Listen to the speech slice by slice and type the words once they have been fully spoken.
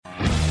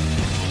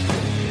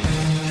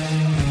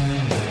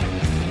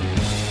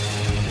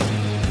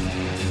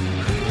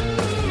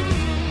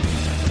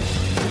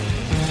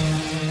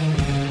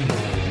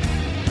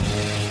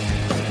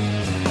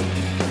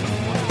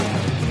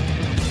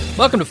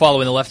Welcome to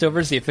Following the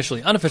Leftovers, the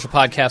officially unofficial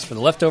podcast for The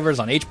Leftovers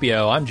on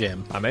HBO. I'm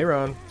Jim. I'm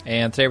Aaron.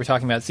 And today we're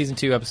talking about Season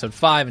 2, Episode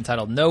 5,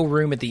 entitled No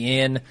Room at the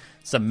Inn.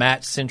 It's a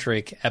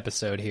Matt-centric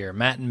episode here.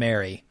 Matt and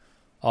Mary,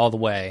 all the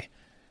way.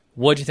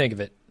 What'd you think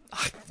of it?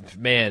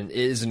 Man, it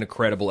is an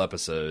incredible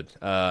episode.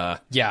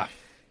 Yeah.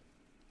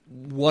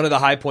 One of the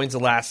high points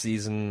of last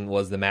season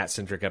was the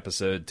Matt-centric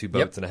episode, Two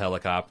Boats and a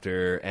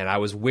Helicopter, and I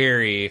was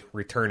wary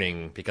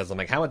returning because I'm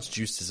like, how much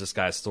juice does this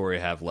guy's story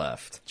have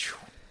left?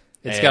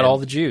 It's got all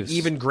the juice.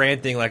 Even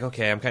granting, like,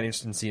 okay, I'm kind of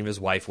interested in seeing if his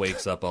wife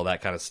wakes up, all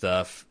that kind of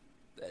stuff.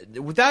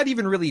 Without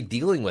even really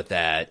dealing with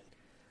that,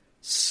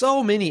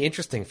 so many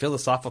interesting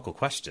philosophical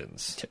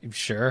questions.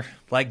 Sure.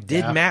 Like,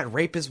 did Matt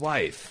rape his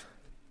wife?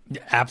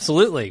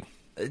 Absolutely.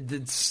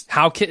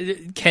 How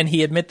can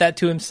he admit that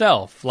to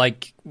himself?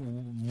 Like,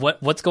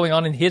 what's going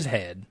on in his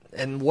head?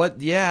 And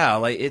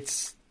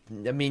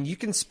I mean, you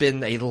can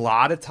spend a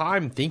lot of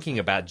time thinking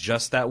about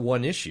just that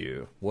one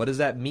issue. What does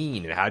that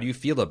mean? And how do you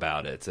feel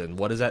about it? And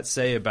what does that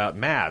say about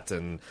Matt?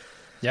 And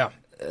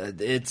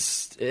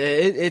it's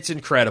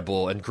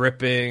incredible and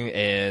gripping.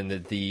 And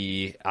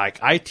I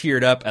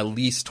teared up at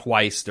least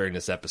twice during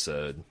this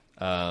episode.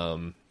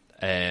 And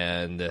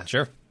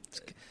sure.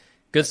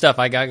 Good stuff.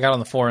 I got on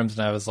the forums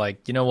and I was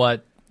like, you know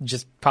what?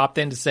 Just popped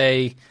in to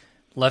say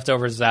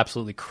Leftovers is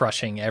absolutely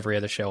crushing every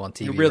other show on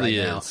TV it really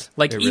right now. is.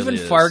 Like, it even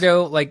really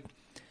Fargo,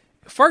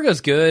 Fargo's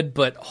good,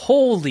 but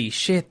holy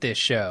shit, this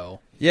show.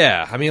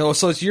 Yeah. I mean,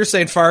 so you're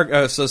saying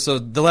Fargo, so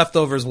The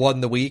Leftovers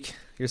won the week,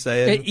 you're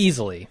saying?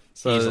 Easily.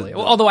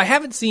 Although I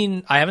haven't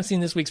seen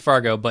this week's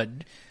Fargo, but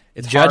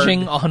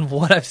judging on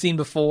what I've seen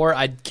before,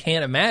 I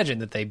can't imagine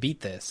that they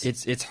beat this.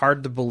 It's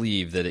hard to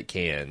believe that it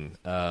can.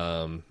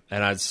 And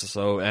that's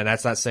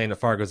not saying that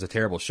Fargo's a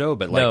terrible show,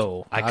 but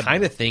I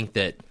kind of think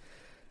that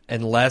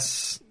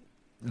unless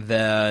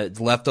the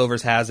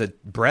Leftovers has a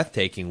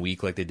breathtaking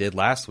week like they did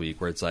last week,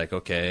 where it's like,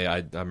 okay,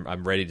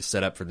 I'm ready to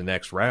set up for the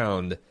next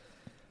round,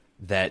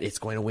 that it's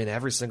going to win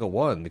every single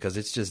one because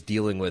it's just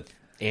dealing with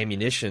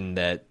ammunition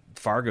that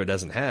Fargo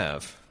doesn't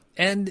have,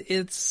 and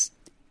it's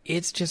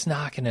just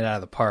knocking it out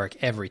of the park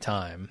every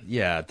time.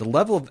 Yeah, the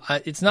level of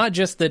it's not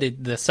just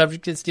that the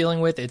subject it's dealing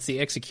with; it's the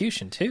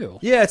execution too.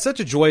 Yeah, it's such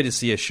a joy to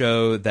see a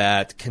show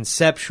that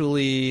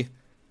conceptually,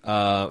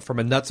 from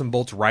a nuts and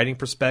bolts writing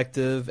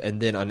perspective, and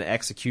then on an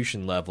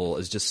execution level,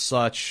 is just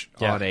such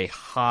on a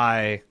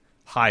high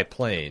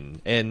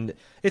plane. And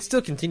it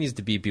still continues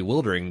to be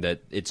bewildering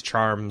that its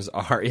charms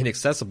are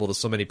inaccessible to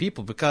so many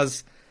people,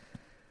 because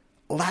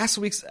last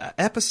week's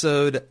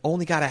episode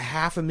only got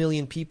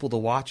 500,000 people to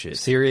watch it.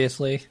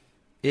 Seriously?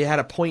 It had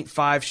a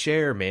 0.5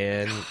 share,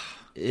 man.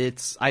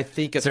 It's, I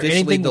think,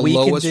 officially the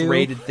lowest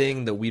rated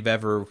thing that we've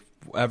ever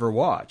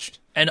watched.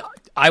 And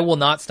I will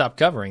not stop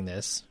covering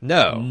this.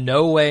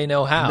 No way,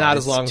 no how. Not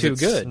as long as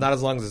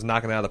it's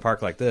knocking it out of the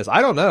park like this.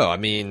 I don't know. I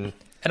mean,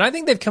 and I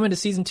think they've come into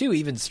season 2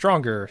 even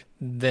stronger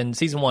than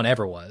season 1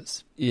 ever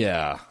was.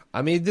 Yeah.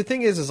 I mean, the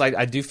thing is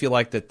I do feel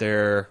like that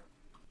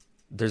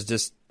there's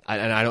just,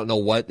 and I don't know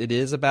what it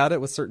is about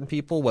it with certain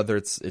people, whether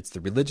it's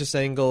the religious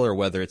angle or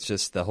whether it's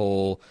just the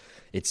whole,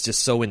 it's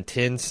just so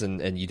intense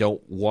and you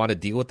don't want to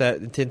deal with that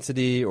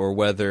intensity, or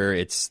whether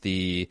it's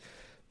the,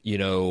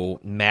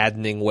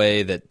 maddening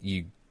way that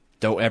you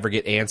don't ever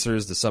get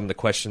answers to some of the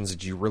questions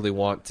that you really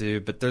want to.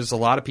 But there's a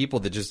lot of people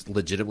that just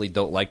legitimately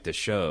don't like the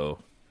show.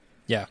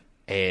 Yeah.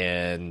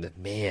 And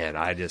man,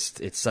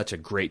 it's such a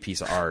great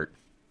piece of art.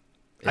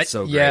 It's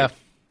so great.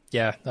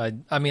 Yeah.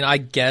 I mean, I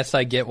guess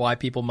I get why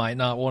people might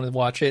not want to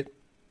watch it,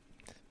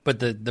 but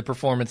the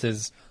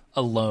performances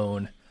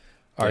alone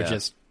are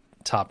just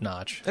top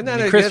notch. And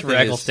then Christopher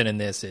Eccleston in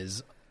this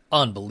is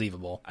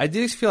unbelievable. I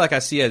do feel like I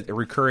see a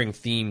recurring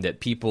theme that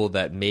people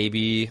that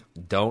maybe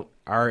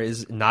are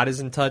not as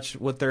in touch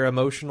with their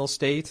emotional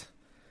state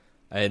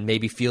and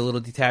maybe feel a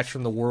little detached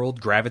from the world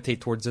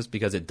gravitate towards this,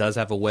 because it does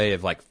have a way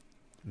of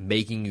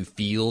making you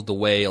feel the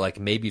way,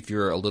 maybe if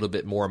you're a little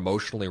bit more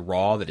emotionally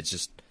raw, that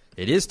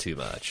it is too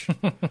much.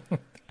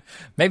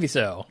 Maybe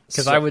so,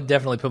 because I would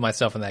definitely put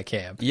myself in that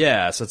camp.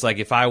 Yeah, so it's like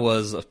if I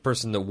was a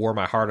person that wore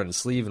my heart on a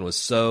sleeve and was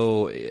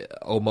so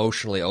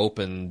emotionally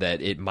open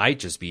that it might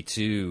just be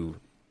too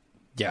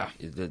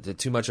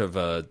much of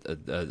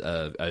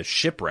a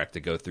shipwreck to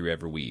go through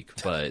every week.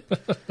 But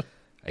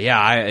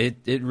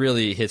it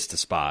really hits the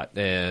spot,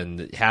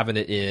 and having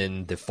it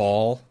in the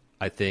fall,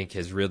 I think,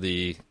 has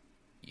really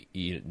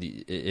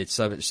it's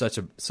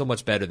so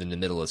much better than the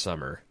middle of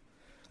summer.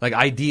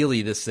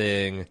 Ideally, this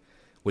thing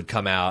would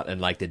come out in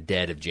the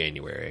dead of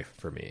January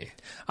for me.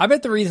 I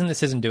bet the reason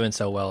this isn't doing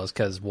so well is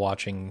because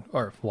Walking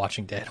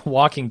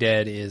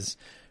Dead is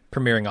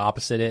premiering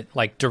opposite it,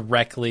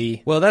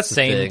 directly. Well, that's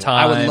same the thing.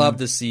 time. I would love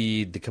to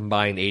see the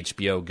combined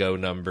HBO Go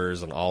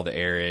numbers and all the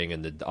airing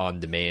and the on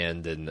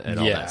demand and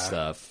all that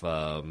stuff,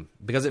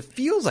 because it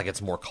feels like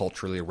it's more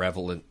culturally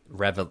relevant.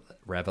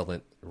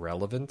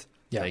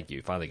 Yeah. Thank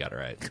you. Finally got it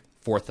right.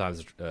 Fourth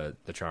time's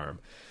the charm.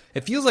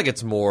 It feels like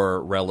it's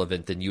more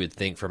relevant than you would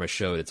think from a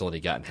show that's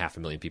only gotten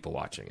 500,000 people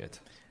watching it.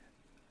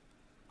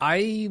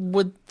 I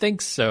would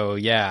think so,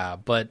 yeah.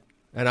 But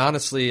And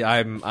honestly,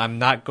 I'm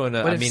not going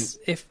to. But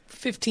if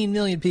 15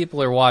 million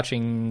people are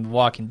watching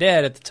Walking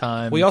Dead at the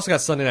time, we also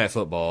got Sunday Night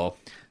Football.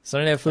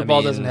 Sunday Night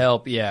Football doesn't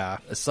help. Yeah,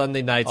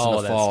 Sunday nights in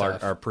the fall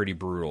are pretty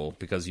brutal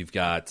because you've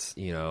got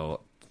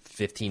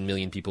 15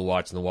 million people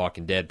watching The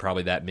Walking Dead,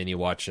 probably that many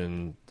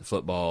watching the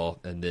football,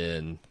 and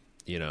then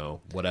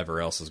whatever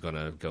else is going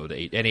to go to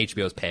and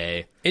HBO's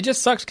pay. It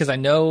just sucks because I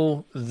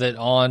know that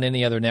on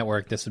any other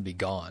network this would be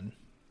gone.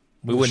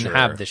 We wouldn't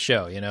have the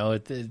show,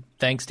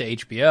 thanks to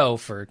HBO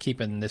for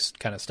keeping this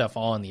kind of stuff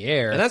on the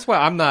air. And that's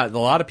why a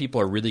lot of people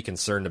are really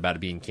concerned about it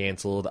being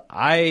canceled.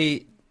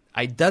 I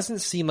doesn't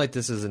seem like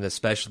this is an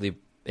especially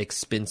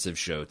expensive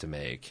show to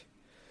make,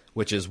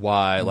 which is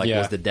why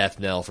was the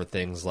death knell for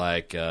things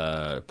like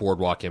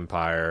Boardwalk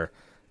Empire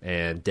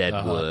and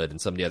Deadwood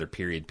and some of the other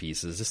period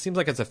pieces. It seems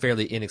like it's a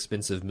fairly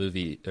inexpensive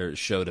movie or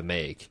show to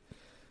make.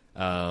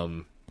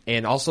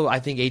 And also,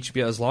 I think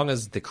HBO, as long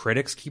as the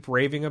critics keep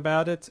raving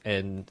about it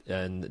and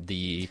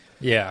the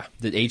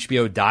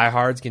HBO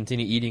diehards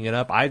continue eating it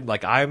up,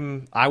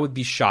 I would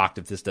be shocked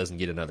if this doesn't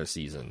get another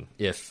season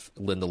if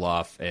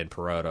Lindelof and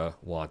Perrotta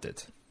want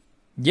it.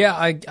 Yeah,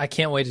 I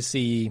can't wait to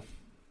see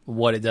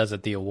what it does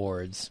at the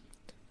awards.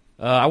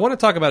 I want to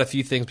talk about a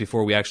few things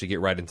before we actually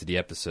get right into the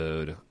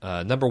episode.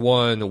 Number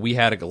one, we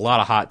had a lot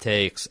of hot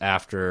takes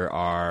after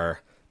our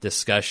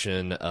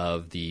discussion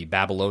of the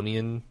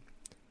Babylonian.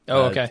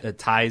 It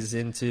ties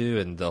into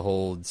and the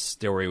whole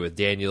story with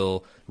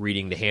Daniel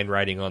reading the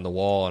handwriting on the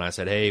wall, and I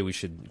said, hey, we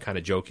should kind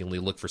of jokingly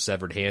look for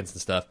severed hands and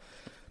stuff.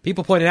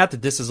 People pointed out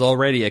that this is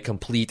already a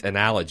complete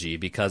analogy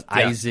because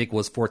Isaac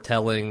was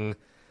foretelling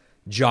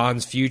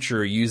John's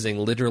future using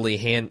literally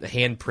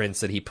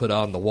handprints that he put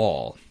on the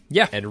wall.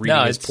 Yeah, and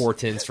reading his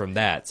portents from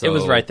that. So, it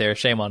was right there.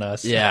 Shame on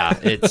us. Yeah,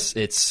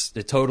 it's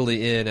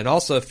totally in. And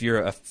also, if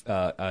you're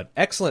an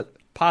excellent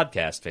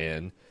podcast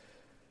fan,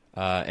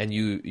 and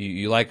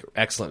you like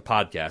excellent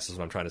podcasts, is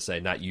what I'm trying to say.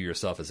 Not you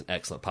yourself as an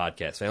excellent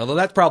podcast fan, although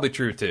that's probably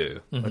true too.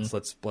 Mm-hmm.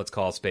 Let's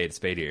call a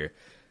spade here.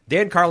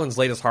 Dan Carlin's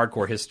latest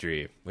Hardcore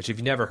History, which if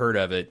you've never heard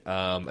of it,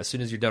 as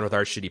soon as you're done with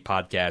our shitty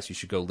podcast, you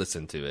should go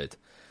listen to it.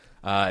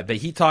 But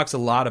he talks a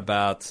lot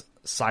about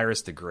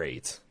Cyrus the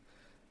Great,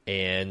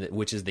 and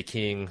which is the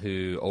king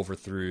who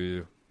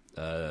overthrew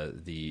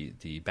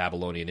the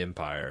Babylonian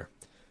Empire,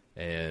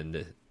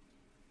 and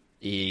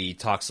he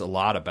talks a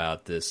lot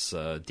about this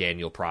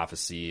Daniel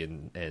prophecy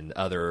and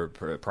other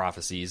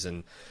prophecies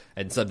and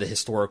some of the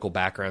historical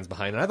backgrounds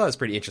behind it. I thought it was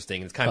pretty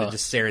interesting. It's kind of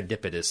just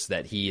serendipitous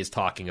that he is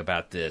talking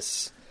about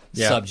this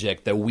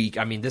subject the week.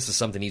 I mean, this is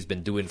something he's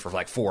been doing for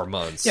like 4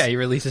 months. Yeah, he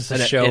releases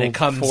a show and it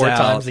comes 4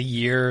 times a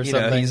year or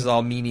something. He's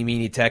all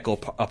meanie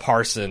tekel a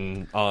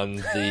parson on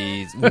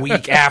the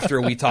week after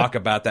we talk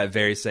about that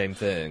very same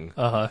thing.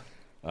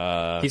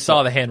 He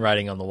saw the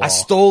handwriting on the wall. I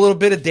stole a little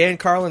bit of Dan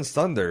Carlin's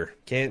thunder.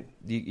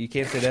 You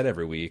can't say that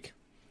every week.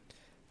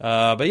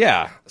 But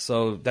yeah,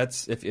 so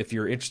that's if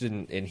you're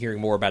interested in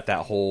hearing more about that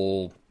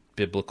whole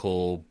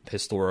biblical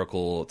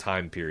historical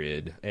time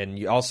period, and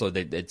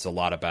it's a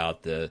lot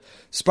about the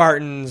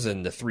Spartans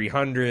and the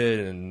 300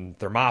 and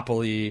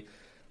Thermopylae.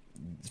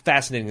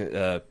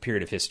 Fascinating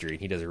period of history.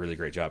 He does a really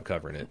great job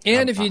covering it.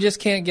 And if you just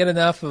can't get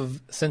enough of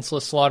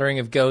senseless slaughtering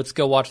of goats,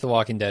 go watch The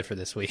Walking Dead for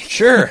this week.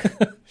 Sure.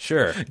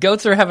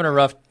 Goats are having a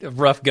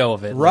rough go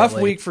of it. Rough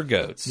week for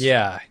goats.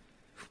 Yeah.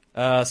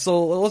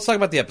 So let's talk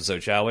about the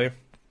episode, shall we?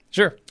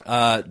 Sure.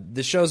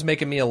 The show's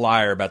making me a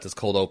liar about this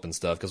cold open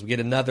stuff because we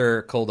get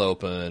another cold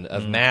open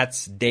of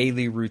Matt's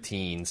daily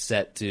routine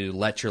set to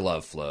Let Your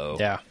Love Flow.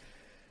 Yeah.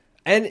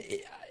 And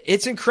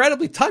it's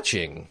incredibly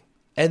touching.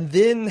 And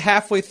then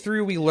halfway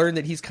through, we learn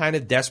that he's kind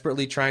of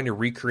desperately trying to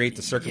recreate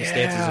the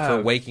circumstances of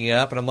her waking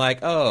up. And I'm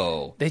like,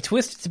 oh. They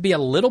twist it to be a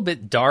little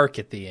bit dark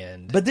at the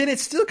end. But then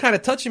it's still kind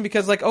of touching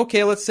because, like,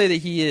 okay, let's say that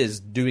he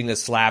is doing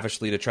this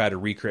slavishly to try to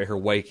recreate her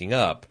waking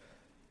up.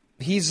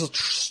 He's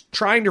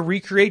trying to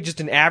recreate just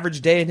an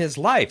average day in his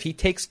life. He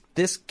takes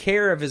this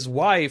care of his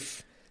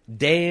wife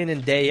day in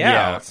and day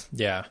out.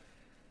 Yeah.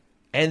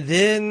 And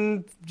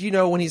then,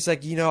 when he's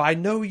like, I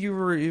know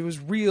it was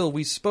real.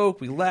 We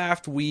spoke, we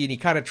laughed, and he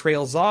kind of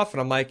trails off.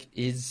 And I'm like,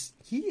 is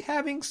he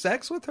having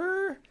sex with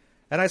her?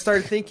 And I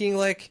started thinking,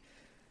 like,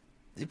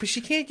 but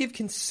she can't give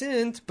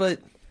consent,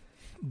 but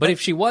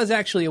if she was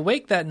actually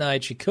awake that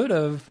night, she could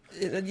have.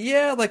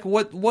 Yeah, like,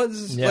 what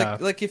was,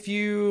 like if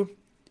you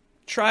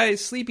try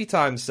sleepy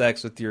time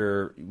sex with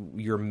your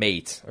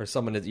mate or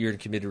someone that you're in a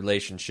committed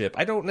relationship,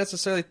 I don't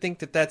necessarily think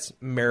that that's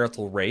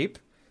marital rape.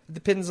 It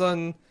depends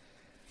on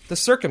the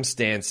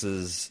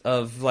circumstances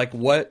of like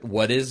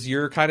what is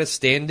your kind of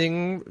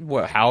standing,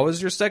 how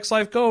is your sex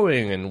life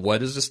going, and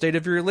what is the state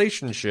of your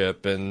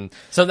relationship, and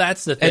so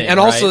that's the thing. And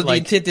also the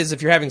intent is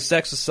if you're having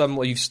sex with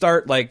someone, you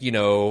start like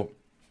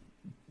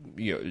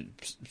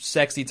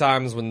sexy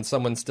times when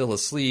someone's still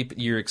asleep,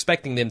 you're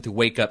expecting them to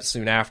wake up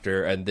soon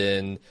after, and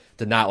then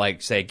to not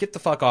like say get the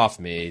fuck off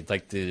me,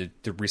 like to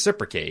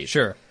reciprocate.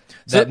 Sure.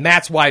 That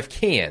Matt's wife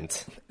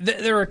can't.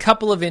 There are a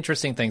couple of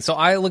interesting things. So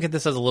I look at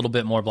this as a little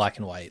bit more black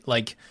and white.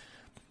 Like,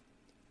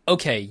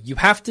 okay, you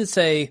have to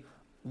say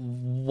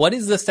what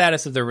is the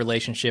status of their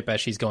relationship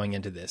as she's going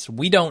into this?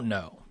 We don't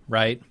know,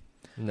 right?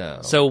 No.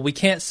 So we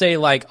can't say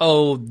like,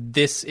 oh,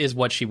 this is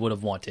what she would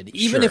have wanted.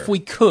 Even Sure. if we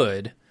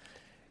could,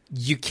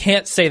 you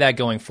can't say that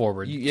going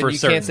forward. You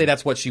certain. can't say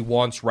that's what she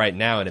wants right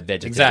now in a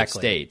vegetative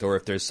state, or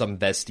if there's some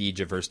vestige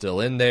of her still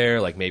in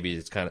there, like maybe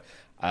it's kind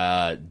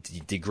of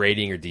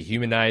degrading or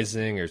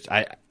dehumanizing, or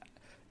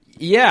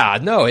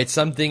it's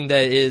something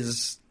that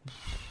is.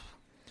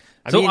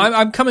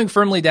 I'm coming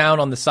firmly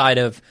down on the side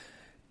of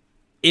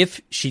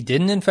if she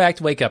didn't in fact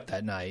wake up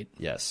that night,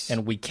 yes,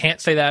 and we can't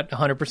say that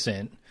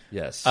 100%,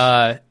 yes,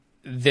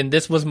 then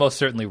this was most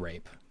certainly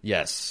rape.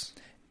 Yes.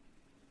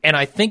 And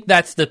I think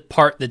that's the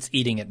part that's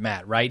eating at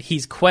Matt, right?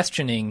 He's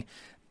questioning.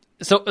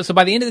 So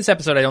by the end of this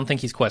episode, I don't think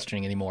he's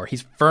questioning anymore.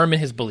 He's firm in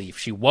his belief.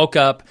 She woke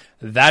up.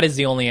 That is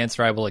the only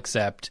answer I will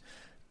accept.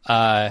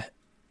 But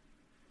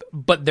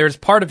there's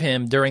part of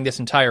him during this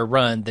entire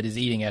run that is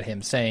eating at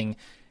him, saying,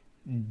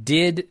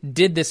 Did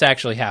this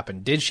actually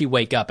happen? Did she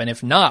wake up? And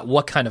if not,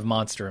 what kind of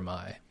monster am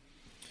I?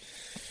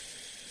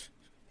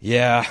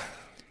 Yeah.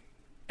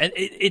 And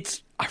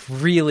it's a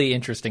really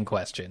interesting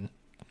question.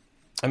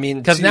 I mean,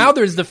 because now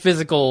there's the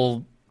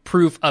physical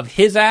proof of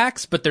his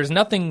acts, but there's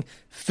nothing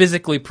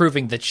physically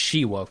proving that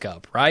she woke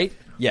up, right?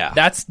 Yeah.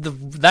 That's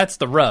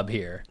the rub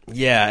here.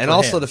 Yeah, and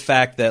also the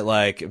fact that,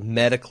 like,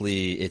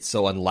 medically it's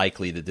so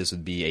unlikely that this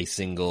would be a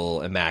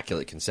single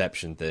immaculate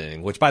conception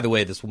thing, which, by the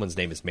way, this woman's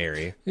name is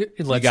Mary.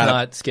 Let's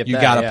not skip that. You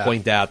got to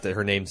point out that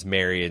her name's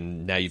Mary,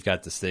 and now you've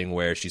got this thing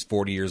where she's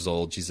 40 years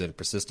old, she's in a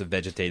persistent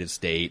vegetative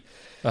state.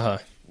 Uh-huh.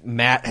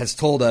 Matt has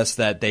told us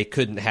that they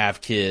couldn't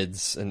have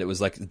kids, and it was,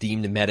 like,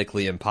 deemed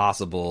medically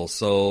impossible,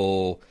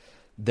 so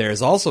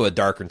there's also a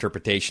darker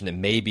interpretation that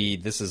maybe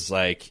this is,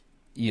 like,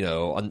 you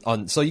know,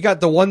 so you got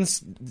the one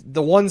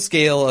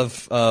scale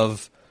of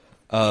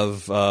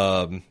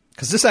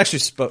because this actually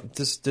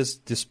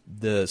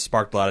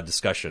sparked a lot of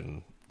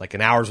discussion, like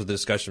an hour's worth of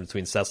discussion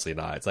between Cecily and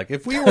I. It's like,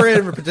 if we were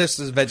in a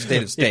persistent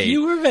vegetative state, if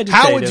you were vegetative,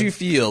 how would you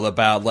feel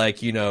about,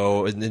 like, you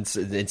know, and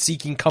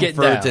seeking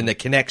comfort and a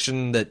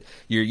connection that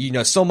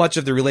so much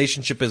of the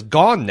relationship is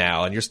gone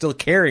now, and you're still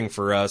caring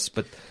for us,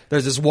 but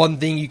there's this one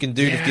thing you can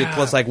do to feel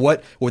close. Like,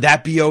 what would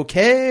that be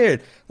okay?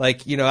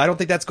 Like, you know, I don't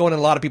think that's going in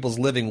a lot of people's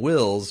living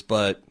wills,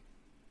 but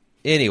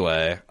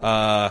anyway,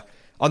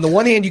 on the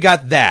one hand, you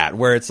got that,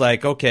 where it's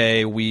like,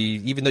 okay,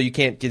 even though you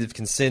can't give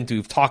consent,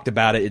 we've talked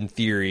about it in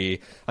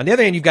theory. On the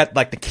other hand, you've got,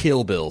 like, the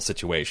Kill Bill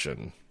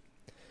situation,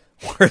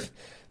 where,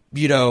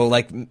 you know,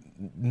 like,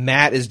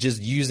 Matt is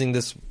just using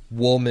this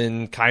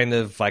woman kind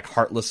of, like,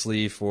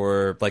 heartlessly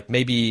for, like,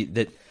 maybe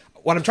that.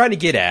 What I'm trying to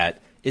get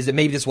at is that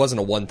maybe this wasn't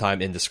a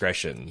one-time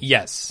indiscretion.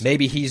 Yes.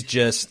 Maybe he's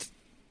just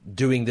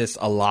doing this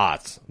a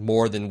lot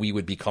more than we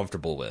would be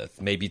comfortable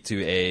with, maybe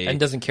and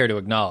doesn't care to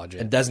acknowledge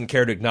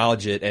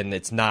it, and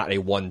it's not a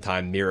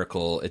one-time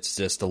miracle. It's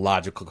just a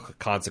logical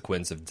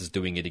consequence of just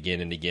doing it again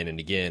and again and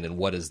again. And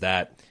what is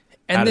that?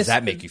 How does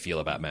that make you feel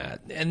about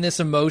Matt? And this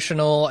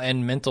emotional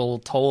and mental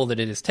toll that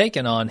it has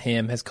taken on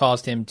him has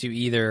caused him to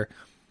either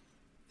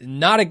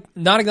not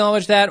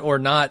acknowledge that or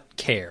not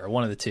care.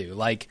 One of the two.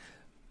 Like,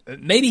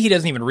 maybe he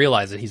doesn't even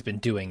realize that he's been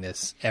doing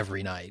this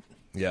every night.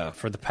 Yeah,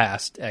 for the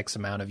past X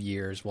amount of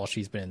years while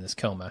she's been in this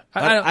coma.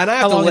 How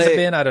long has it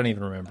been? I don't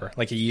even remember.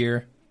 Like a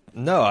year?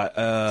 No,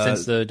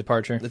 since the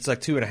departure. It's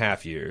like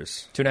 2.5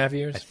 years. 2.5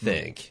 years, I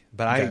think.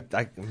 But okay.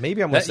 I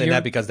maybe I'm saying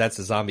that because that's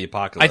the zombie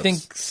apocalypse. I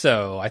think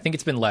so. I think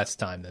it's been less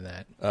time than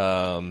that.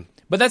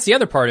 But that's the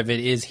other part of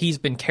it is he's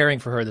been caring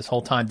for her this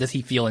whole time. Does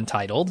he feel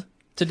entitled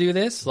to do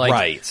this? Like,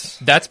 right.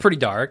 That's pretty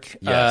dark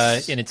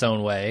yes. In its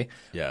own way.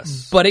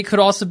 Yes. But it could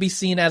also be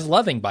seen as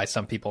loving by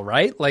some people,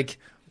 right? Like,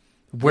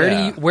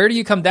 where do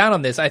you come down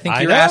on this? I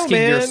think you're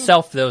asking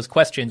yourself those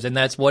questions, and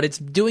that's what it's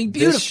doing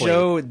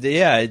beautifully. This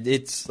show,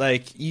 it's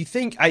like you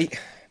think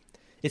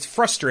it's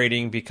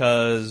frustrating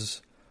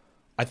because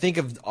I think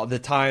of the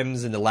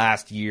times in the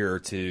last year or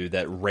two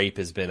that rape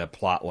has been a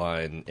plot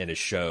line in a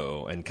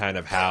show, and kind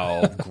of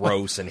how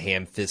gross and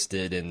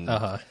ham-fisted and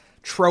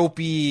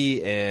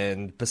tropey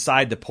and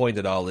beside the point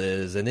it all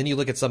is. And then you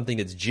look at something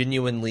that's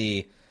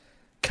genuinely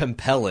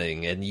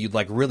compelling, and you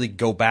like really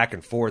go back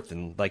and forth,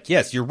 and like,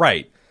 yes, you're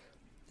right.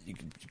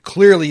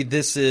 Clearly,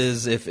 this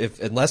is if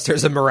unless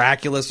there's a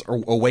miraculous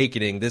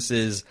awakening, this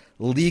is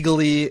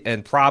legally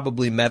and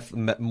probably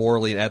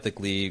morally and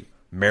ethically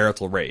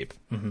marital rape.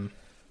 Mm-hmm.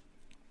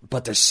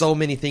 But there's so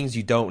many things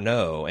you don't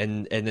know,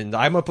 and then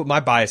I'm gonna put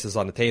my biases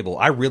on the table.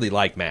 I really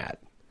like Matt.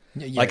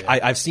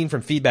 I've seen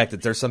from feedback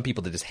that there's some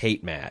people that just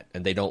hate Matt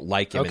and they don't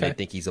like him and they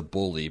think he's a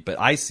bully. But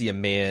I see a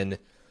man.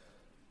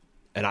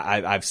 And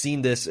I've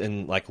seen this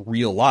in like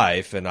real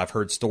life, and I've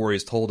heard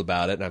stories told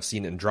about it, and I've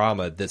seen it in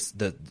drama.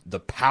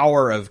 The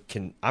power of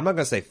I'm not going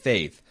to say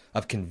faith,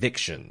 of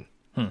conviction.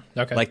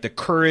 Okay. Like the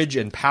courage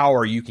and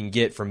power you can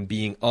get from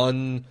being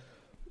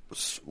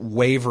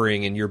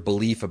unwavering in your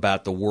belief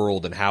about the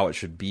world and how it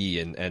should be,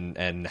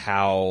 and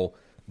how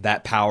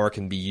that power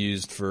can be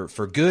used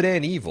for good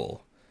and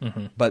evil.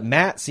 Mm-hmm. But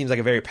Matt seems like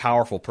a very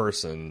powerful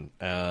person,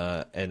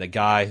 and a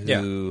guy who.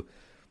 Yeah.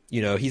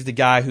 he's the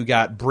guy who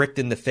got bricked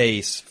in the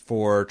face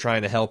for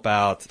trying to help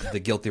out the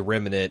guilty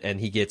remnant, and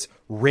he gets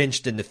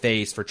wrenched in the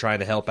face for trying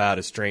to help out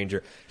a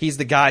stranger. He's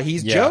the guy.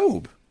 He's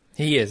Job.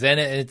 He is, and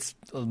it's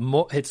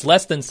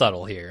less than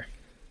subtle here.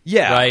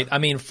 Yeah, right. I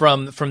mean,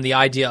 from the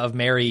idea of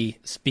Mary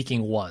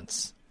speaking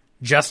once,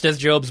 just as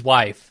Job's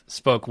wife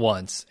spoke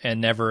once and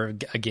never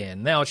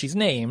again. Now she's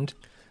named.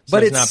 So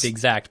but it's not the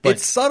exact. But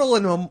it's subtle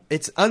and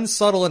it's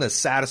unsubtle and it's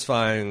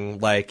satisfying,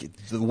 like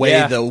the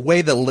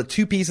way the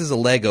two pieces of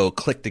Lego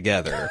click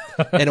together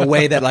in a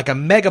way that like a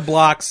Mega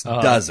Bloks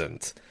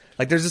doesn't.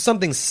 Like there's just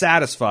something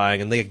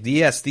satisfying, and like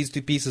yes, these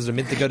two pieces are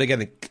meant to go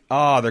together.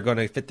 They're going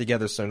to fit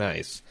together so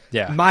nice.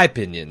 Yeah, in my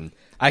opinion,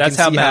 that's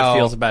how Matt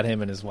feels about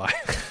him and his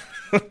wife.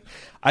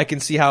 I can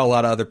see how a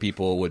lot of other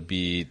people would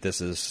be. This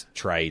is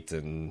trite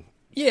and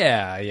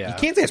yeah. You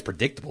can't say it's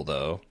predictable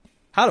though.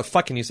 How the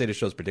fuck can you say the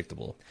show's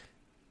predictable?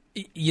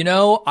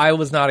 I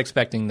was not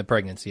expecting the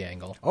pregnancy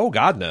angle. Oh,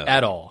 God, no.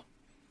 At all.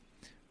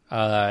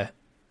 I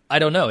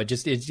don't know.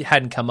 It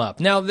hadn't come up.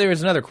 Now, there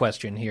is another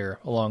question here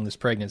along this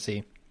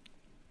pregnancy.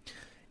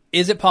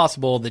 Is it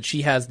possible that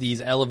she has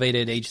these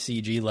elevated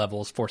HCG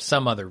levels for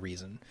some other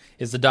reason?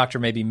 Is the doctor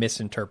maybe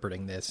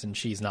misinterpreting this and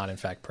she's not, in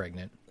fact,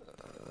 pregnant?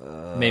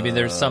 Maybe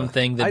there's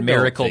something that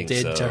Miracle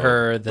did to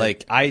her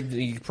that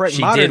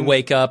she did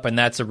wake up and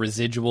that's a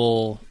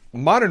residual...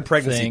 Modern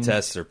pregnancy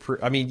tests are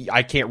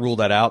I can't rule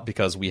that out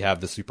because we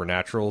have the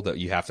supernatural that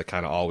you have to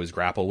kind of always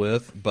grapple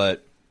with.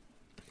 But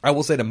I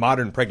will say the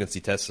modern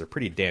pregnancy tests are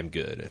pretty damn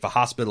good. If a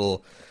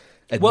hospital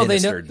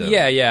administered them.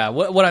 Yeah.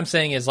 What I'm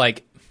saying is,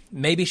 like,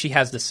 maybe she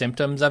has the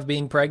symptoms of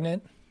being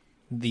pregnant.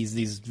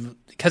 These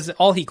because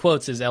all he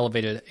quotes is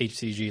elevated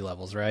HCG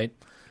levels, right?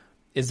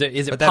 Is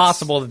it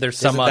possible that there's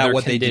some other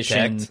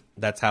condition?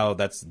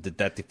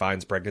 That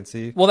defines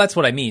pregnancy? Well, that's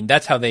what I mean.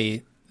 That's how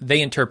they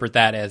interpret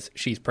that as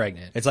she's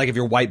pregnant. It's like if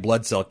your white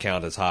blood cell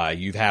count is high,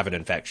 you have an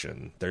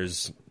infection.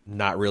 There's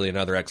not really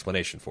another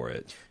explanation for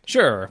it.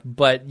 Sure,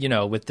 but,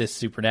 with this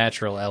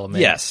supernatural element,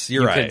 yes,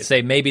 you're right. You could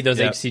say maybe those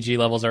HCG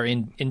levels are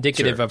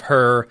indicative of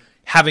her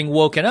having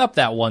woken up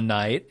that one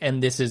night,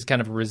 and this is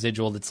kind of a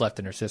residual that's left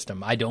in her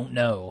system. I don't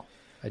know.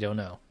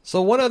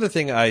 So one other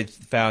thing I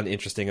found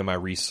interesting in my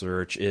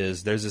research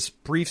is there's this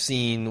brief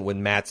scene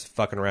when Matt's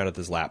fucking around with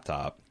his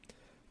laptop,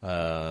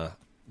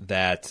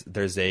 that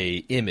there's a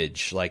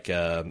image, like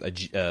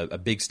a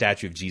big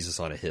statue of Jesus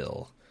on a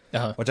hill,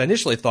 which I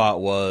initially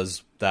thought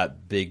was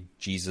that big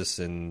Jesus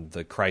and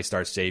the Christ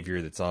our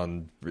Savior that's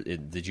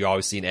that you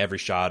always see in every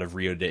shot of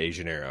Rio de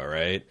Janeiro,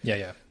 right?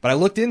 Yeah. But I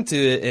looked into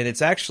it, and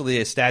it's actually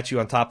a statue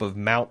on top of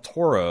Mount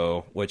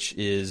Toro, which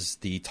is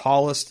the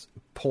tallest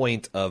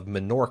point of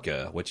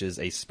Menorca, which is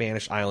a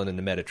Spanish island in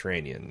the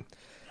Mediterranean.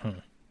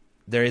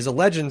 There is a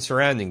legend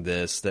surrounding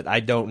this that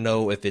I don't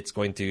know if it's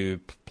going to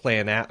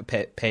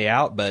pay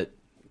out, but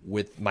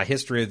with my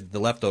history of The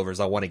Leftovers,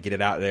 I want to get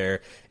it out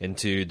there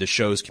into the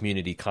show's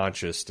community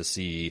conscious to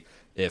see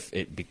if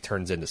it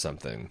turns into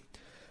something.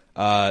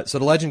 So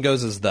the legend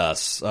goes as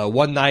thus.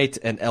 One night,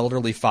 an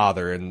elderly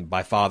father, and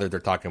by father they're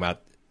talking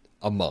about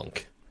a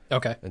monk.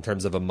 Okay. In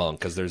terms of a monk,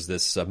 because there's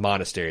this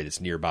monastery that's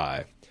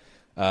nearby.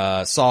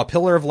 Saw a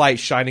pillar of light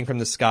shining from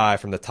the sky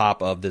from the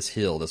top of this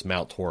hill, this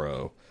Mount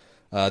Toro.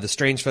 The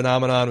strange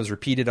phenomenon was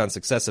repeated on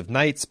successive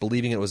nights.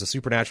 Believing it was a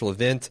supernatural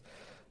event,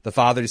 the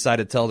father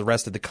decided to tell the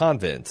rest of the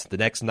convent. The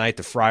next night,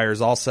 the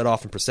friars all set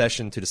off in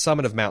procession to the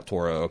summit of Mount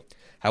Toro.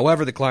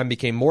 However, the climb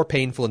became more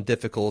painful and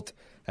difficult,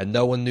 and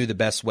no one knew the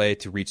best way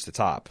to reach the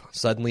top.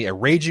 Suddenly, a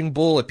raging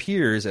bull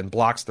appears and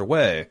blocks their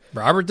way.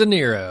 Robert De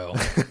Niro.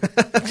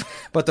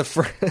 But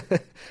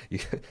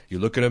you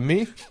looking at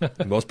me?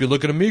 You must be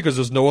looking at me because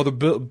there's no other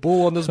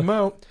bull on this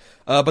mount.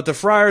 But the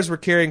friars were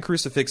carrying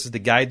crucifixes to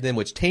guide them,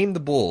 which tamed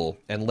the bull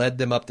and led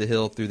them up the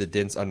hill through the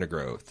dense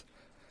undergrowth.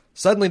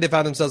 Suddenly, they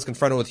found themselves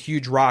confronted with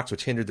huge rocks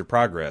which hindered their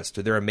progress.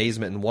 To their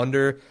amazement and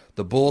wonder,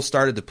 the bull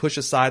started to push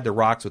aside the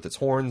rocks with its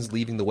horns,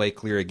 leaving the way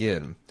clear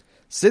again.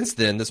 Since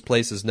then, this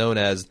place is known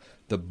as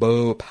the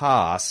Beau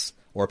Pass,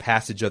 or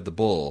Passage of the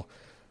Bull.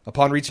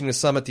 Upon reaching the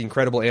summit, the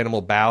incredible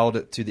animal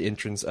bowed to the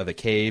entrance of a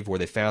cave where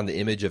they found the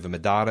image of a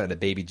Madonna and a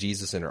baby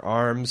Jesus in her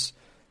arms.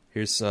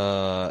 Here's just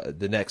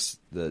a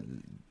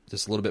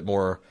little bit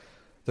more.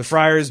 The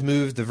friars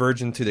moved the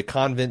Virgin to the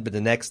convent, but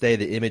the next day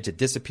the image had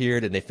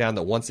disappeared, and they found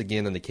it once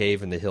again in the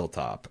cave in the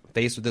hilltop.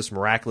 Faced with this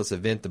miraculous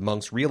event, the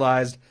monks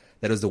realized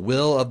that it was the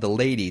will of the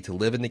lady to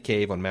live in the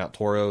cave on Mount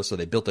Toro, so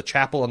they built a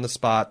chapel on the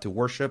spot to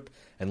worship,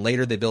 and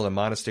later they built a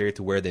monastery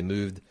to where they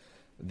moved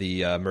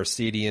the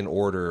Mercedian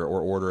Order,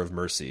 or Order of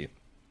Mercy.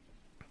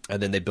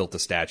 And then they built a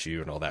statue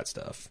and all that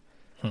stuff.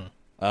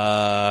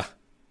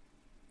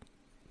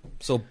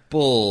 So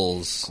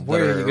bulls.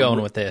 Where are you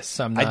going with this?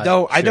 I'm not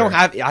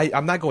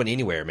I'm not going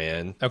anywhere,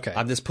 man. Okay.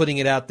 I'm just putting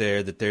it out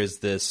there that there's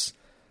this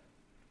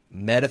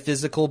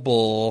metaphysical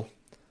bull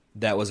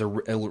that was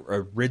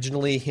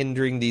originally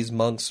hindering these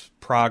monks'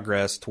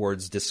 progress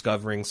towards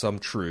discovering some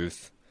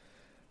truth,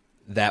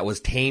 that was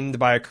tamed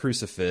by a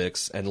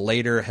crucifix and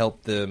later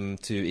helped them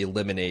to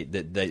eliminate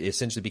that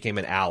essentially became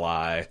an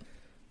ally.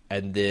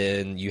 And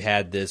then you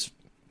had this,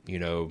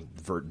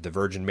 the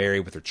Virgin Mary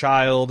with her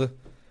child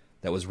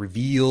that was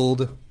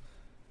revealed.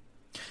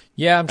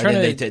 Yeah, I'm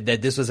trying to...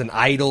 That this was an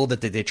idol that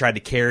they tried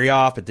to carry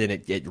off, but then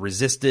it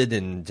resisted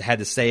and had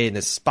to stay in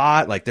this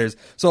spot. Like there's...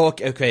 So,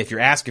 okay, if you're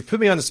asking... Put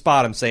me on the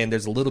spot, I'm saying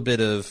there's a little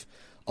bit of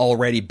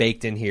already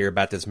baked in here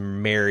about this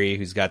Mary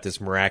who's got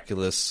this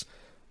miraculous,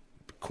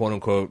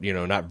 quote-unquote,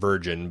 not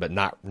virgin, but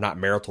not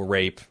marital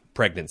rape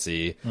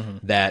pregnancy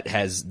that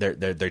has...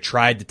 They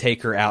tried to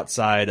take her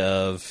outside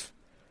of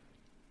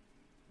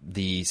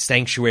the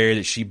sanctuary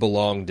that she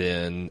belonged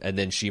in, and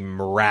then she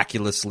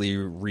miraculously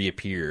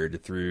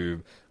reappeared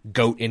through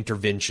goat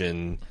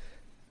intervention,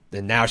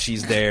 and now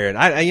she's there, and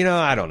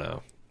I don't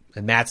know.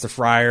 And Matt's the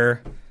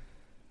friar,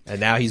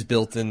 and now he's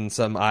built in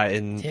some...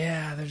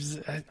 Yeah,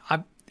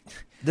 I'm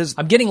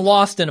getting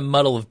lost in a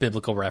muddle of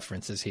biblical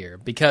references here,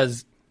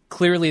 because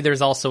clearly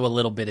there's also a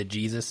little bit of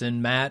Jesus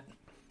in Matt.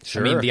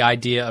 Sure. I mean, the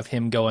idea of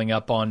him going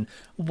up on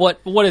what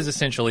is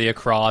essentially a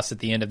cross at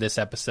the end of this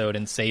episode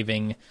and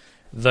saving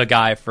the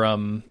guy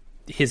from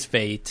his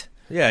fate.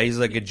 Yeah, he's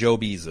like a Joe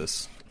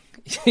Bezos.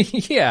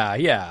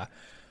 Yeah.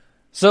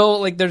 So,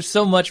 like, there's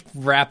so much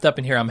wrapped up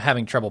in here, I'm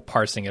having trouble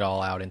parsing it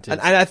all out into...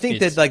 And I think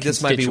that, like,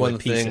 this might be one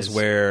of the things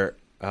where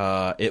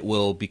it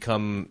will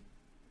become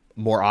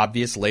more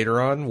obvious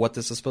later on what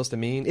this is supposed to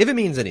mean, if it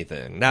means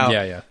anything. Now,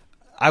 yeah.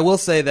 I will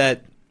say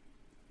that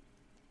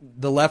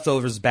The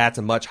Leftovers bats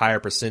a much higher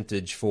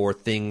percentage for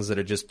things that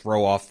are just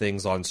throw off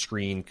things on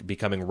screen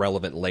becoming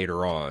relevant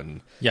later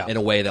on in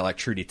a way that, like,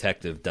 True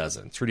Detective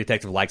doesn't. True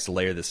Detective likes to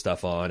layer this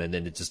stuff on, and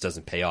then it just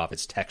doesn't pay off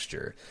its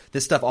texture.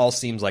 This stuff all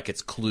seems like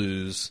it's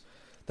clues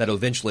that'll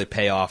eventually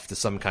pay off to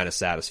some kind of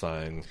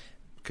satisfying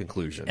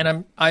conclusion.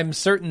 And I'm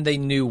certain they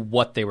knew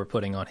what they were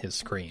putting on his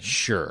screen.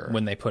 Sure.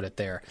 When they put it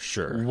there.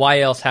 Sure. Why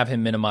else have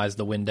him minimize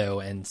the window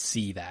and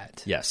see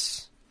that?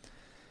 Yes.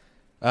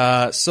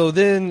 So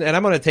then, and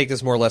I'm going to take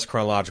this more or less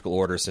chronological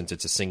order since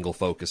it's a single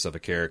focus of a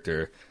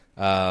character.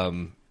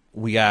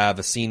 We have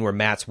a scene where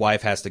Matt's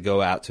wife has to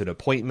go out to an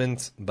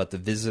appointment, but the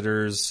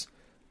visitors...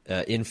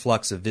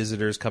 influx of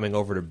visitors coming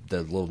over to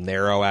the little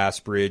narrow-ass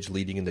bridge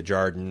leading into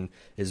Jarden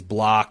is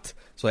blocked,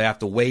 so they have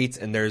to wait,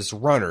 and there's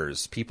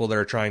runners, people that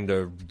are trying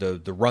to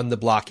run the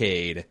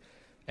blockade,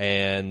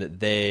 and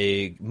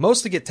they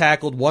mostly get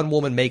tackled. One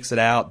woman makes it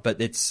out,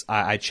 but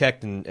I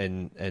checked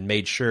and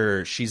made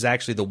sure she's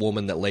actually the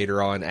woman that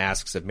later on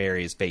asks if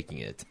Mary is faking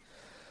it.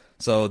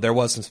 So there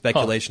was some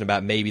speculation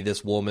about maybe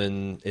this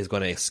woman is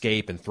going to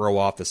escape and throw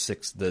off the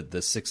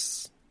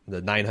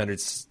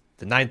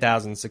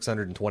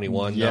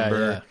 9,621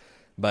 number. Yeah.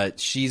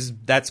 But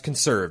that's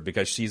conserved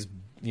because she's,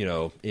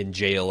 in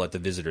jail at the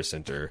visitor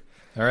center.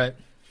 All right.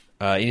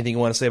 Anything you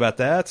want to say about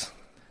that?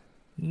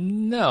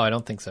 No, I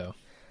don't think so.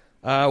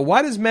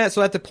 Why does Matt,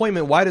 so at the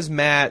appointment, why does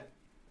Matt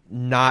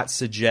not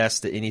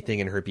suggest that anything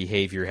in her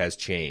behavior has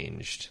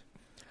changed?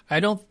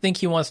 I don't think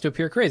he wants to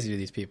appear crazy to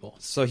these people.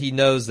 So he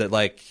knows that,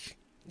 like,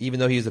 even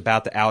though he's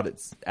about to out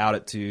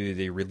it to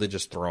the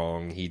religious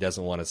throng, he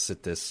doesn't want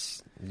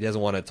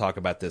to talk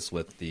about this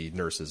with the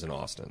nurses in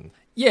Austin.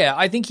 Yeah,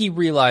 I think he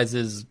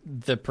realizes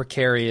the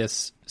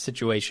precarious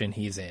situation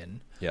he's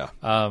in. Yeah.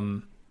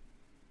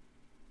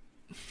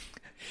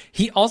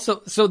 He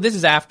also... So this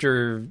is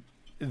after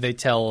they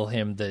tell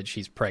him that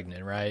she's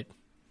pregnant, right?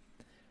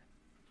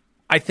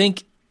 I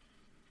think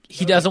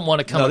he doesn't want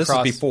to come across...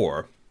 No, this is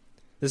before.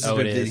 This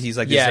is he's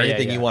like, is there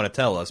anything you want to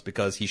tell us?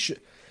 Because he should...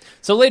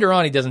 So later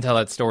on, he doesn't tell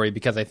that story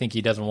because I think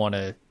he doesn't want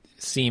to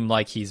seem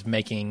like he's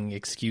making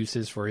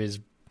excuses for his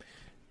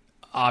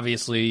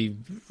obviously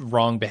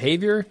wrong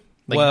behavior.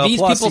 Like,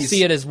 these people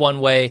see it as one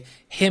way.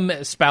 Him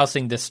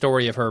espousing this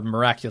story of her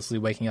miraculously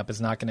waking up is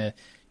not going to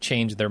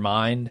change their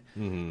mind.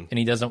 Mm-hmm. And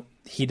he doesn't.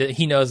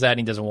 He knows that, and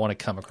he doesn't want to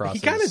come across.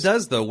 He kind of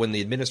does, though, when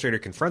the administrator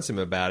confronts him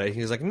about it.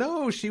 He's like,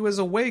 "No, she was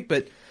awake."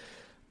 But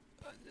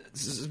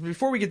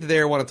before we get to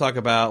there, I want to talk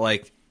about,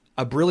 like,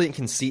 a brilliant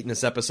conceit in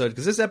this episode,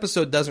 because this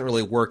episode doesn't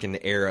really work in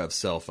the era of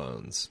cell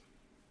phones.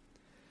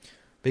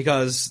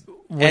 Because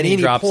at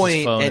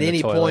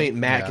any point,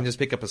 Matt can just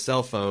pick up a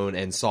cell phone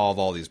and solve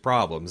all these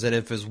problems. And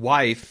if his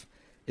wife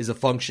is a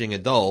functioning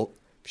adult,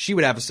 she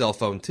would have a cell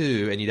phone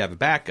too, and you'd have a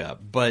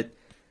backup. But,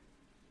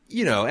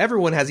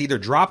 everyone has either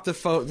dropped the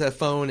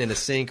phone in a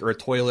sink or a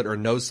toilet, or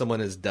knows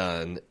someone has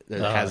done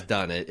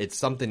it. It's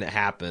something that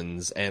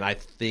happens, and I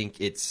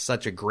think it's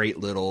such a great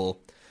little,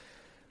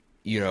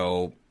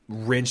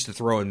 wrench to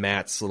throw in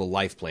Matt's little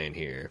life plan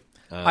here.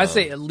 I'd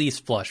say at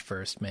least flush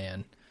first,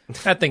 man.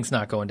 That thing's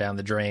not going down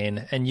the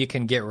drain, and you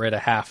can get rid of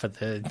half of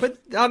the... But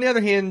on the other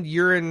hand,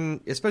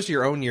 urine, especially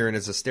your own urine,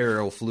 is a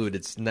sterile fluid.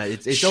 It's not.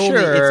 It's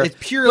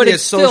purely a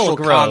social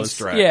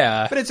construct.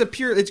 Yeah, but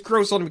it's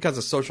gross only because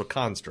of social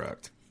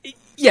construct.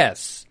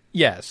 Yes,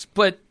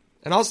 but...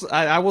 And also,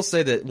 I will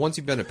say that once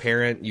you've been a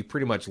parent, you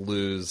pretty much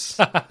lose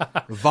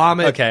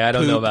vomit. Okay, I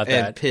don't know about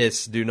that. And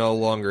piss do no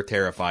longer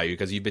terrify you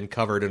because you've been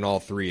covered in all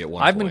three at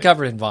one point. I've been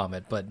covered in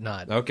vomit, but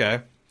not.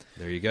 Okay,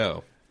 there you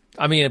go.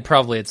 I mean,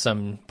 probably at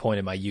some point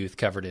in my youth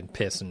covered in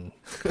piss and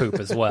poop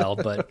as well,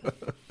 but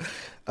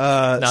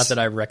not that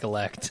I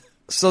recollect.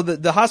 So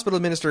the hospital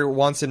administrator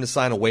wants him to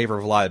sign a waiver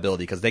of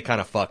liability because they kind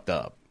of fucked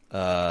up.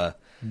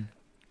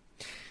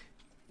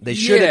 They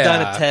should have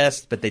done a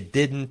test, but they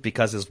didn't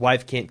because his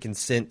wife can't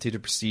consent to the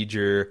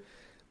procedure,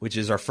 which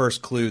is our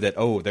first clue that,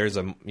 there's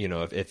a,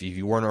 if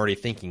you weren't already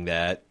thinking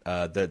that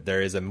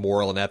there is a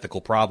moral and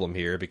ethical problem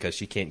here because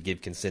she can't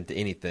give consent to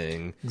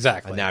anything.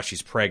 Exactly. And now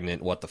she's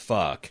pregnant. What the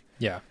fuck?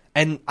 Yeah.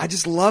 And I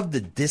just love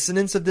the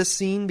dissonance of this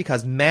scene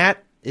because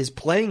Matt is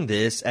playing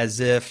this as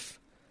if,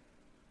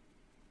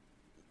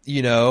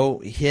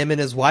 him and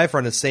his wife are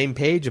on the same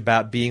page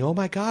about being, oh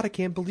my God, I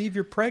can't believe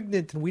you're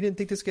pregnant and we didn't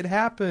think this could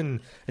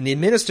happen. And the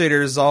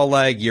administrator is all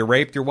like, you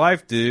raped your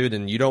wife, dude,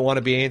 and you don't want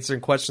to be answering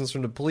questions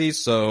from the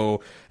police, and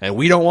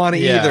we don't want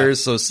to either,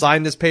 so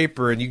sign this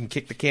paper and you can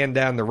kick the can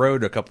down the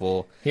road a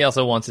couple. He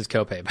also wants his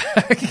copay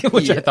back,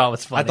 which I thought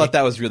was funny. I thought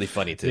that was really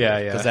funny too.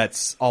 Yeah. Because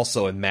that's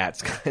also in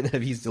Matt's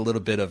he's a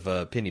little bit of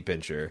a penny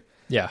pincher.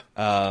 Yeah.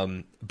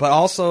 But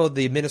also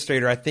the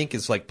administrator, I think,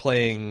 is like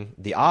playing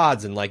the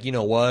odds and like, you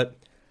know what?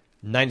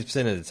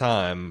 90% of the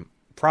time,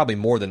 probably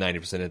more than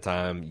 90% of the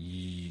time,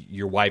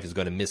 your wife is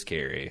going to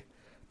miscarry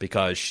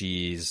because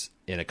she's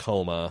in a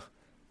coma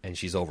and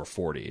she's over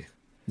 40.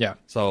 Yeah.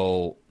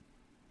 So,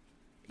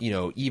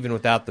 even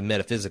without the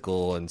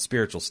metaphysical and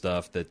spiritual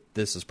stuff, that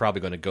this is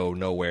probably going to go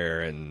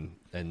nowhere and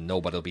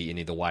nobody will be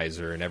any the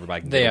wiser and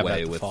everybody can get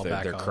away with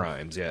their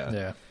crimes.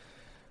 Yeah.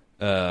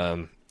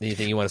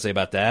 Anything you want to say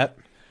about that?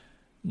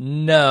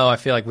 No, I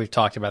feel like we've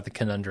talked about the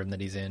conundrum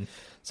that he's in.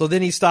 So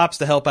then he stops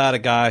to help out a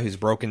guy who's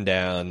broken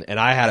down, and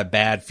I had a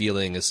bad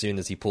feeling as soon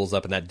as he pulls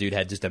up and that dude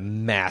had just a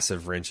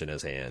massive wrench in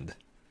his hand.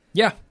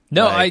 Yeah.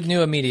 No, I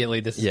knew immediately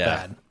this is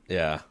bad.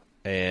 Yeah.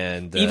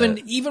 And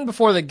even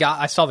before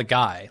I saw the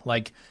guy,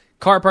 like,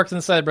 car parked on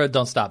the side of the road,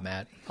 don't stop,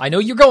 Matt. I know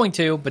you're going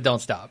to, but don't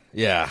stop.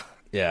 Yeah.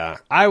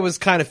 I was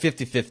kind of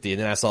 50-50,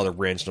 and then I saw the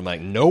wrench, and I'm like,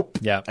 nope.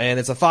 Yeah. And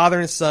it's a father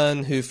and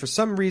son who, for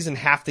some reason,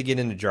 have to get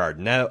into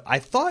Jordan. Now, I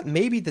thought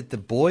maybe that the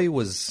boy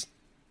was,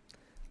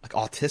 like,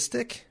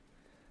 autistic.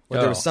 Or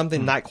there was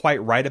something not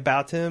quite right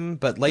about him,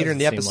 but later in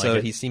the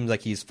episode, he seems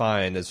like he's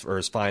fine, as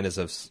fine as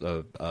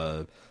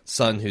a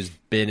son who's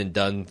been and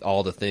done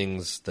all the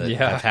things that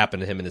have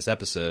happened to him in this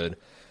episode.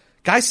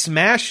 Guy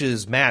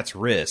smashes Matt's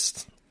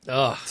wrist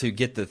to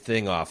get the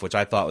thing off, which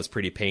I thought was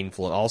pretty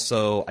painful. And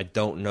also, I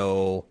don't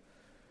know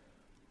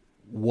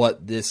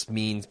what this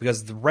means,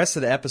 because the rest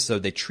of the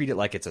episode, they treat it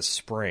like it's a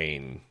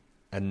sprain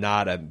and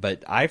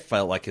but I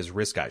felt like his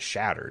wrist got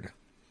shattered.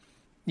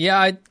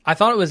 Yeah, I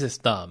thought it was his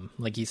thumb.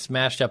 Like, he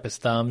smashed up his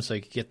thumb so he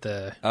could get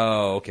the...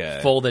 Oh, okay.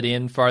 Fold it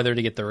in farther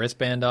to get the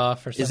wristband off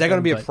or something. Is that going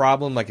to be a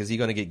problem? Like, is he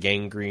going to get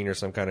gangrene or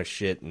some kind of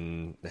shit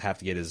and have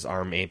to get his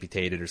arm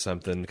amputated or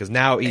something? Because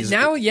now he's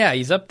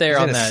up there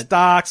on that...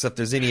 stocks. If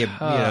there's any, he's not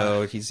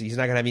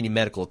going to have any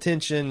medical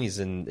attention. He's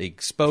in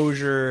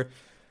exposure.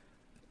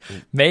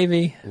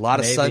 Maybe. A lot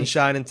of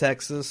sunshine in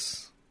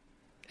Texas.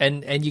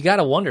 And you got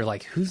to wonder,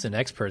 like, who's the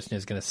next person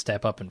who's going to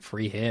step up and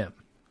free him?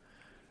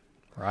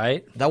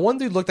 Right? That one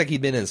dude looked like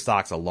he'd been in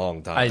stocks a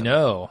long time. I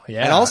know,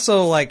 yeah. And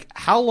also, like,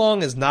 how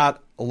long is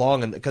not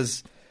long?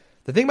 Because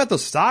the thing about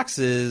those stocks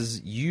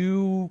is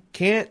you're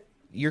kind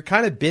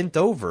of bent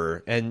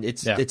over, and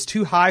it's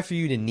too high for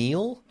you to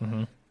kneel,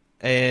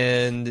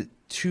 and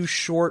too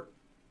short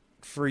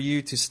for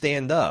you to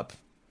stand up.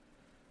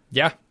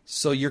 Yeah.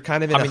 So you're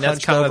kind of in a hunched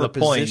that's kind over of the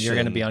point. position. You're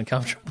going to be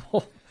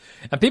uncomfortable.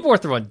 And people were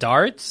throwing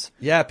darts.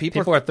 Yeah,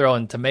 people are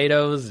throwing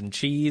tomatoes and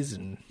cheese.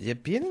 And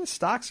being in the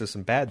stocks is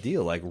some bad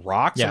deal. Like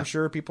rocks, I'm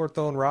sure people are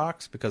throwing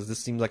rocks because this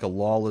seems like a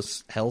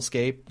lawless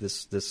hellscape.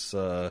 This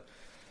I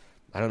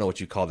don't know what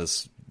you call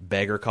this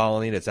beggar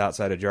colony that's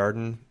outside of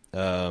Jordan.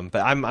 But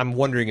I'm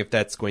wondering if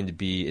that's going to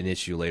be an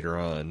issue later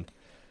on.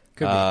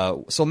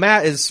 So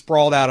Matt is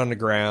sprawled out on the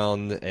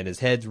ground and his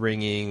head's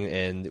ringing,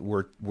 and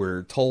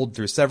we're told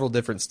through several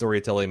different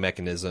storytelling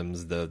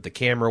mechanisms, the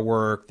camera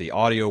work, the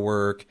audio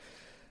work.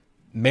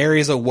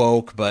 Mary's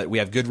awoke, but we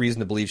have good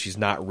reason to believe she's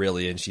not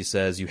really, and she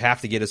says, you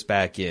have to get us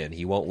back in.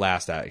 He won't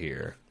last out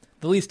here.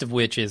 The least of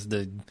which is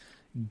the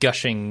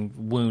gushing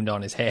wound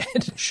on his head.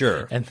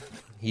 Sure. And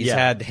he's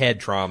had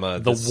head trauma.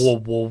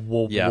 What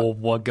going on.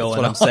 That's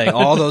what I'm saying.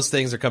 All those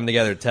things are coming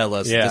together to tell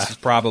us this is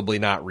probably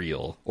not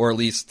real, or at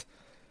least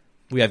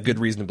we have good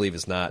reason to believe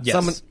it's not.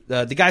 Yes.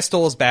 The guy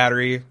stole his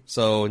battery,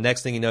 so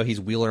next thing you know,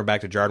 he's wheeling her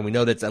back to Jordan. We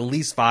know that's at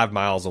least 5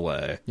 miles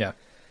away. Yeah.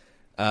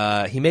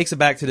 He makes it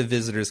back to the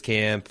visitors'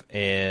 camp,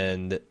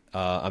 and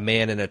a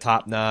man in a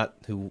top knot,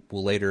 who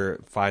we'll later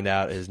find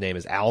out his name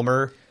is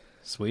Almer,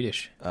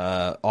 Swedish,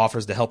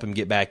 offers to help him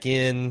get back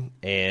in,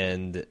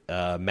 and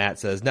Matt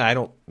says, "No, I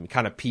don't."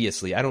 Kind of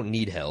piously, I don't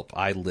need help.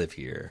 I live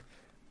here.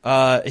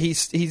 He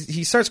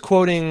starts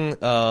quoting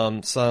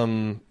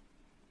some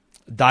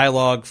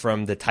dialogue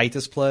from the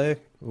Titus play,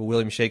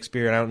 William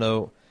Shakespeare, and I don't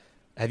know.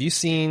 Have you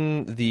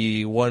seen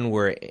the one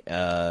where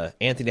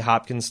Anthony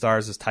Hopkins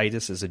stars as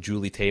Titus as a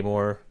Julie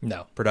Taymor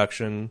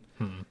production?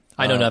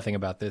 I know nothing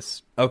about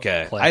this.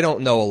 Okay. play. I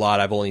don't know a lot.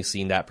 I've only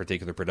seen that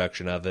particular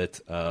production of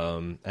it,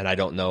 and I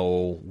don't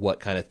know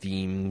what kind of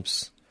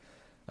themes.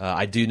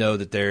 I do know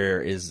that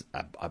there is,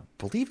 I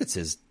believe it's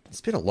his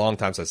it's been a long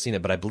time since I've seen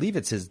it, but I believe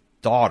it's his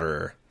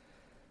daughter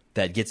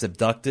that gets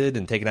abducted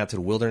and taken out to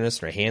the wilderness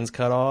and her hands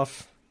cut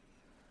off.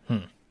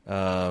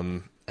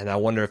 And I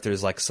wonder if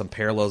there's like some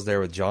parallels there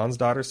with John's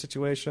daughter's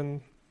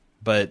situation,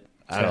 but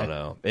I don't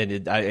know.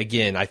 And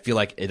I feel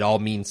like it all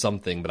means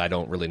something, but I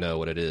don't really know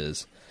what it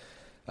is.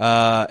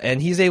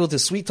 And he's able to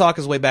sweet talk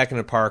his way back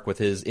into the park with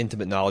his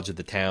intimate knowledge of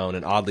the town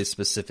and oddly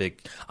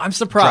specific. I'm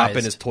surprised. Drop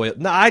in his toilet.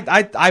 No,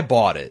 I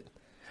bought it.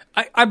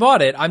 I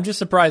bought it. I'm just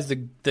surprised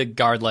the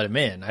guard let him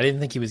in. I didn't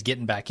think he was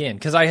getting back in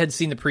because I had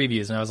seen the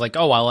previews and I was like,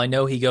 oh, well, I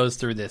know he goes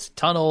through this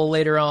tunnel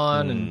later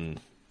on. And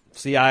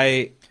see,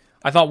 I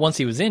thought once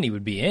he was in, he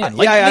would be in.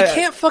 They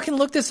can't fucking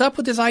look this up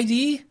with his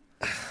ID.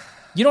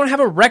 You don't have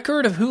a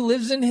record of who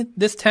lives in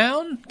this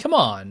town? Come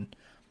on.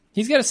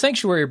 He's got a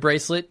sanctuary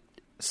bracelet.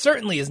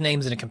 Certainly his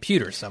name's in a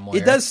computer somewhere.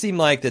 It does seem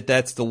like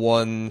that's the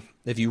one,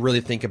 if you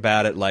really think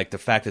about it, like the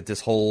fact that this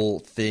whole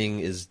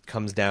thing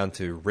comes down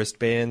to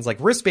wristbands. Like,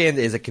 wristband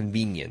is a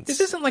convenience.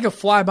 This isn't like a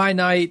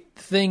fly-by-night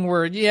thing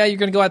where, you're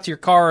going to go out to your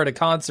car at a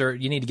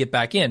concert, you need to get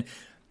back in.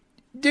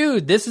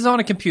 Dude, this is on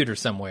a computer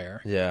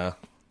somewhere. Yeah.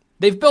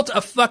 They've built a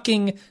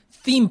fucking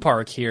theme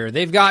park here.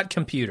 They've got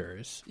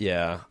computers.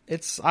 Yeah.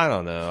 I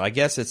don't know. I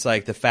guess it's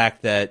like the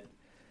fact that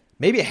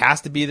maybe it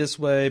has to be this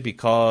way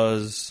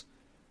because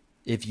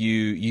if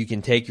you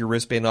can take your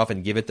wristband off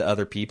and give it to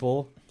other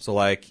people. So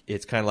like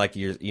it's kind of like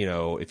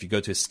if you go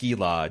to a ski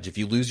lodge, if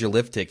you lose your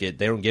lift ticket,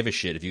 they don't give a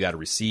shit if you got a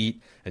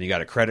receipt and you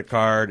got a credit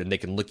card and they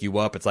can look you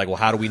up. It's like, well,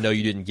 how do we know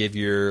you didn't give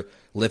your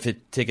lift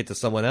ticket to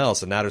someone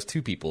else? And now there's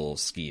two people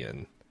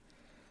skiing.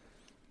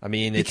 I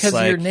mean, it's because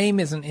like, your name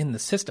isn't in the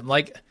system.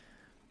 Like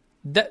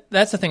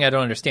that's the thing I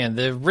don't understand.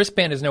 The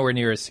wristband is nowhere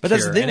near as secure. But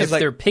that's the thing, and if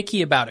they're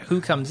picky about who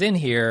comes in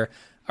here,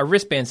 a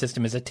wristband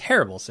system is a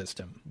terrible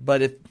system.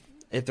 But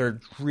if they're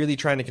really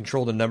trying to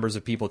control the numbers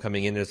of people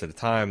coming in at a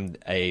time,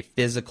 a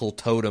physical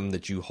totem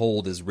that you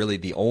hold is really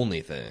the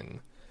only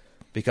thing.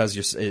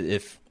 Because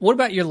what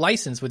about your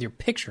license with your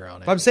picture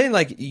on it? I'm saying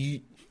like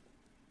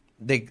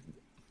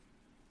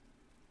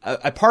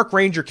a park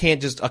ranger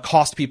can't just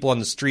accost people on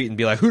the street and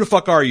be like, "Who the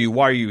fuck are you?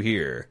 Why are you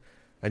here?"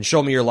 And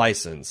show me your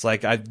license.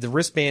 Like the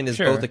wristband is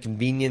both a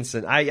convenience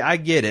and I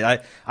get it. I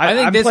think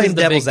I'm this playing is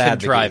the devil's big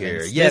advocate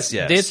here. Yes.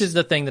 This is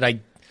the thing that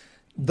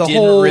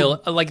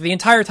the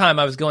entire time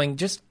I was going,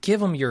 just give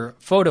them your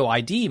photo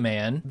ID,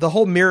 man. The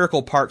whole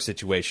Miracle Park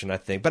situation, I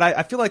think. But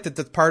I feel like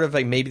that's part of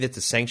like maybe that's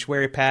a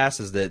sanctuary pass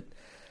is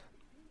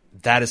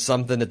that is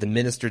something that the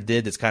minister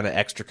did that's kind of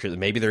extra.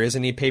 Maybe there isn't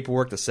any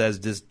paperwork that says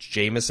this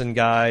Jameson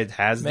guy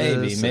has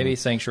this. Maybe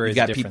sanctuary is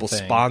a different thing. You got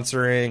people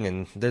sponsoring,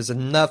 and there's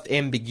enough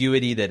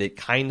ambiguity that it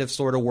kind of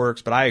sort of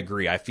works. But I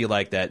agree. I feel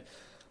like that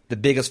the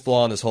biggest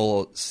flaw in this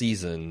whole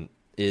season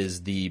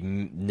is the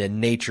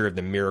nature of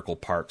the Miracle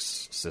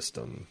Parks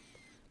system.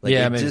 Like,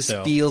 it just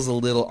feels a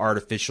little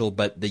artificial,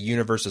 but the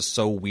universe is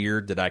so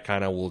weird that I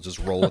kind of will just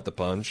roll with the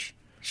punch.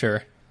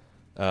 Sure.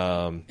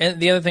 And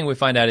the other thing we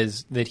find out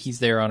is that he's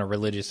there on a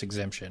religious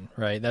exemption,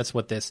 right? That's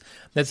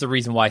the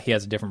reason why he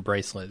has a different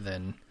bracelet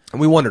than. And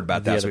we wondered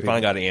about that, so we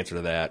finally got an answer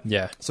to that.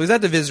 Yeah. So he's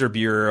at the visitor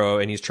bureau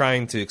and he's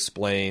trying to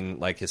explain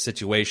like his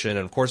situation,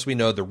 and of course we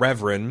know the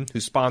Reverend who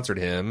sponsored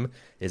him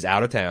is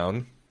out of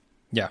town.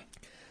 Yeah.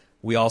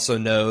 We also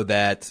know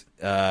that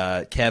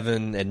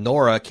Kevin and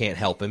Nora can't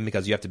help him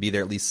because you have to be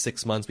there at least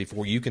 6 months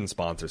before you can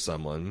sponsor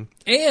someone.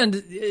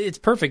 And it's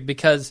perfect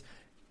because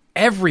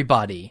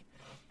everybody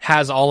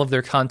has all of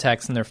their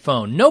contacts in their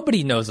phone.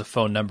 Nobody knows a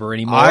phone number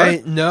anymore.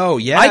 I know,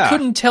 yeah. I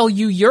couldn't tell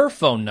you your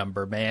phone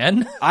number,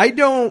 man. I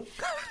don't.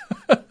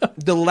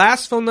 The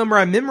last phone number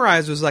I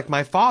memorized was like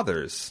my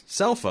father's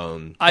cell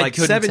phone, like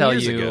 7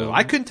 years ago.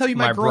 I couldn't tell you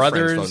my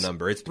girlfriend's phone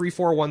number. It's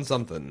 341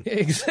 something.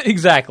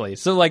 Exactly.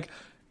 So like,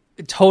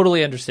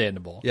 totally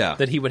understandable. Yeah.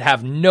 That he would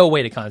have no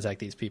way to contact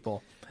these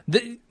people.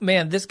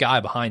 Man, this guy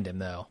behind him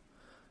though.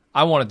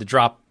 I wanted to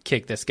drop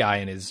kick this guy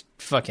in his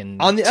fucking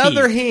On the teeth.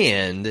 other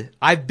hand,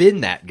 I've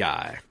been that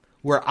guy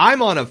where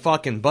I'm on a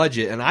fucking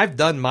budget and I've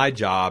done my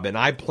job and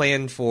I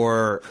planned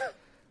for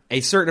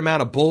a certain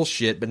amount of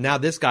bullshit, but now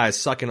this guy is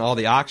sucking all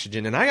the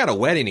oxygen and I got a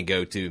wedding to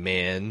go to,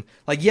 man.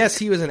 Like, yes,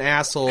 he was an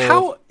asshole.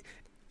 How?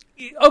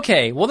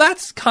 Okay, well,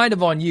 that's kind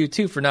of on you,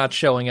 too, for not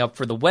showing up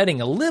for the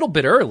wedding a little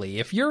bit early.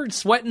 If you're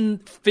sweating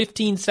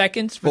 15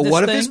 seconds for this thing... But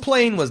what if his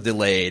plane was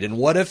delayed? And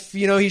what if,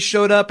 he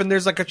showed up and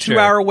there's like a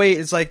 2-hour wait?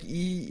 It's like,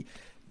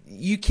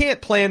 you can't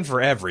plan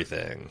for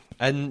everything.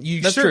 And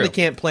you certainly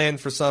can't plan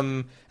for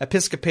some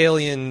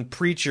Episcopalian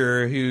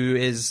preacher who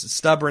is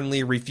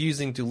stubbornly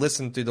refusing to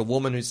listen to the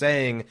woman who's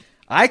saying,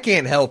 I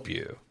can't help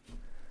you.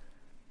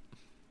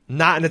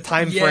 Not in a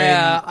time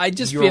frame I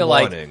just feel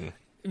wanting. Like...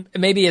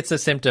 Maybe it's a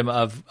symptom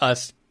of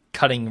us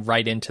cutting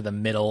right into the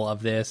middle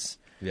of this.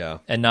 Yeah.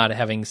 And not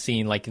having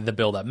seen, like, the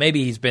build-up.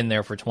 Maybe he's been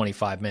there for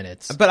 25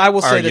 minutes. But I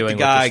will say that the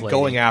guy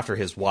going after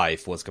his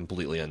wife was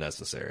completely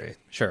unnecessary.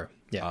 Sure.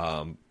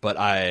 Yeah. But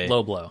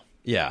low blow.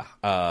 Yeah.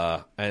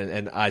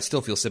 And I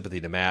still feel sympathy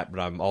to Matt, but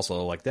I'm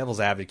also, like, devil's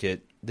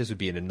advocate. This would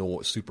be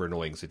an super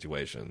annoying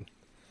situation.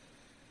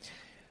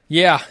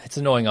 Yeah. It's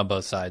annoying on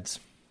both sides.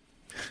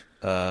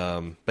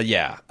 But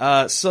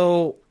yeah.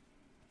 So...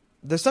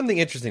 there's something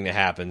interesting that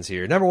happens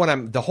here. Number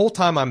one, the whole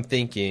time I'm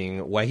thinking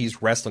while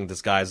he's wrestling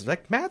this guy, is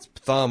like Matt's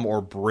thumb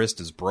or wrist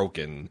is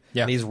broken.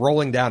 Yeah. And he's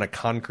rolling down a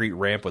concrete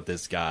ramp with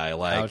this guy.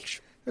 Like,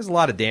 ouch. There's a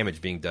lot of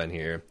damage being done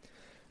here.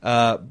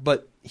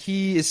 But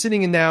he is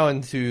sitting now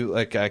into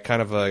like a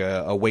kind of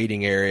a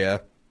waiting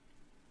area.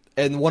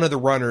 And one of the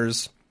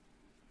runners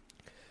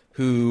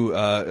who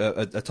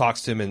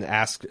talks to him and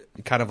asks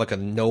kind of like a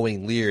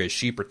knowing leer, is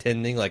she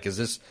pretending? Like, is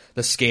this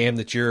the scam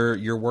that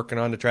you're working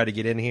on to try to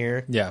get in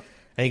here? Yeah.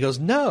 And he goes,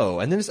 no.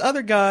 And then this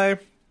other guy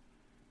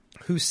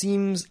who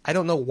seems, I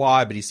don't know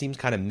why, but he seems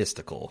kind of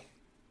mystical.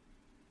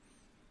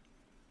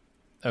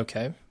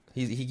 Okay.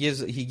 He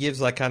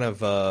gives like kind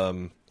of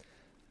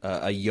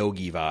a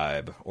yogi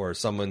vibe, or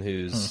someone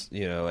who's,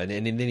 you know, and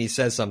then he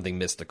says something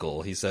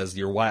mystical. He says,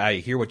 I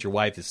hear what your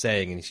wife is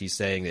saying, and she's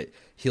saying that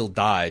he'll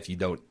die if you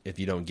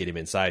don't get him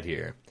inside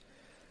here.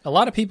 A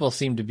lot of people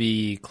seem to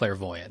be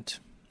clairvoyant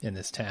in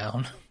this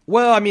town.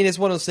 Well, I mean, it's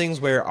one of those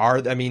things where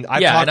I've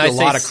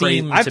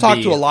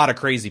talked to a lot of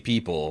crazy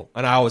people,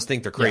 and I always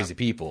think they're crazy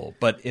people.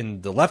 But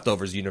in the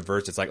Leftovers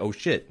universe, it's like, oh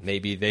shit,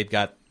 maybe they've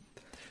got.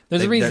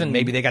 There's a reason.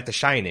 Maybe they got The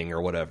Shining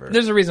or whatever.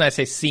 There's a reason I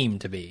say seem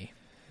to be,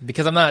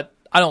 because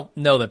I don't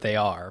know that they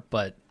are,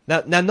 but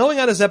now knowing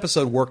how this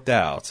episode worked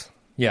out,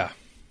 yeah,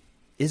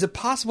 is it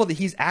possible that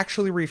he's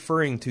actually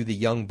referring to the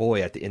young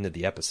boy at the end of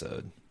the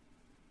episode?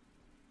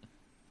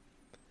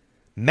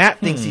 Matt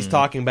thinks he's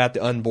talking about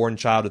the unborn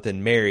child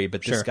within Mary,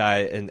 but this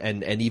guy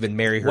and even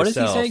Mary herself.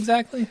 What does he say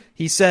exactly?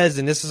 He says,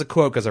 and this is a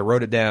quote because I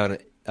wrote it down,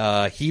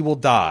 he will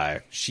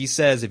die. She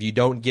says if you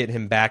don't get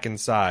him back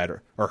inside,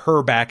 or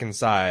her back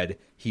inside,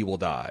 he will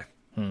die.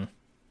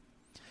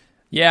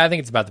 Yeah, I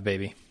think it's about the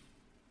baby.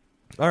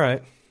 All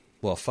right.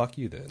 Well, fuck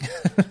you then.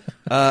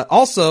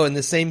 Also, in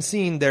the same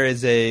scene, there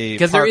is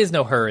because there is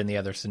no her in the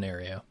other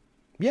scenario.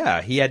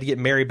 Yeah, he had to get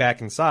Mary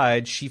back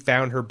inside. She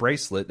found her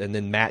bracelet, and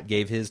then Matt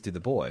gave his to the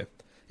boy.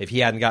 If he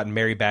hadn't gotten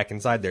Mary back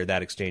inside there,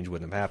 that exchange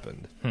wouldn't have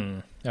happened.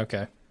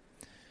 Okay.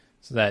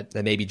 So that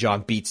maybe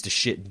John beats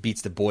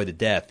the boy to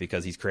death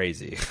because he's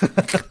crazy.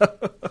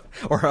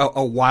 Or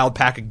a wild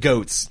pack of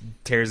goats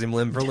tears him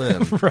limb for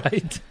limb.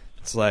 Right.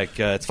 It's like,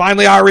 it's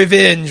finally our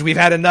revenge. We've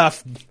had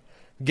enough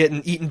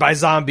getting eaten by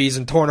zombies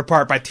and torn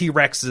apart by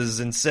T-Rexes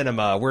in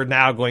cinema. We're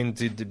now going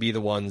to be the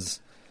ones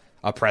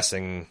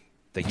oppressing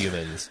the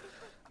humans.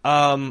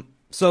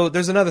 So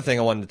there's another thing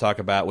I wanted to talk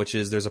about, which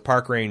is there's a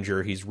park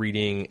ranger. He's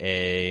reading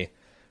a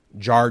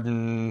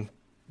Jarden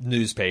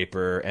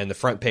newspaper, and the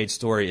front page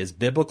story is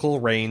Biblical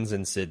Rains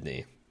in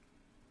Sydney.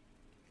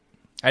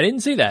 I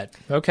didn't see that.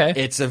 Okay.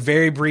 It's a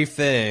very brief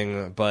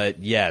thing, but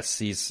yes,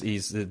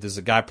 there's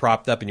a guy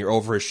propped up and you're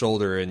over his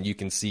shoulder and you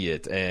can see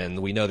it.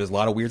 And we know there's a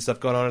lot of weird stuff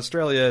going on in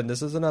Australia, and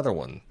this is another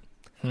one.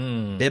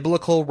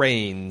 Biblical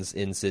Rains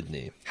in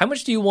Sydney. How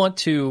much do you want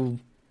to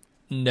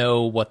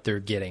know what they're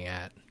getting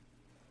at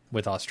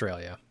with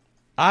Australia?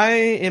 I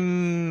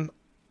am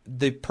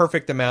the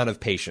perfect amount of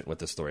patient with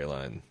the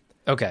storyline.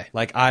 Okay.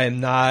 Like,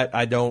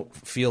 I don't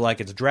feel like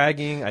it's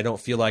dragging. I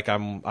feel like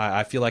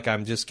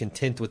I'm just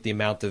content with the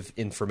amount of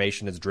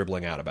information that's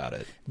dribbling out about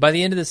it. By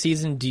the end of the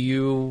season, do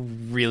you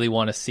really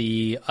want to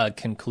see a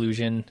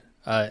conclusion,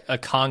 a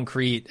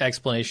concrete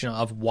explanation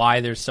of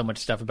why there's so much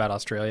stuff about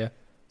Australia?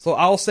 So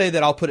I'll say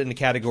that I'll put it in the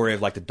category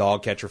of like the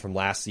dog catcher from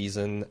last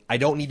season. I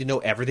don't need to know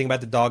everything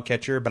about the dog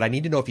catcher, but I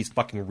need to know if he's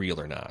fucking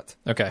real or not.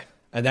 Okay.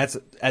 And that's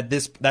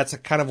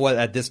kind of what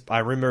I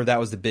remember that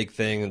was the big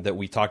thing that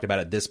we talked about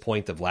at this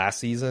point of last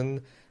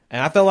season.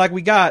 And I felt like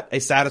we got a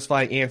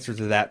satisfying answer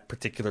to that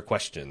particular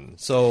question.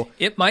 So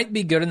it might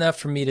be good enough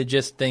for me to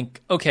just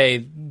think, okay,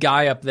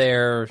 guy up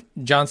there,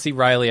 John C.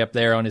 Reilly up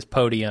there on his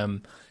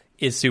podium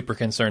is super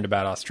concerned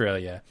about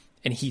Australia,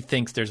 and he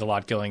thinks there's a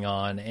lot going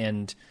on,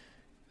 and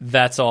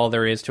that's all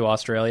there is to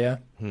Australia.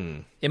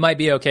 It might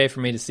be okay for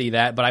me to see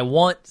that, but I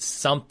want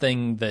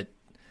something that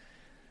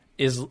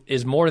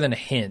is more than a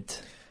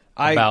hint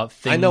about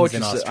things in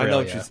Australia. I know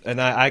what you're,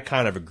 and I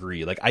kind of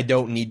agree. Like, I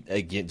don't need,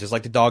 again, just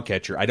like the dog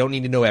catcher, I don't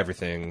need to know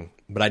everything,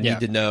 but I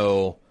need to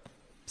know.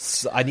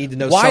 I need to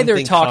know why something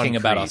they're talking concrete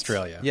about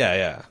Australia.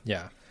 Yeah.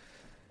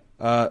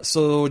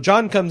 So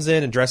John comes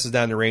in and dresses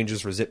down the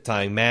Rangers for zip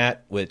tying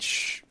Matt,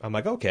 which I'm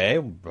like,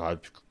 okay.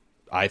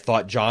 I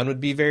thought John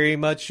would be very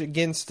much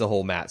against the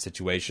whole Matt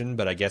situation,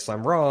 but I guess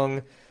I'm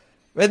wrong.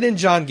 And then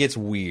John gets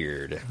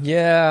weird.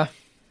 Yeah.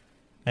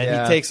 And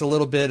he takes a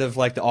little bit of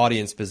like the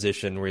audience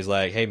position where he's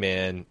like, "Hey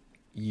man,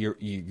 you're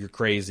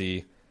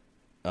crazy.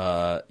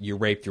 You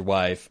raped your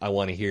wife. I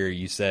want to hear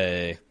you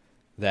say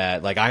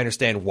that. Like, I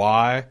understand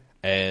why,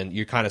 and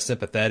you're kind of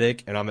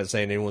sympathetic. And I'm not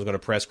saying anyone's going to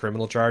press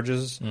criminal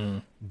charges,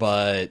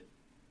 but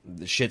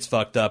the shit's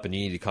fucked up, and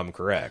you need to come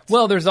correct."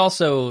 Well, there's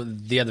also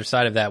the other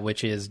side of that,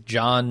 which is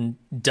John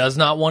does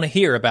not want to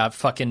hear about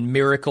fucking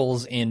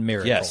miracles in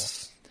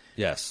miracles.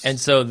 Yes. And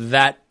so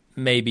that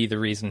may be the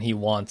reason he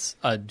wants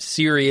a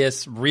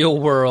serious,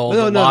 real-world,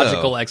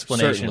 logical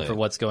explanation Certainly. For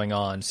what's going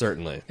on.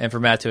 Certainly. And for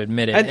Matt to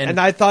admit it. And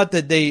I thought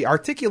that they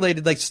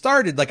articulated, like,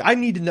 I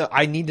need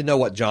to know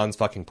what John's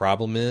fucking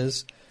problem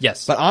is.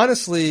 Yes. But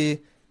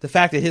honestly, the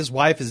fact that his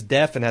wife is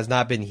deaf and has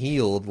not been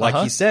healed, like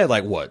he said,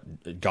 like,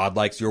 what? God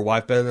likes your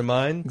wife better than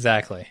mine?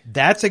 Exactly.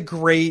 That's a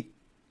great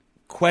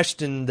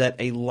question that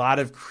a lot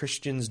of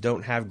Christians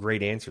don't have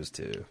great answers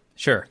to.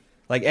 Sure.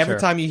 Like, every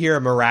time you hear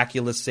a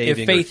miraculous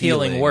saving if faith or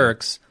healing healing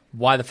works,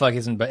 why the fuck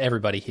isn't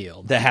everybody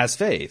healed? That has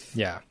faith.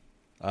 Yeah.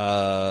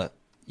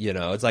 You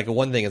know, it's like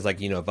one thing is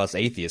like, you know, if us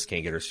atheists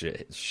can't get our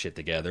shit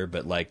together,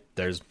 but like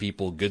there's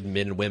people, good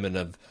men and women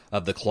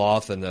of the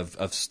cloth and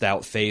of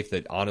stout faith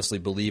that honestly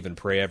believe and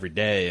pray every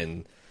day,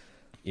 and,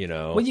 you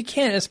know. Well, you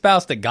can't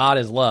espouse that God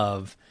is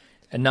love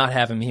and not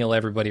have him heal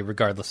everybody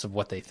regardless of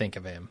what they think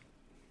of him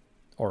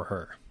or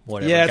her.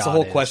 Whatever. Yeah, it's God a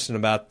whole is. question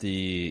about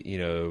the, you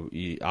know,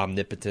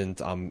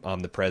 omnipotent,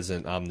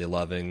 omnipresent,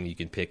 omniloving. You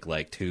can pick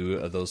like 2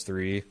 of those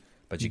 3.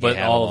 But you can't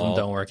have all of them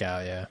don't work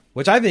out, yeah.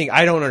 Which I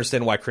don't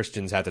understand why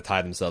Christians have to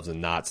tie themselves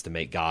in knots to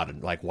make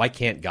God. Like, why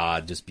can't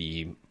God just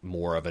be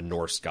more of a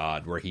Norse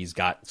God where he's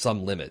got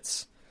some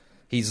limits?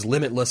 He's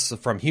limitless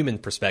from human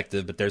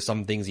perspective, but there's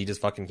some things he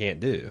just fucking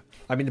can't do.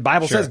 I mean, the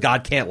Bible says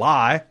God can't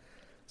lie.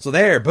 So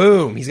there,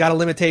 boom, he's got a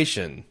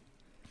limitation.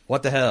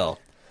 What the hell?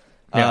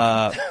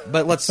 Yeah.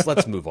 But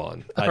let's move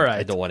on.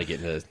 I don't want to get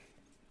into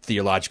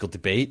theological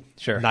debate.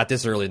 Sure. Not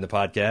this early in the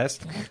podcast.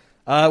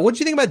 What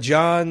did you think about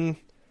John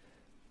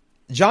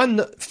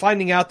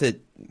finding out that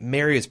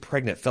Mary is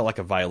pregnant felt like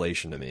a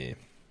violation to me.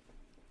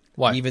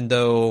 Why? Even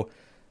though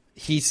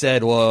he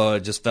said, well,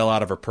 it just fell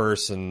out of her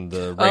purse and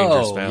the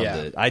Rangers found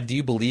it. Do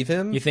you believe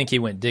him? You think he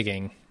went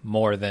digging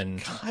more than...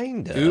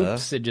 Kinda.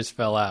 Oops, it just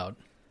fell out.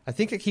 I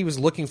think he was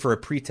looking for a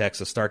pretext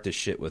to start this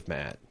shit with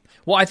Matt.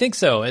 Well, I think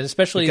so, and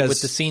especially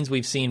with the scenes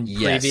we've seen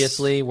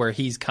previously where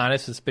he's kind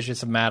of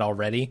suspicious of Matt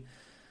already.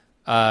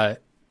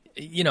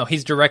 You know,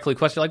 he's directly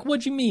questioned, like,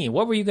 what'd you mean?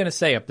 What were you going to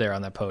say up there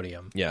on that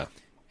podium? Yeah.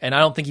 And I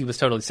don't think he was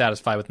totally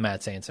satisfied with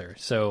Matt's answer.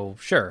 So,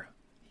 sure.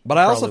 But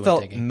I also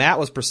felt Matt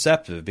was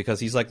perceptive because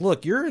he's like,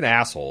 look, you're an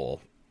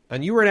asshole.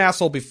 And you were an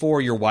asshole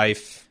before your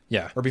wife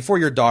or before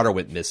your daughter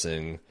went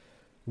missing.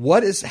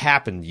 What has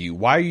happened to you?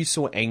 Why are you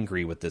so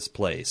angry with this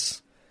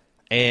place?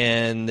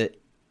 And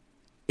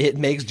it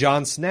makes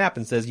John snap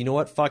and says, you know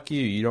what? Fuck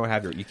you. You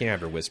can't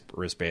have your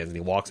wristbands. And he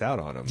walks out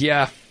on him.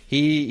 Yeah.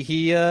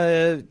 He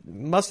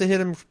must have hit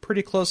him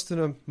pretty close to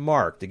the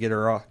mark to get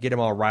him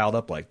all riled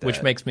up like that.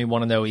 Which makes me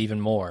want to know even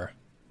more.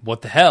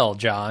 What the hell,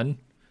 John?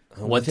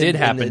 What did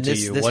happen to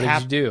you? What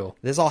did you do?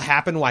 This all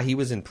happened while he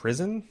was in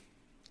prison?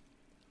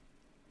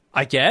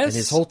 I guess. And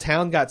his whole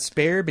town got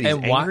spared, but he's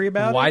angry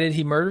about it? Why did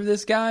he murder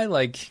this guy?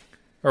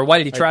 Or why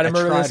did he try to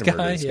murder this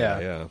guy?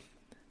 Yeah.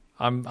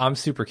 I'm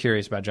super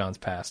curious about John's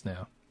past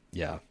now.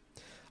 Yeah.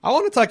 I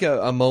want to talk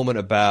a moment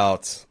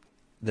about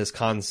this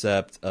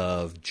concept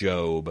of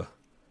Job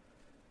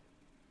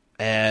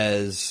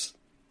and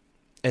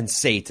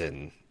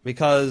Satan,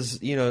 because,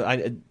 you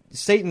know,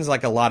 Satan's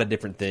like a lot of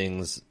different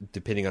things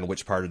depending on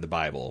which part of the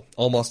Bible,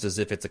 almost as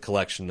if it's a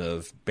collection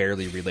of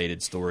barely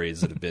related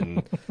stories that have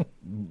been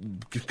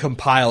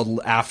compiled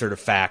after the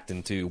fact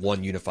into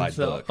one unified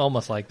book.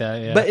 Almost like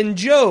that, yeah. But in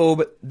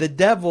Job, the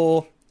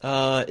devil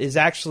is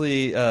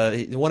actually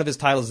one of his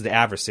titles is the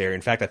adversary.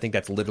 In fact, I think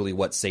that's literally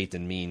what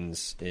Satan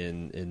means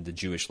in the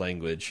Jewish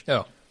language.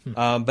 Oh.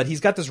 But he's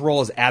got this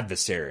role as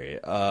adversary,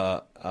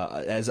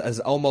 as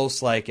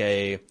almost like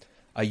a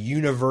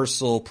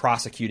universal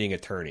prosecuting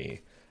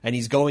attorney, and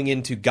he's going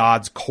into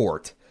God's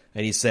court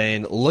and he's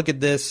saying, "Look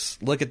at this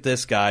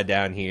guy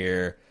down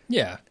here.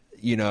 Yeah,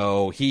 you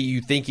know,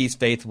 you think he's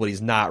faithful, but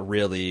he's not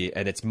really,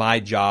 and it's my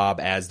job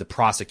as the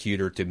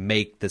prosecutor to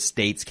make the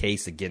state's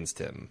case against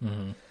him."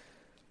 Mm-hmm.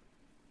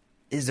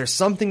 Is there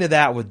something to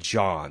that with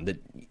John?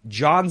 That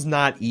John's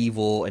not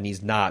evil and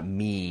he's not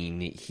mean.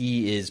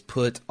 He is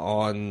put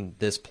on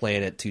this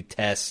planet to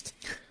test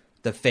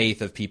the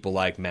faith of people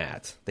like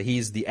Matt. That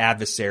he's the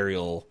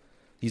adversarial,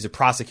 he's a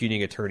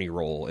prosecuting attorney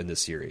role in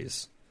this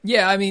series.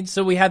 Yeah, I mean,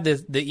 so we had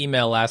the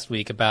email last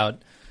week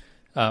about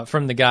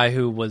from the guy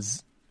who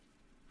was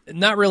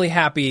not really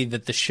happy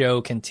that the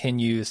show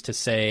continues to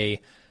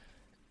say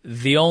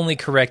the only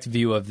correct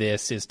view of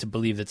this is to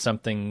believe that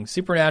something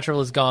supernatural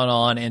has gone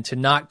on and to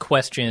not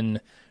question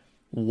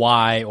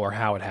why or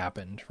how it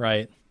happened,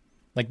 right?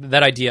 Like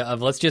that idea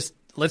of let's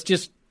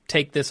just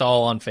take this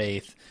all on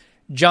faith.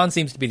 John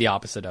seems to be the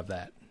opposite of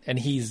that. And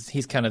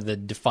he's kind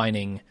of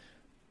defining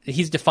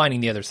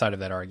the other side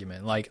of that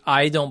argument. Like,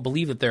 I don't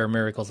believe that there are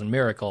miracles in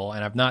Miracle,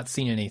 and I've not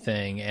seen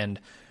anything.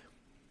 And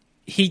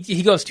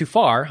he goes too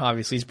far.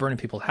 Obviously, he's burning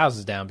people's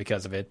houses down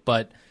because of it,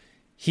 but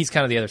he's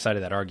kind of the other side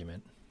of that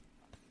argument.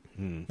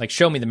 Like,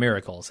 show me the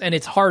miracles. And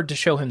it's hard to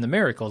show him the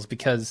miracles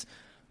because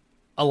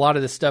a lot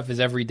of this stuff is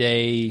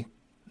everyday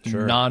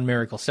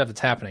non-miracle stuff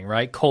that's happening,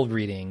 right? Cold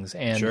readings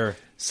and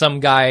some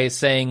guy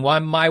saying, well,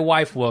 my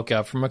wife woke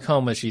up from a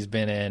coma she's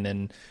been in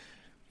and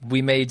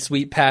we made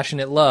sweet,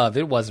 passionate love.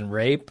 It wasn't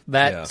rape,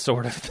 that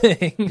sort of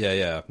thing.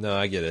 Yeah. No,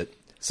 I get it.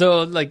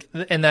 So, like,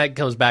 and that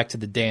goes back to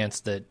the dance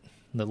that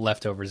the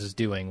Leftovers is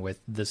doing with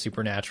the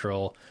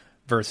supernatural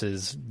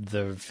versus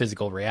the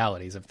physical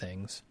realities of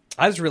things.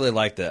 I just really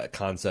like the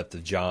concept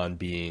of John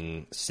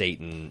being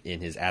Satan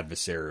in his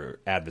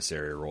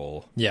adversary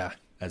role. Yeah.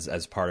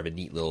 as part of a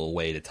neat little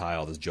way to tie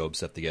all this Job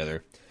stuff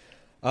together.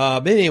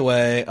 But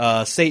anyway,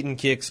 Satan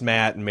kicks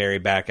Matt and Mary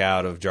back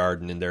out of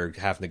Jarden, and they're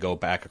having to go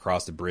back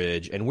across the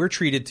bridge. And we're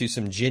treated to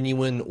some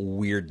genuine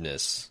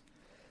weirdness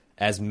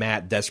as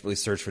Matt desperately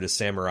searches for the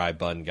samurai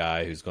bun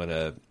guy who's going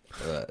to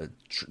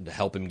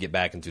help him get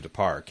back into the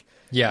park.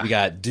 Yeah. We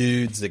got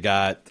dudes that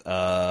got,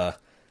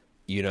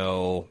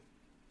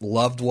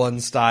 loved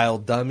one style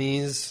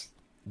dummies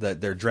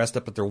that they're dressed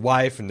up with their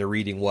wife and they're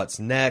reading What's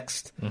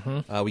Next.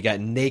 Mm-hmm. We got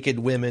naked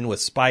women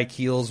with spike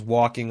heels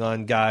walking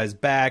on guys'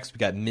 backs. We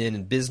got men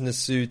in business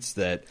suits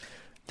that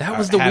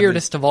was the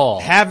weirdest of all.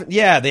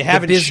 They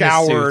haven't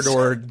showered suits.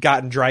 or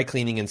gotten dry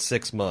cleaning in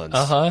 6 months.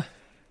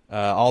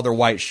 All their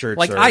white shirts.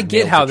 Like, are I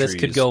get nailed how to this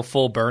trees. could go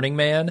full Burning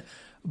Man,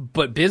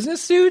 but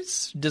business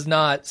suits does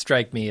not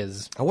strike me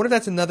as. I wonder if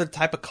that's another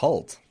type of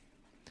cult.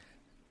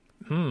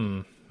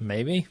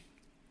 Maybe.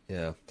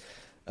 Yeah.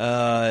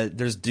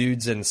 There's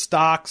dudes in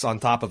stocks on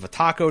top of a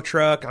taco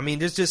truck. I mean,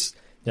 there's just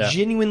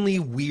genuinely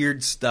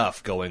weird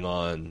stuff going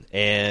on.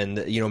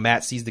 And,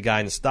 Matt sees the guy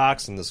in the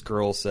stocks, and this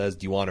girl says,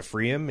 "Do you want to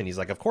free him?" And he's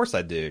like, "Of course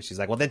I do." She's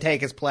like, "Well, then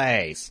take his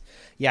place."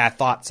 "Yeah, I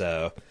thought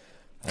so."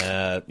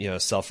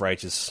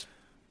 Self-righteous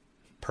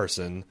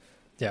person.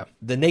 Yeah.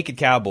 The naked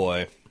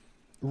cowboy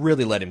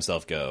really let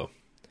himself go.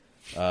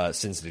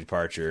 Since the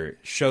departure,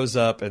 shows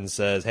up and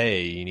says,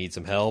 "Hey, you need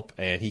some help?"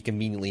 And he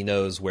conveniently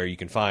knows where you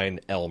can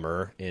find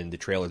Elmer in the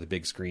trail of the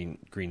big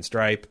green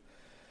stripe.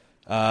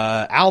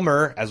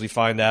 Almer, as we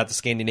find out, the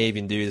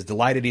Scandinavian dude, is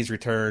delighted he's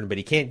returned, but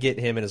he can't get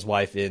him and his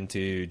wife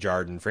into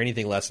Jarden for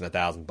anything less than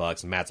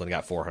 $1,000, and Matt's only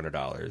got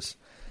 $400.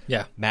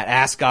 Yeah. Matt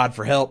asks God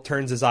for help,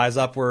 turns his eyes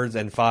upwards,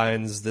 and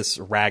finds this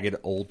ragged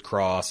old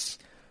cross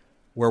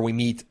where we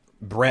meet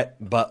Brett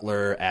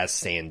Butler as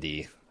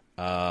Sandy.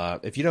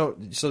 If you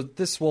don't, so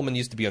this woman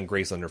used to be on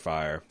Grace Under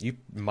Fire. You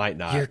might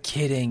not. You're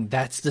kidding.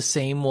 That's the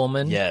same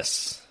woman?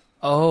 Yes.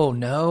 Oh,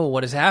 no.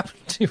 What has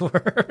happened to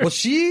her? Well,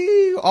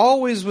 she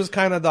always was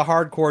kind of the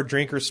hardcore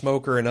drinker,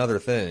 smoker, and other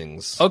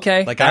things.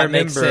 Okay. Like, that I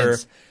remember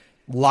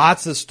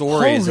lots of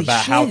stories Holy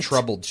about how shit.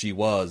 troubled she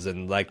was,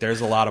 and, like,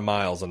 there's a lot of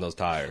miles on those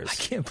tires. I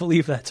can't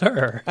believe that's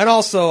her. And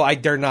also,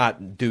 they're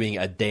not doing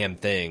a damn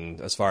thing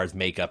as far as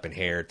makeup and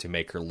hair to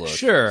make her look.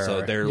 Sure.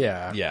 So they're,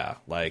 yeah,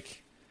 like...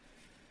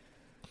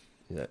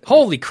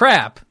 Holy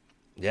crap.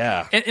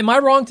 Yeah. Am I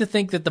wrong to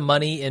think that the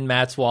money in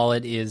Matt's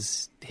wallet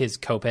is his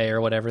copay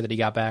or whatever that he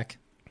got back?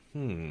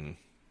 Surely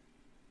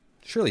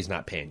he's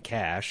not paying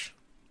cash.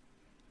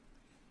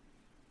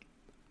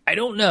 I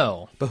don't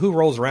know. But who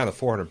rolls around with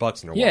 $400 in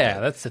their wallet? Yeah,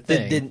 that's the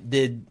thing.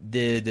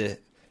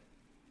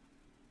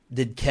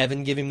 Did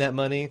Kevin give him that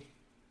money?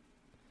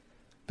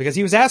 Because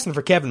he was asking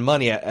for Kevin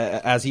money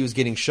as he was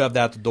getting shoved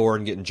out the door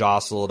and getting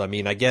jostled. I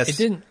mean, I guess it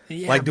didn't.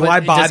 Yeah, like, do I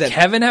buy does that?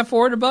 Kevin have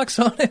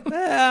 $400 on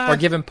him, or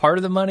give him part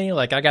of the money?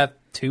 Like, I got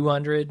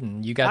 200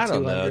 and you got 200. I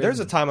don't know. There's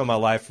a time in my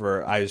life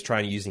where I was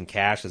trying using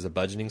cash as a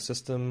budgeting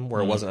system,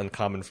 where it wasn't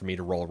uncommon for me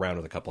to roll around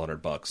with a couple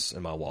 $100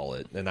 in my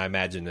wallet. And I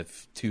imagine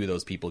if two of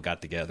those people got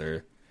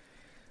together,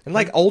 and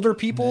like older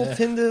people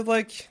tend to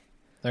like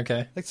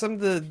some of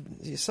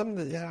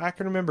the I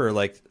can remember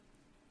like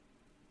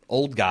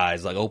old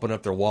guys like open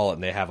up their wallet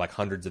and they have like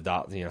hundreds of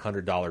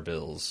 $100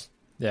 bills.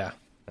 Yeah.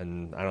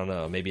 And I don't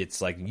know, maybe it's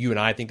like you and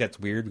I think that's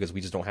weird because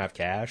we just don't have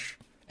cash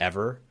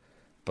ever.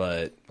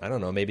 But I don't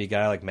know, maybe a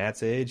guy like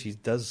Matt's age, he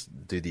does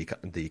do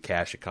the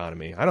cash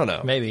economy. I don't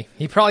know. Maybe.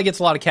 He probably gets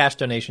a lot of cash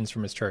donations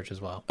from his church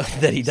as well.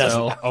 That he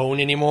doesn't own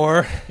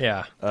anymore.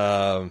 Yeah.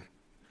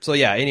 So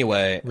yeah,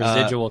 anyway.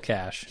 Residual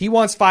cash. He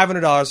wants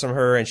 $500 from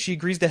her, and she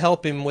agrees to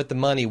help him with the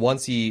money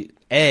once he,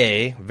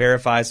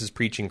 verifies his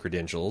preaching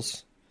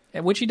credentials.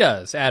 Which he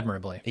does,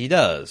 admirably. He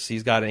does.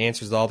 He's got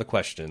answers to all the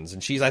questions.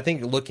 And she's, I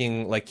think,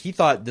 looking like he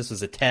thought this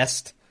was a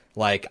test.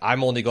 Like,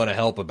 I'm only going to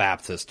help a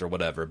Baptist or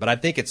whatever. But I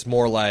think it's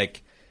more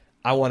like,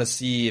 I want to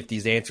see if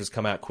these answers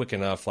come out quick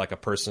enough, like a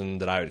person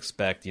that I would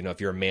expect, if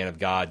you're a man of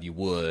God, you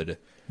would.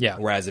 Yeah.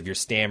 Whereas if you're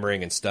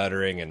stammering and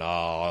stuttering and,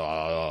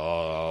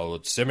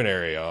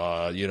 seminary,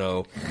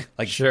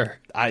 like, sure.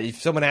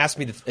 If someone asked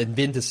me to have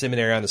been to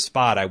seminary on the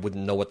spot, I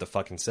wouldn't know what to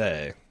fucking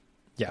say.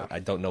 Yeah. I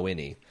don't know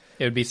any.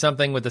 It would be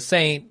something with the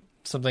saint,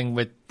 something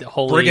with the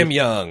holy... Brigham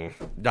Young.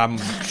 I'm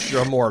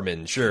sure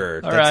Mormon,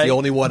 sure. That's right. the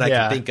only one I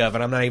can think of,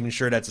 and I'm not even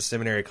sure that's a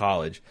seminary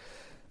college.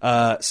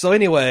 So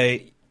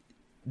anyway,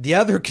 the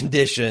other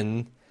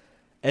condition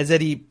is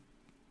that he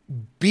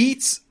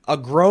beats a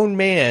grown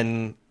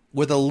man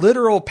with a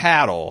literal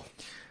paddle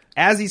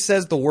as he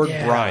says the word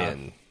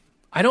Brian.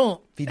 I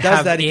don't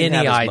have any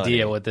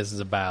idea what this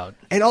is about.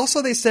 And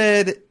also they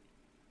said,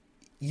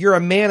 you're a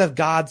man of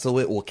God, so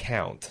it will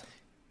count.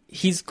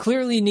 He's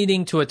clearly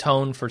needing to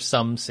atone for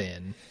some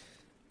sin.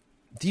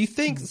 Do you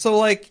think so?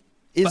 Like,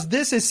 is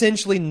this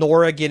essentially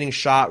Nora getting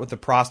shot with a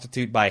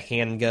prostitute by a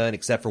handgun?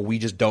 Except for we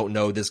just don't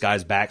know this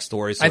guy's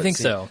backstory. So I think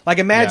so. Like,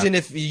 imagine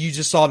if you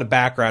just saw in the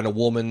background a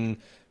woman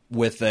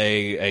with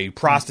a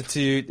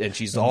prostitute, and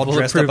she's all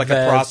dressed up like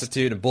a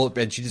prostitute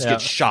and she just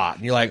gets shot,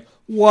 and you're like,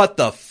 what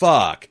the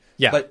fuck?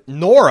 Yeah. But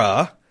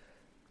Nora,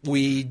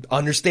 we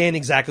understand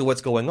exactly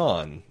what's going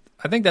on.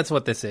 I think that's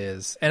what this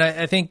is, and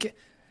I think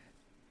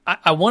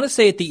I want to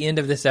say at the end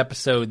of this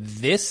episode,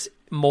 this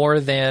more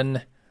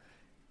than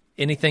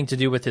anything to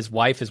do with his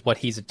wife is what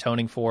he's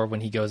atoning for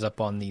when he goes up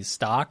on these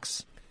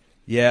stocks.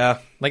 Yeah.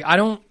 Like, I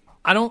don't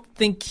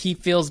think he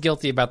feels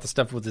guilty about the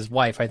stuff with his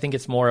wife. I think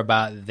it's more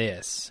about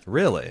this.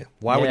 Really?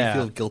 Why would he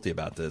feel guilty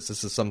about this?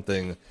 This is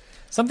something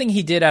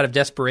he did out of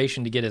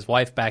desperation to get his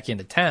wife back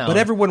into town. But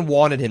everyone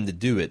wanted him to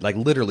do it. Like,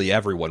 literally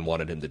everyone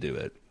wanted him to do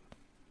it.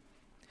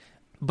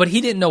 But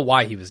he didn't know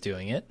why he was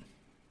doing it.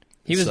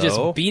 He was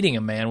just beating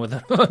a man with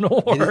an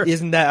oar.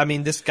 Isn't that, I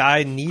mean, this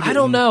guy needed... I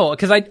don't know,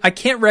 because I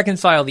can't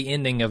reconcile the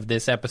ending of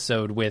this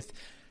episode with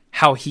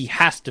how he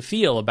has to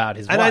feel about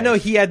his wife. And I know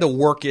he had to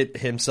work it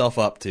himself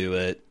up to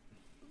it,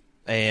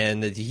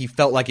 and he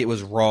felt like it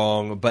was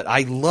wrong, but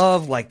I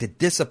love, like, the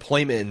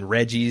disappointment in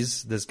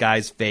this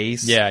guy's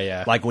face.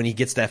 Yeah. Like, when he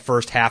gets that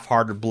first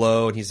half-hearted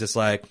blow, and he's just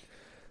like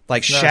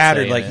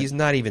shattered, like he's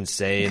not even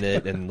saying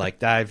it, and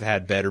like I've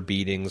had better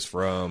beatings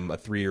from a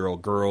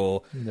 3-year-old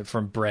girl,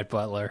 from Brett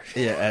Butler.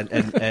 Yeah,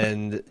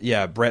 and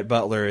yeah, Brett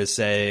Butler is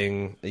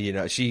saying, you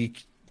know, she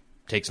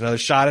takes another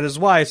shot at his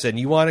wife, saying,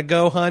 "You want to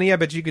go, honey? I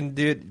bet you can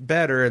do it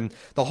better." And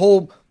the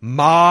whole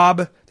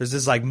mob, there's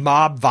this like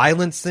mob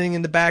violence thing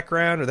in the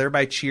background, with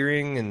everybody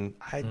cheering, and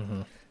I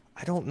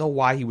don't know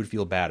why he would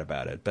feel bad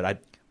about it, but I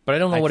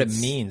don't know what it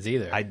means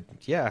either. I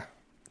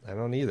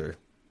don't either.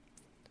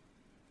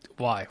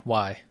 Why?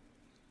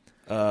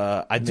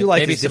 I do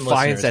like his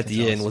defiance at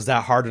the end. Was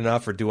that hard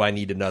enough, or do I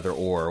need another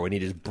oar? When he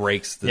just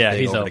breaks the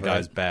thing over the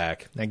guy's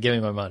back. Now give me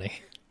my money.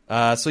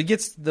 So he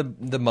gets the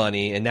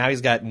money, and now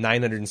he's got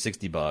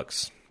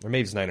 $960, or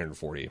maybe it's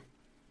 $940.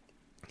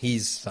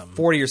 He's $40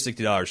 or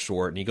 $60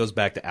 short, and he goes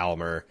back to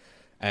Almer,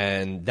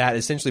 and that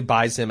essentially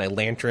buys him a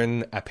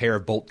lantern, a pair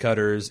of bolt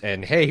cutters,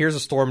 and hey, here's a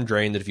storm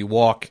drain that if you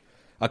walk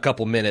a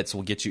couple minutes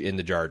will get you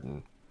into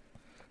Jarden.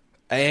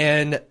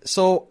 And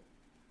so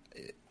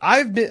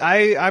I'm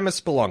a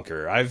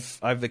spelunker.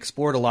 I've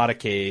explored a lot of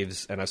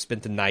caves, and I've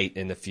spent the night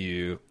in a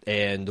few.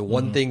 And the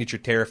one thing that you're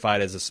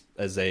terrified as a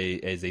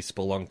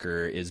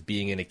spelunker is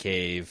being in a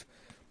cave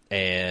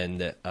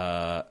and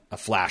a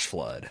flash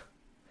flood,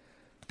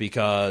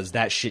 because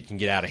that shit can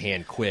get out of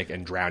hand quick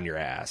and drown your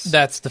ass.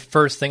 That's the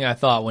first thing I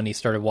thought when he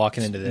started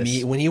walking into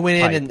this. When he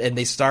went in and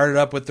they started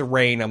up with the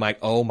rain, I'm like,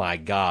 oh my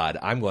God,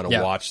 I'm going to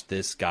watch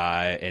this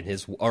guy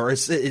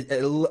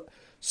and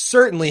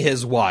certainly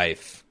his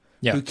wife.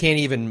 Yeah. Who can't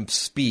even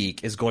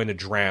speak is going to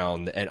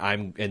drown,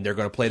 and they're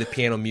going to play the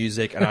piano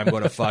music, and I'm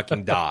going to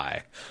fucking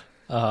die.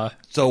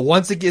 So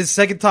once again,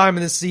 second time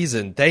in this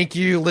season, thank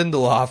you,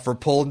 Lindelof, for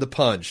pulling the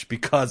punch,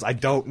 because I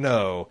don't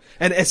know.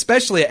 And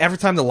especially every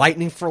time the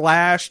lightning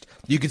flashed,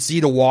 you could see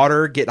the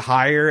water get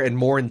higher and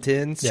more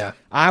intense. Yeah.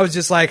 I was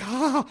just like,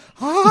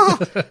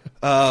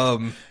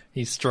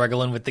 he's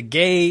struggling with the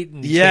gate.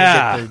 And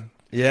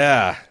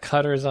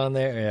cutters on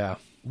there. Yeah.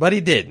 But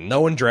he didn't.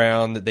 No one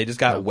drowned. They just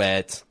got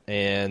wet,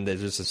 and there's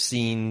just some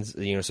scenes,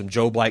 some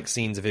Job-like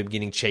scenes of him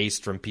getting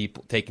chased from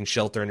people, taking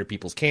shelter under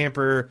people's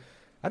camper.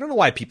 I don't know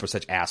why people are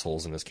such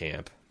assholes in this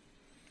camp.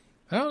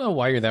 I don't know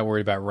why you're that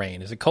worried about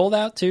rain. Is it cold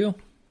out too?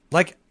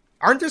 Like,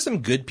 aren't there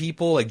some good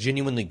people, like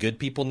genuinely good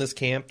people in this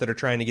camp that are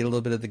trying to get a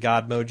little bit of the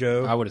God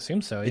mojo? I would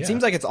assume so, yeah. It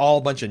seems like it's all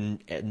a bunch of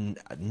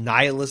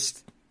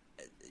nihilist,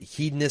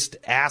 hedonist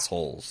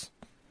assholes.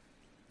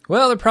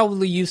 Well, they're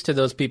probably used to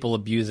those people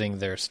abusing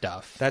their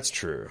stuff. That's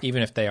true.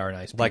 Even if they are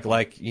nice people.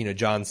 Like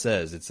John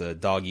says, it's a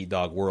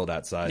dog-eat-dog world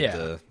outside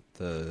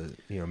the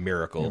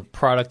miracle. You're a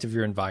product of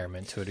your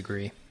environment to a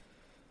degree.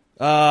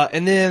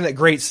 And then a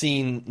great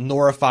scene,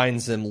 Nora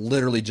finds him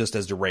literally just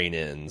as the rain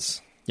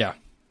ends. Yeah.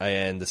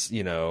 And this,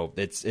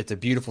 it's a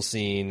beautiful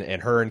scene,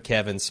 and her and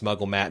Kevin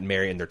smuggle Matt and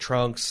Mary in their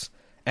trunks.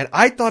 And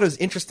I thought it was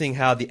interesting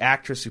how the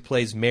actress who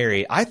plays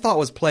Mary, I thought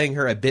was playing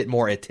her a bit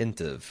more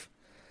attentive.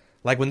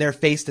 Like, when they're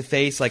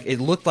face-to-face, like,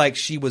 it looked like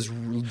she was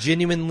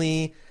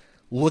genuinely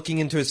looking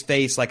into his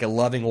face like a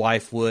loving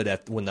wife would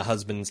when the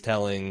husband's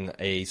telling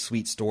a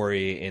sweet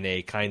story in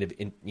a kind of,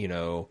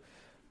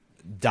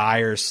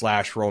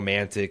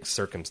 dire/romantic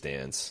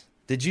circumstance.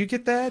 Did you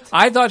get that?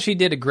 I thought she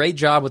did a great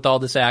job with all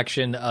this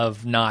action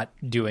of not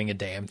doing a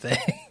damn thing.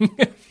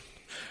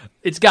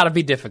 It's got to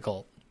be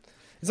difficult.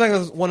 It's like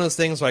one of those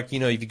things, like,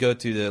 if you go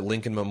to the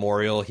Lincoln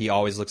Memorial, he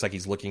always looks like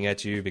he's looking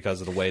at you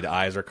because of the way the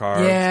eyes are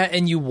carved. Yeah,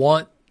 and you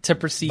want to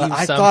perceive something.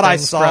 I thought I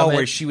saw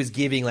where she was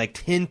giving like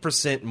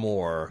 10%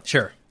 more.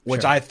 Sure.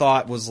 Which I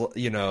thought was, a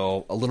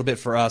little bit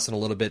for us and a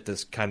little bit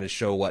to kind of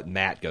show what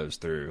Matt goes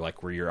through,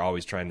 like where you're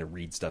always trying to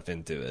read stuff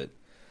into it.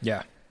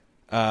 Yeah.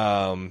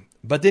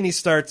 But then he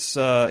starts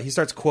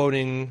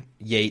quoting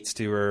Yeats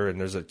to her,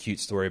 and there's a cute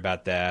story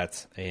about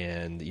that.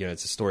 And,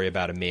 it's a story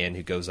about a man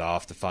who goes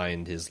off to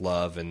find his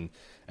love and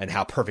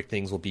how perfect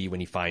things will be when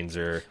he finds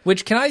her.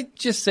 Which, can I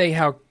just say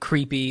how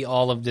creepy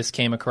all of this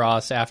came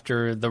across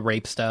after the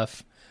rape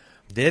stuff?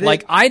 Did it?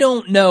 Like, I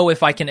don't know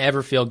if I can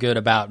ever feel good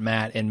about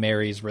Matt and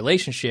Mary's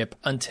relationship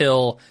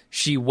until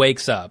she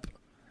wakes up.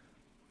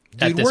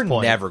 Dude, we're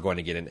never going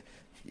to get in.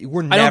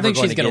 We're never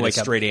going to get a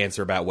straight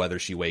answer about whether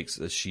she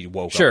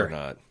woke up or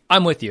not.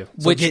 I'm with you.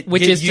 So which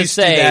is to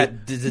say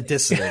that the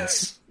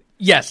dissonance.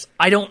 Yes,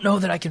 I don't know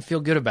that I can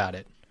feel good about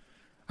it.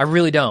 I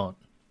really don't.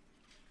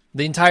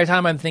 The entire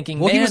time I'm thinking,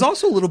 well, he was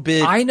also a little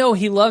bit... I know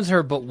he loves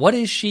her, but what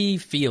is she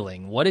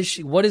feeling? What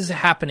is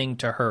happening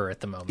to her at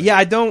the moment? Yeah,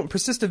 I don't...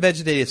 Persistent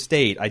vegetative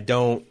state, I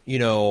don't,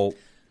 The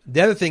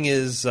other thing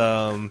is,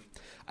 I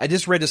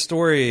just read a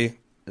story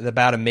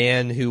about a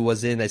man who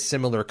was in a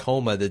similar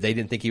coma that they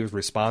didn't think he was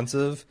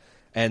responsive,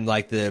 and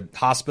like the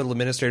hospital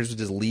administrators would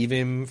just leave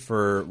him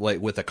for like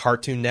with a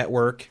Cartoon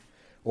Network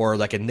or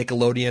like a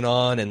Nickelodeon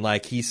on, and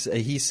like he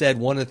said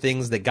one of the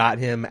things that got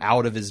him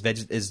out of his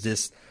is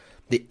just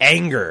the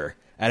anger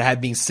at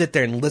having sit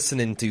there and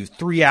listening to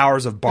 3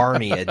 hours of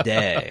Barney a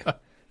day.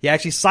 He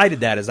actually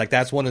cited that as like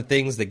that's one of the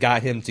things that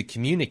got him to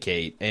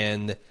communicate,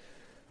 and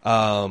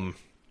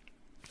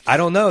I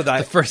don't know.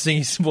 The first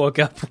thing he woke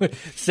up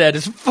with said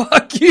is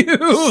 "fuck you."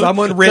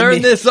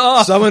 Turn this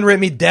off. Someone rent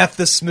me Death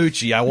the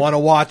Smoochie. I want to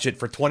watch it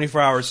for 24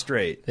 hours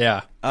straight.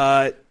 Yeah.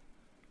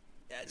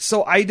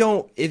 So I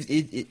don't.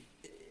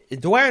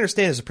 Do I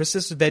understand? As a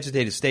persistent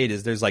vegetative state,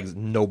 is there's like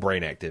no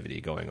brain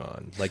activity going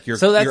on. Like you're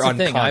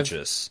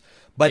unconscious.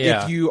 But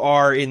if you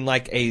are in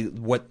like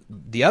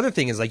the other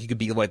thing is like you could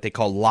be what they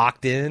call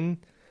locked in,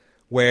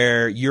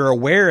 where you're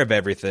aware of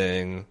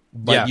everything,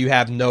 but you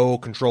have no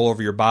control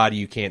over your body.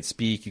 You can't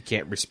speak. You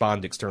can't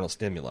respond to external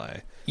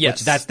stimuli. Yes.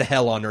 Which that's the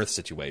hell on earth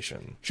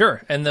situation.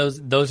 Sure. And those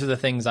are the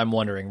things I'm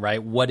wondering,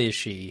 right? What is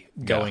she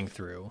going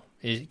through?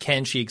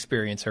 Can she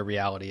experience her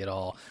reality at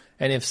all?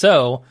 And if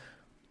so,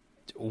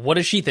 what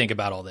does she think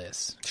about all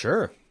this?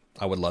 Sure.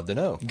 I would love to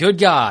know. Good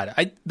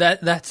God.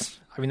 That's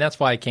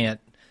why I can't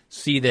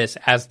see this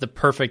as the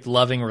perfect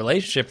loving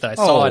relationship that I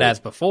saw it as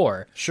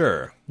before.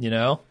 Sure.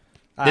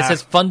 This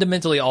has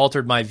fundamentally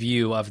altered my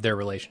view of their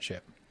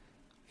relationship.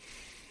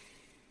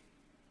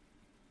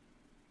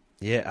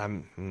 Yeah,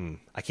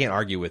 I can't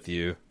argue with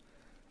you.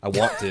 I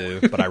want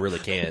to, but I really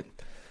can't.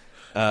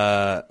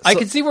 I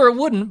can see where it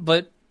wouldn't,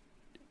 but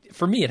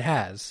for me it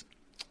has.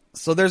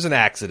 So there's an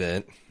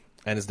accident,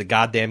 and it's the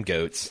goddamn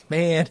goats.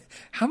 Man,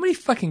 how many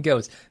fucking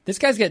goats? This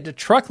guy's got a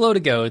truckload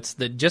of goats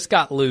that just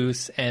got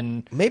loose,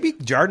 and... Maybe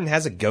Jarden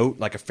has a goat,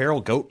 like a feral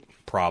goat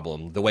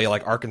problem, the way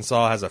like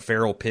Arkansas has a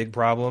feral pig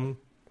problem.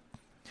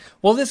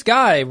 Well, this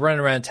guy running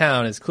around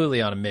town is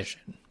clearly on a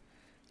mission.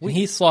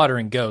 He's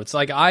slaughtering goats.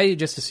 Like, I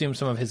just assume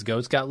some of his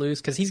goats got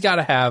loose, because he's got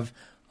to have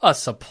a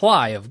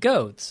supply of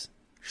goats.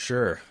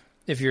 Sure.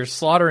 If you're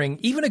slaughtering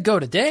even a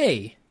goat a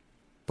day...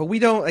 But we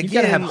don't,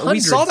 again, we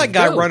saw that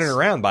guy running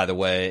around, by the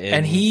way.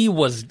 And he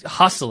was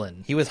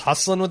hustling. He was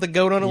hustling with a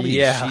goat on a leash.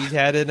 Yeah. He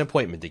had an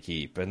appointment to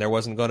keep. And there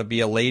wasn't going to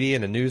be a lady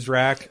in a news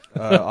rack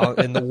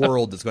in the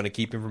world that's going to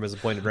keep him from his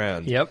appointed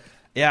round. Yep.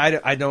 Yeah,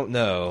 I don't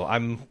know.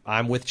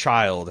 I'm with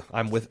child.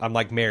 I'm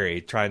like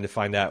Mary, trying to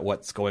find out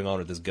what's going on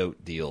with this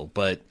goat deal.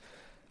 But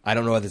I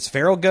don't know whether it's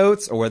feral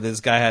goats or whether this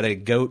guy had a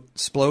goat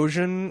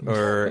explosion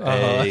or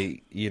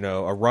a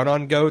run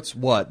on goats.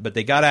 What? But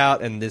they got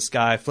out and this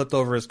guy flipped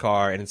over his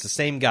car, and it's the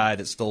same guy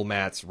that stole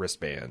Matt's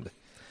wristband.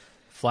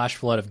 Flash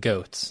flood of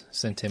goats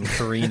sent him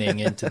careening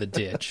into the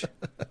ditch.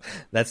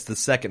 That's the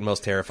second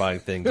most terrifying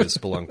thing to a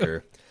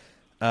spelunker.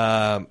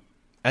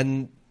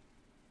 And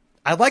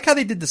I like how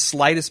they did the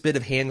slightest bit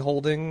of hand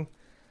holding.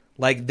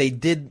 Like they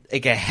did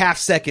like a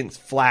half-second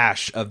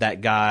flash of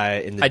that guy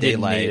in the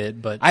daylight. I didn't need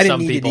it, but I didn't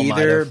need it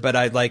either. But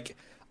I like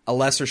a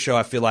lesser show.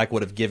 I feel like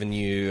would have given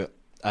you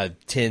a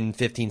 10,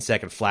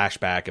 15-second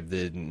flashback of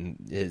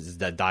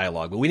the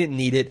dialogue, but we didn't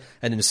need it.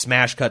 And then a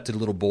smash cut to the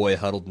little boy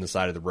huddled in the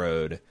side of the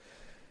road.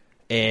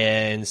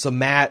 And so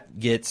Matt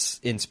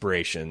gets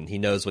inspiration. He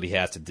knows what he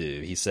has to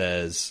do. He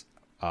says,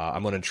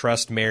 "I'm going to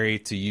trust Mary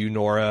to you,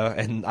 Nora."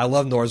 And I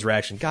love Nora's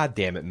reaction. God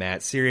damn it,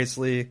 Matt!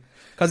 Seriously.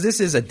 Because this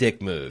is a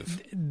dick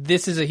move.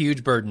 This is a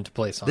huge burden to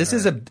place on her. This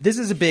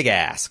is a big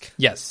ask.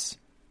 Yes.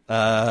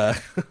 And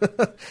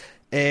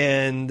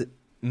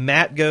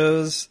Matt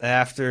goes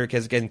after,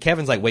 because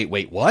Kevin's like,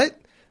 wait, what?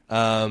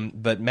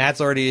 But Matt's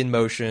already in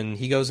motion.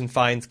 He goes and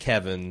finds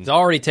Kevin. He's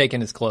already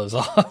taken his clothes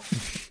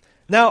off.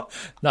 Now,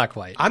 not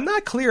quite. I'm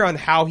not clear on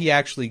how he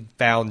actually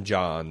found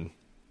John.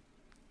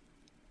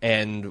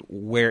 And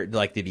where,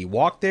 like, did he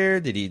walk there?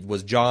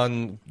 Was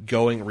John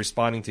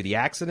responding to the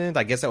accident?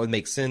 I guess that would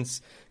make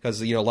sense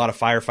because, a lot of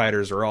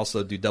firefighters are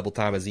also do double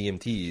time as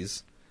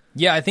EMTs.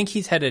 Yeah, I think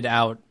he's headed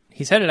out.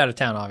 He's headed out of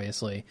town,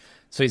 obviously.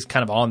 So he's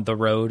kind of on the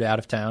road out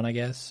of town, I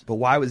guess. But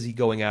why was he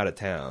going out of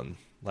town?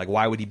 Like,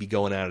 why would he be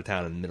going out of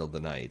town in the middle of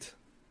the night?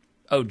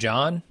 Oh,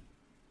 John?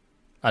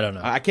 I don't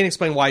know. I can't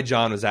explain why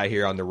John was out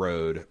here on the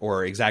road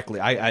or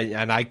exactly.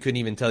 I couldn't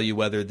even tell you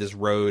whether this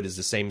road is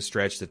the same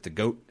stretch that the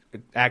goat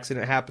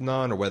accident happened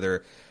on or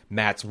whether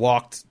Matt's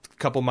walked a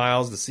couple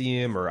miles to see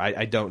him or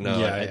I don't know.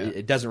 Yeah.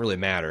 It doesn't really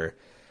matter.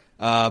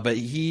 But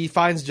he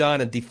finds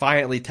John and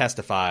defiantly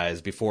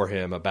testifies before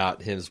him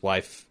about his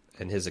wife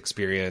and his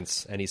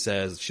experience. And he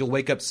says, she'll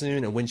wake up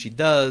soon. And when she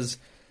does,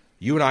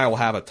 you and I will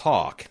have a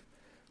talk,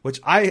 which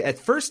I at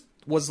first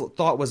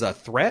thought was a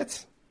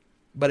threat.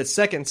 But at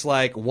second, it's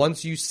like,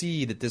 once you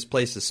see that this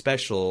place is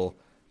special,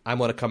 I'm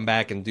going to come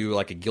back and do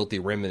like a guilty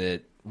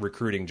remnant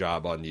recruiting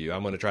job on you.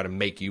 I'm going to try to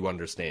make you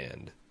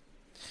understand.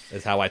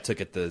 is how I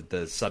took it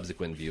the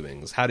subsequent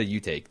viewings. How do you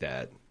take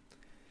that?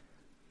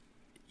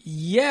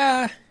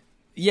 Yeah,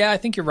 I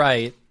think you're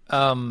right.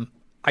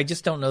 I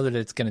just don't know that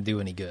it's going to do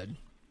any good.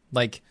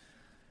 Like,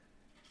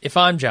 if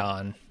I'm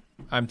John,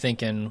 I'm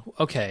thinking,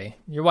 okay,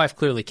 your wife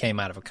clearly came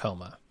out of a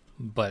coma,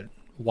 but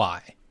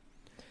why?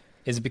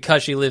 Is it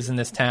because she lives in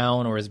this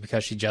town, or is it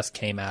because she just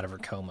came out of her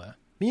coma?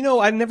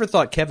 I never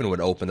thought Kevin would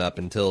open up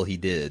until he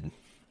did.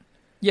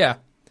 Yeah.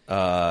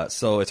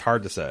 So it's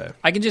hard to say.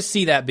 I can just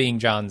see that being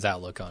John's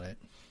outlook on it.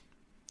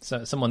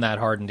 So someone that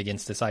hardened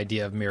against this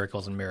idea of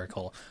miracles and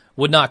miracle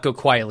would not go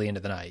quietly into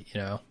the night,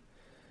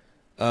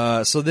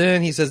 So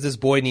then he says this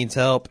boy needs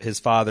help. His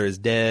father is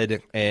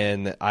dead,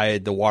 and I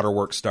had the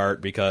waterworks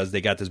start because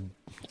they got this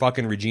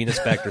fucking Regina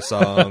Spektor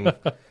song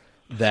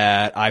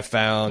that I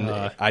found.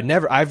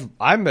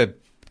 I'm a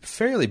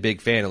fairly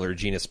big fan of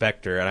Regina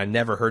Spektor, and I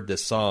never heard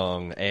this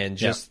song, and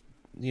just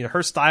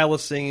her style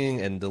of singing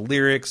and the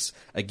lyrics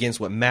against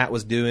what Matt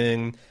was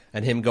doing,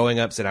 and him going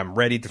up saying, "I'm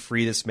ready to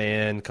free this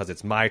man because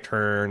it's my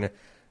turn,"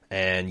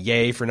 and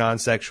yay for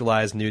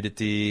non-sexualized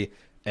nudity,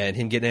 and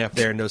him getting up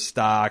there in those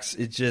stocks.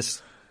 It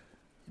just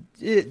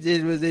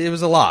it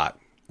was a lot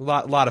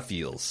of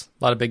feels.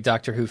 A lot of big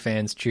Doctor Who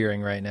fans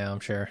cheering right now, I'm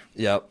sure.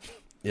 Yep.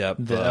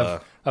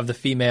 Of the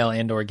female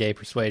and or gay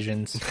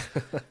persuasions.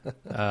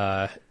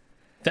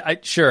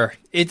 Sure,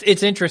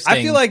 it's interesting.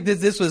 I feel like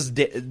this is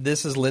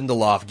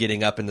Lindelof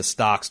getting up in the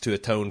stocks to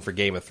atone for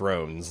Game of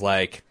Thrones.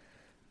 Like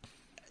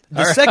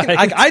the second,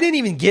 right. I didn't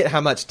even get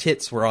how much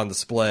tits were on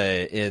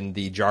display in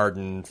the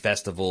Jarden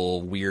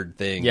Festival weird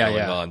thing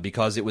going on,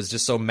 because it was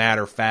just so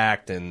matter of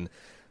fact, and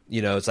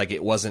it's like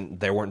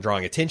they weren't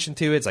drawing attention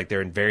to it. It's like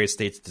they're in various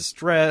states of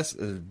distress,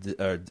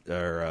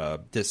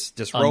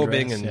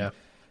 disrobing undress,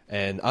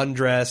 and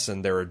undress,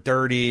 and they were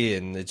dirty,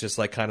 and it's just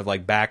like kind of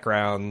like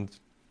background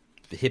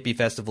hippie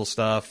festival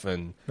stuff,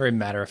 and very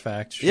matter of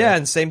fact. Sure. Yeah,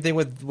 and same thing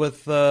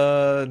with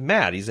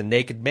Matt. He's a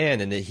naked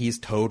man, and he's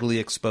totally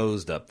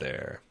exposed up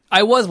there.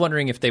 I was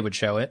wondering if they would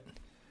show it,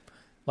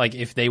 like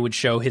if they would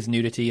show his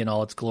nudity in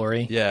all its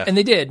glory. Yeah, and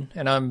they did,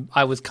 and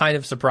I was kind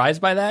of surprised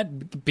by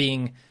that,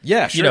 being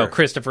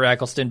Christopher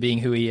Eccleston being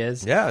who he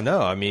is. Yeah,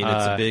 no, I mean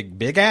it's a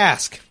big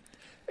ask.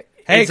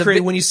 Hey,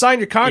 when you signed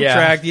your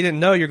contract, you didn't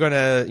know you're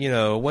gonna,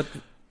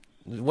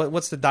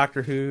 what's the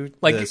Doctor Who,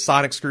 like the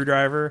sonic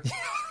screwdriver.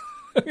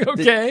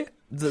 Okay.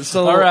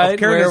 So all right,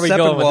 where are we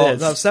going with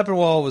this?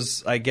 Sepinwall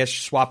was, I guess,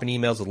 swapping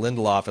emails with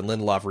Lindelof, and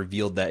Lindelof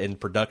revealed that in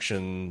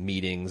production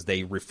meetings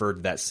they referred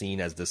to that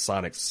scene as the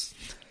Sonic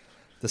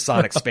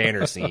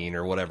Spanner scene,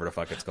 or whatever the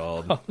fuck it's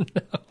called. Oh, no.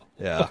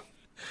 Yeah.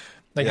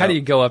 How do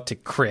you go up to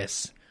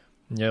Chris?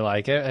 And you're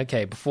like,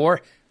 okay,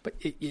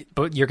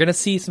 but you're going to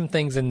see some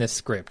things in this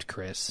script,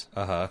 Chris.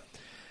 Uh-huh.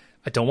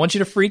 I don't want you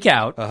to freak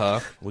out. Uh-huh.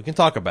 We can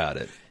talk about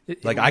it.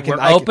 We're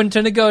open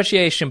to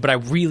negotiation, but I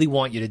really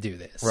want you to do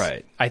this.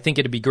 Right. I think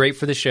it'd be great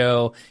for the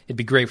show. It'd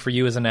be great for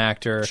you as an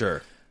actor.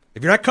 Sure.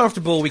 If you're not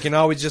comfortable, we can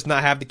always just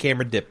not have the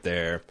camera dip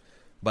there.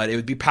 But it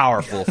would be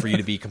powerful for you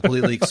to be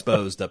completely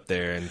exposed up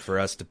there, and for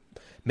us to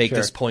make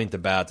this point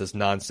about this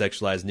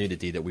non-sexualized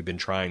nudity that we've been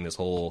trying this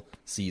whole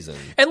season.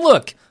 And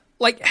look,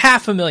 like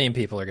 500,000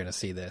 people are going to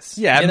see this.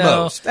 Yeah, at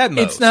most.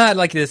 It's not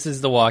like this is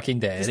The Walking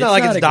Dead. It's not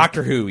like it's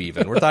Doctor Who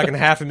even. We're talking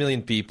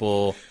 500,000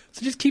 people.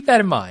 So just keep that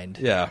in mind.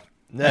 Yeah.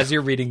 As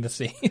you're reading the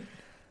scene.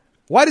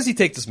 Why does he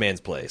take this man's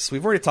place?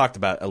 We've already talked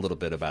a little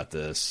bit about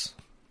this.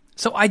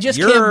 So I just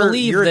can't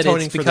believe that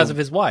it's because of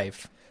his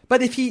wife.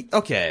 But if he...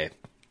 Okay.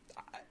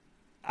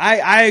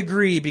 I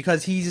agree,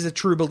 because he's a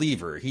true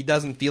believer. He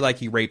doesn't feel like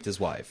he raped his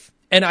wife.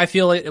 And I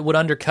feel it would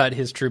undercut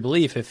his true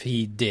belief if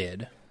he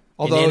did.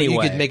 Although you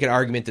could make an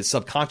argument that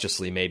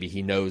subconsciously maybe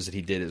he knows that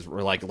he did,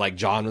 like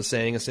John was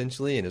saying,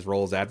 essentially, in his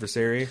role as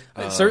adversary.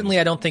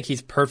 Certainly I don't think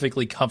he's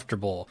perfectly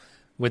comfortable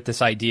with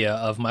this idea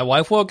of, my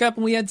wife woke up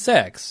and we had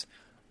sex.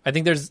 I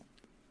think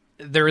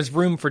there is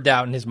room for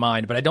doubt in his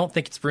mind, but I don't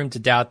think it's room to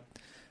doubt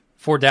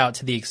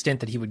to the extent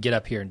that he would get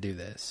up here and do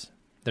this.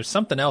 There's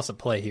something else at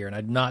play here, and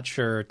I'm not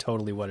sure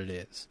totally what it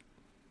is.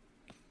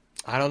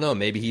 I don't know.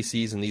 Maybe he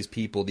sees in these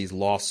people, these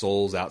lost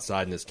souls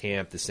outside in this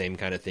camp, the same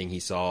kind of thing he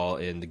saw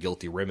in The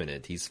Guilty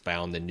Remnant. He's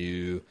found the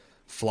new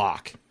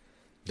flock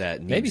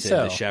that needs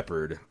him to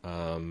shepherd,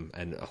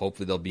 and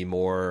hopefully they'll be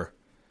more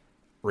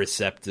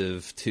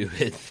receptive to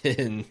it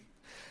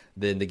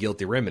than The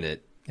Guilty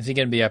Remnant. Is he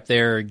going to be up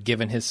there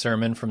giving his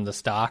sermon from the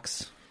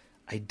stocks?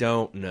 I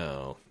don't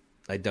know.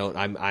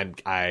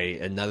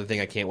 Another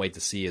thing I can't wait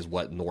to see is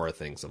what Nora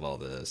thinks of all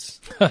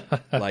this.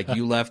 Like,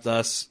 you left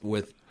us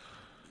with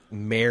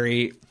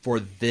Mary for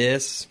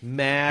this,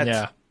 Matt.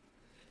 Yeah.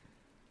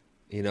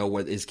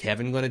 What is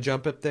Kevin going to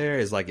jump up there?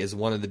 Is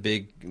one of the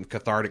big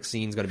cathartic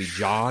scenes going to be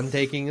John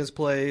taking his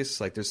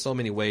place? Like, there's so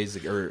many ways.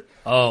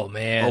 Oh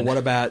man! Or what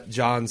about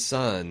John's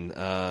son,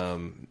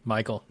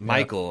 Michael?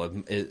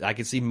 Michael. Yeah. I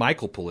could see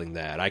Michael pulling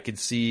that. I could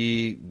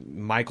see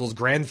Michael's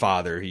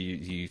grandfather. Who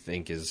you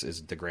think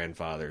is the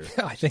grandfather?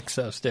 I think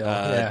so. Still,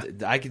 yeah.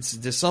 I could.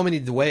 There's so many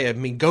ways. I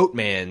mean, Goat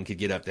Man could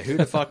get up there. Who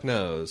the fuck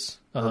knows?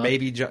 Or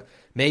maybe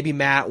Maybe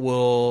Matt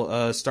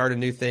will start a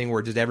new thing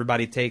where just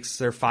everybody takes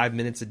their 5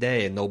 minutes a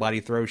day and nobody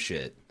throws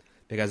shit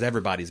because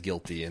everybody's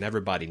guilty and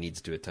everybody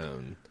needs to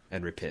atone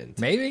and repent.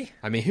 Maybe.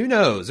 I mean, who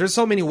knows? There's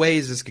so many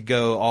ways this could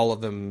go, all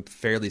of them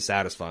fairly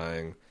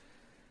satisfying.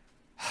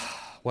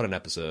 What an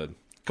episode.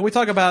 Can we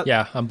talk about...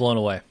 Yeah, I'm blown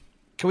away.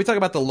 Can we talk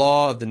about the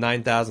law of the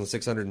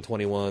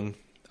 9,621?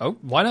 Oh,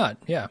 why not?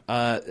 Yeah.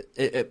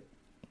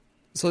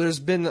 So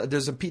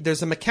there's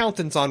some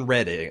accountants on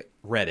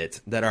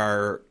Reddit that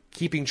are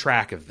keeping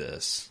track of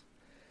this.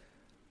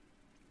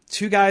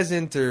 2 guys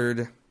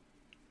entered,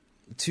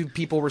 2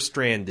 people were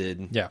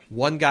stranded. Yeah.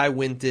 1 guy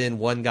went in,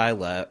 1 guy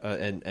left,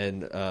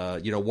 and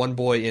 1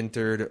 boy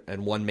entered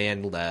and 1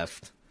 man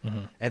left.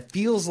 Mm-hmm. It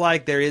feels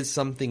like there is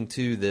something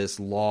to this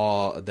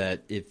law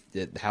that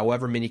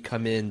however many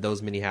come in,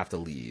 those many have to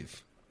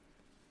leave.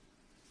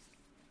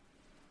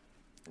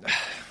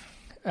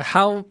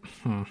 How?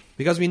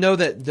 Because we know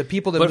that the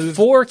people that moved... But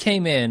 4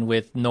 came in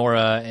with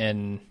Nora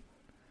and...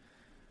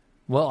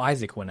 Well,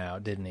 Isaac went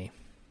out, didn't he?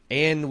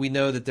 And we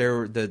know that there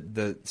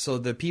were so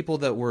the people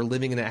that were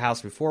living in that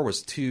house before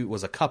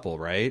was a couple,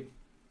 right?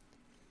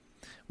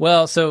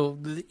 Well, so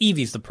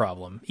Evie's the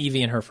problem.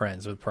 Evie and her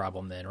friends were the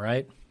problem then,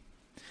 right?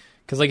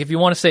 Because like if you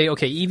want to say,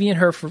 okay, Evie and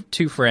her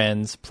 2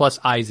 friends plus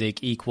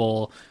Isaac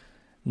equal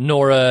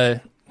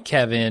Nora,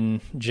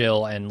 Kevin,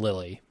 Jill, and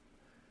Lily,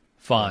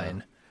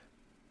 fine.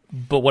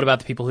 But what about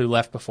the people who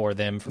left before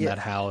them from that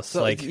house?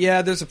 So,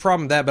 there's a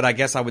problem with that, but I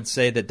guess I would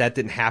say that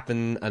didn't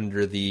happen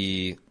under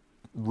the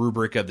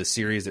rubric of the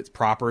series that's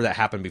proper. That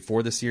happened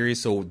before the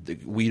series, so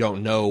we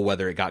don't know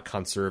whether it got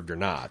conserved or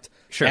not.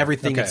 Sure.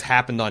 Everything that's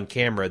happened on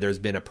camera, there's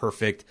been a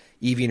perfect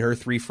Evie and her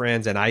 3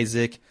 friends and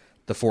Isaac,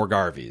 the 4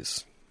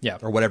 Garveys. Yeah.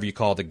 Or whatever you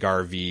call the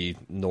Garvey,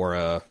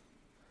 Nora,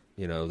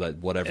 that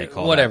whatever you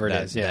call whatever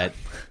that, it is, yeah.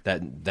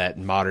 That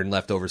modern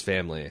leftovers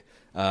family.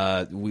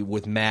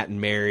 With Matt and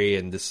Mary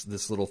and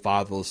this little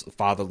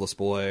fatherless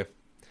boy.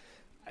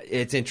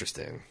 It's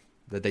interesting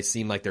that they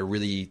seem like they're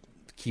really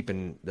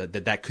keeping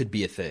that could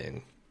be a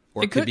thing,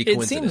 or it could be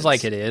coincidence. It seems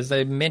like it is.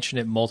 They mentioned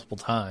it multiple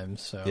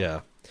times. So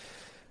yeah.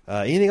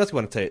 Anything else you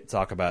want to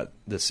talk about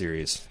this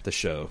series, the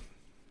show,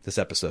 this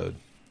episode?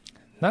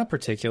 Not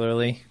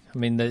particularly. I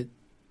mean,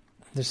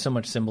 there's so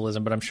much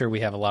symbolism, but I'm sure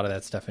we have a lot of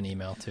that stuff in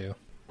email too.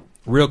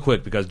 Real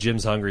quick, because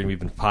Jim's hungry and we've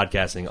been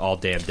podcasting all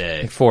damn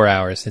day. Like 4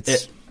 hours.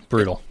 It's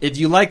brutal. If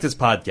you like this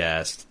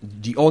podcast,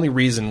 the only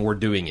reason we're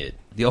doing it,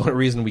 the only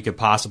reason we could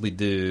possibly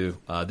do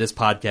this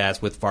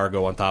podcast with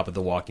Fargo on top of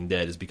The Walking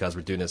Dead is because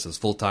we're doing this as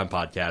full-time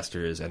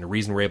podcasters, and the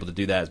reason we're able to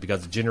do that is because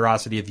of the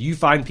generosity of you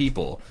fine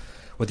people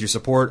with your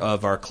support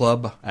of our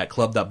club at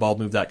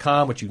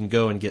club.baldmove.com, which you can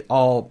go and get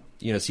all...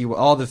 see what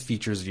all the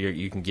features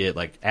you can get,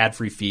 like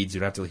ad-free feeds. You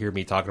don't have to hear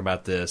me talking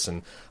about this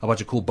and a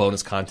bunch of cool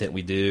bonus content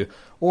we do.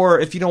 Or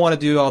if you don't want to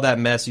do all that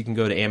mess, you can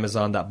go to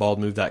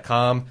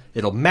amazon.baldmove.com.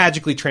 It'll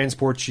magically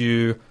transport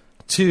you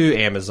to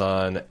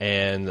Amazon,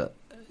 and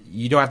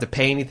you don't have to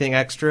pay anything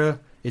extra.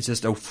 It's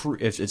just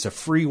it's a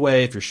free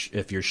way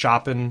if you're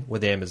shopping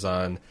with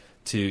Amazon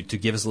to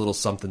give us a little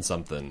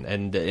something,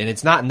 and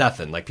it's not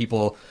nothing. Like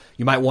people,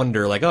 you might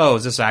wonder, like, oh,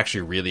 is this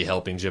actually really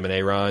helping Jim and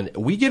Aaron?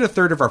 We get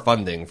 1/3 of our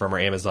funding from our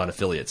Amazon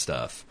affiliate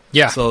stuff.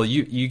 Yeah. So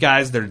you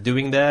guys that are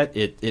doing that,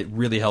 it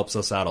really helps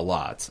us out a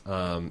lot.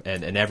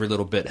 And every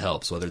little bit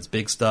helps, whether it's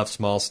big stuff,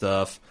 small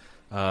stuff.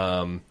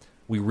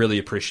 We really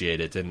appreciate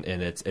it, and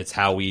it's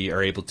how we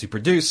are able to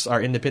produce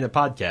our independent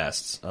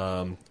podcasts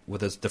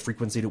with the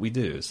frequency that we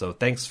do. So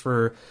thanks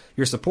for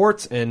your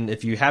support, and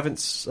if you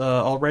haven't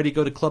already,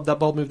 go to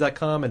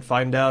club.baldmove.com and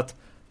find out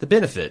the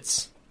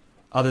benefits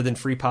other than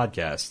free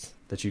podcasts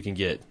that you can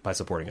get by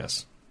supporting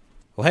us.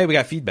 Well, hey, we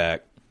got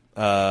feedback.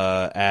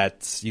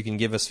 You can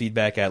give us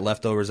feedback at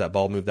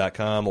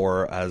leftovers@baldmove.com,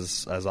 or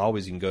as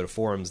always, you can go to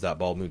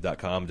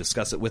forums.baldmove.com and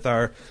discuss it with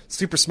our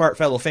super smart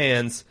fellow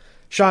fans.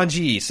 Sean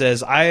G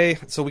says,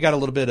 so we got a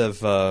little bit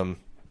of,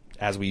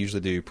 as we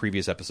usually do,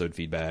 previous episode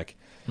feedback.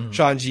 Mm-hmm.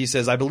 Sean G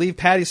says, I believe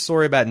Patty's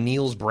story about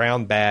Neil's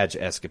brown badge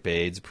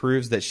escapades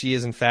proves that she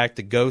is in fact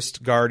a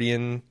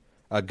ghost/guardian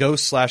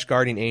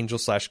angel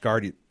 /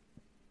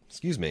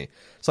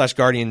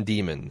 guardian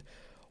demon.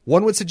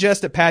 One would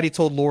suggest that Patty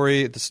told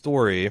Lori the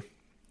story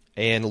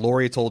and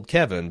Lori told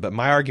Kevin, but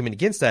my argument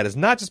against that is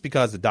not just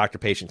because of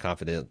doctor-patient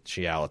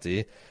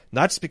confidentiality,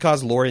 not just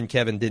because Lori and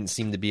Kevin didn't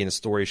seem to be in a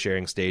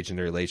story-sharing stage in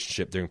their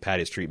relationship during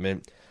Patty's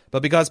treatment,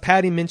 but because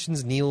Patty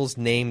mentions Neil's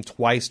name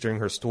twice during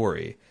her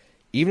story.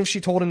 Even if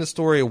she told him the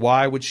story,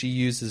 why would she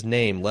use his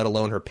name, let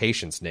alone her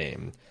patient's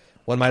name?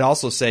 One might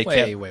also say...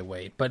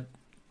 Wait. But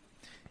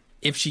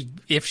if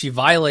she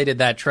violated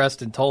that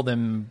trust and told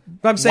him,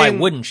 why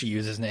wouldn't she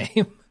use his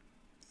name?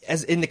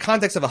 As in the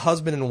context of a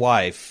husband and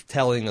wife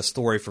telling a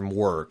story from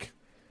work,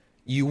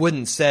 you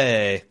wouldn't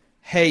say,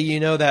 hey,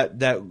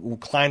 that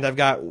client I've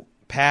got,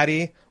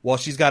 Patty, well,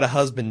 she's got a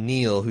husband,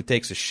 Neil, who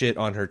takes a shit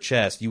on her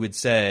chest. You would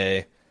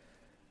say,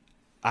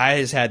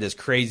 I just had this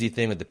crazy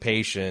thing with the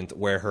patient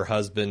where her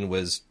husband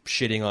was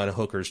shitting on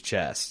hookers'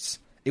 chests.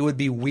 It would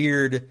be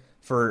weird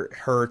for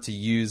her to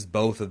use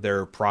both of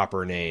their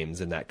proper names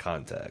in that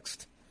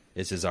context.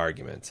 is his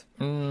argument.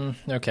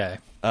 Okay.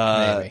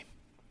 Maybe.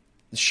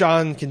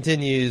 Sean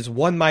continues,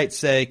 one might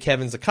say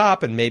Kevin's a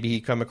cop and maybe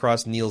he'd come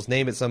across Neil's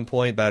name at some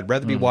point, but I'd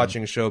rather be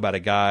watching a show about a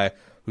guy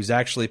who's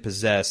actually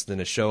possessed than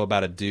a show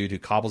about a dude who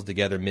cobbles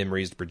together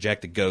memories to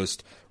project a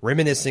ghost,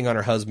 reminiscing on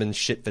her husband's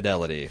shit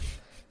fidelity.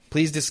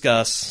 Please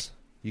discuss.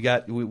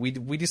 We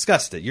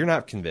discussed it. You're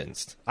not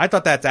convinced. I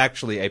thought that's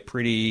actually a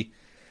pretty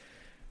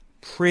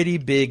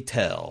big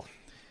tell.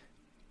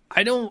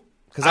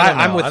 Because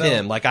I'm with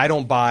him. Like, I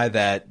don't buy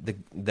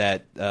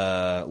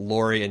that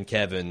Lori and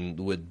Kevin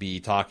would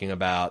be talking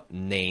about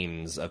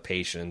names of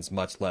patients,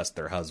 much less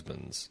their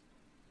husbands.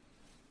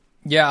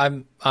 Yeah,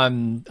 I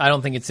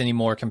don't think it's any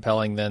more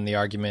compelling than the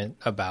argument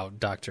about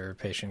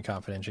doctor-patient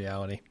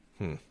confidentiality.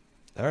 All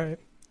right.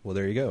 Well,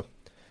 there you go.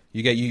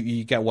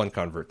 You got one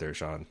convert there,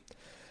 Sean.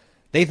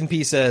 Nathan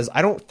P. says,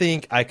 I don't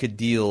think I could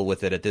deal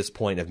with it at this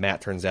point if Matt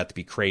turns out to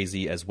be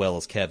crazy as well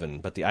as Kevin,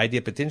 but the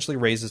idea potentially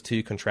raises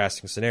two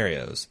contrasting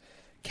scenarios.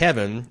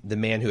 Kevin, the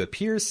man who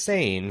appears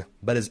sane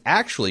but is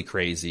actually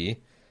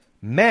crazy.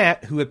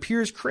 Matt, who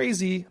appears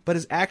crazy but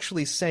is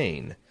actually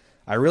sane.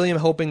 I really am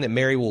hoping that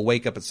Mary will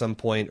wake up at some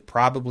point,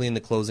 probably in the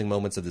closing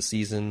moments of the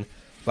season,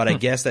 but I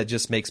guess that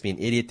just makes me an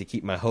idiot to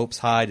keep my hopes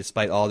high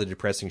despite all the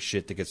depressing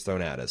shit that gets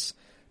thrown at us.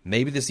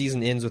 Maybe the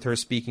season ends with her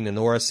speaking to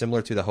Nora,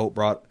 similar to the hope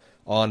brought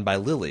on by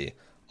Lily.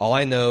 All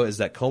I know is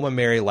that Coma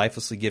Mary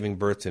lifelessly giving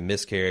birth to a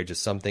miscarriage is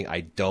something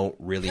I don't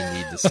really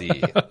need to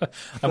see.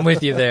 I'm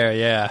with you there,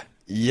 yeah.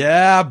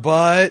 Yeah,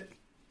 but,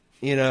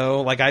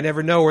 I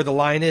never know where the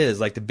line is.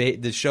 Like,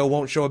 the show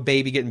won't show a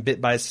baby getting bit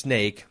by a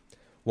snake,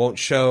 won't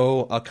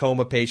show a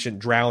coma patient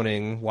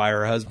drowning while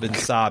her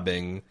husband's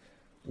sobbing.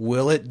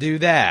 Will it do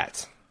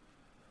that?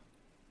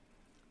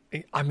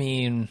 I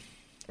mean,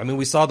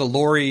 we saw the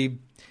Lori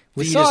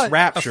fetus saw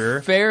rapture.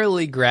 A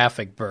fairly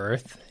graphic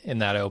birth in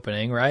that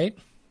opening, right?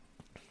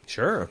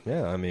 Sure,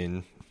 yeah.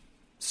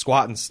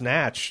 Squat and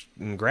snatch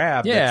and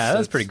grab. Yeah,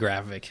 that's pretty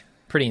graphic.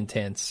 Pretty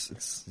intense.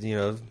 It's,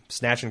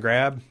 snatch and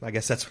grab. I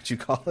guess that's what you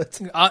call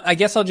it. I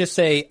guess I'll just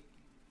say,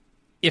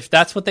 if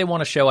that's what they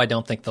want to show, I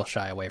don't think they'll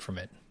shy away from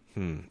it.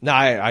 No,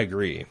 I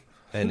agree.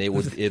 And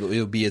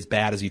it'll be as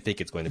bad as you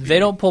think it's going to be. They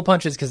don't pull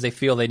punches because they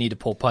feel they need to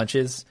pull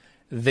punches.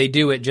 They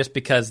do it just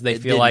because they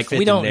feel like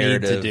we don't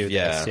need to do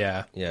this.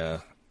 Yeah.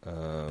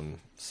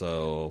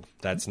 So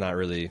that's not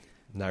really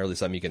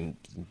something you can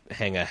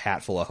hang a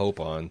hat full of hope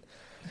on.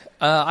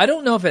 I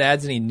don't know if it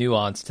adds any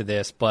nuance to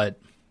this, but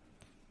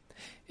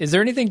is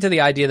there anything to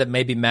the idea that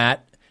maybe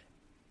Matt,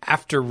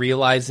 after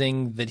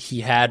realizing that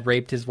he had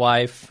raped his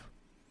wife,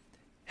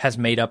 has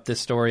made up this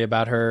story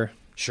about her?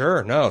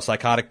 Sure, no,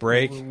 psychotic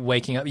break.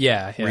 Waking up,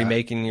 yeah.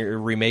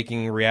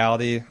 Remaking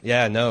reality.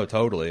 Yeah, no,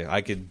 totally.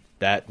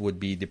 That would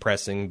be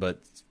depressing, but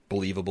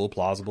believable,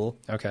 plausible.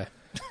 Okay.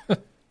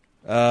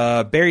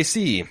 Barry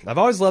C. I've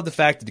always loved the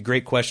fact that the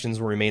great questions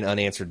will remain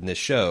unanswered in this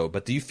show,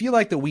 but do you feel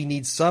like that we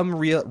need some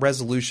real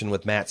resolution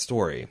with Matt's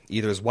story?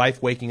 Either his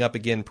wife waking up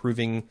again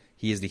proving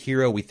he is the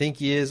hero we think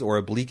he is, or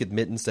a bleak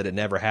admittance that it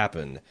never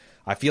happened.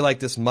 I feel like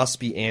this must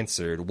be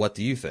answered. What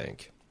do you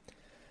think?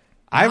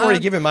 I've already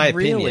given my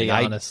opinion.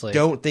 Honestly. I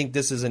don't think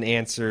this is an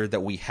answer that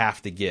we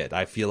have to get.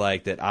 I feel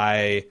like that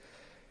I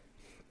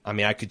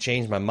could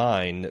change my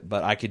mind,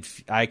 but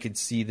I could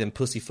see them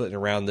pussyfooting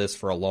around this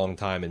for a long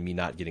time and me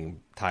not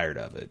getting tired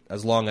of it.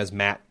 As long as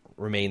Matt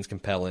remains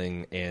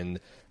compelling and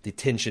the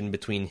tension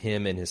between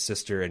him and his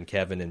sister and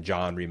Kevin and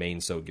John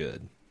remains so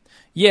good.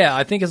 Yeah,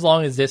 I think as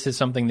long as this is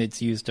something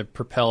that's used to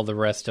propel the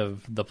rest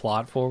of the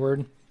plot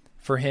forward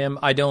for him,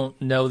 I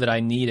don't know that I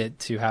need it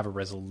to have a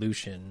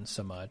resolution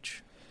so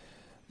much.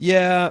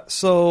 Yeah,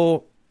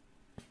 so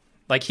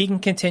like, he can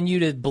continue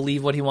to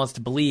believe what he wants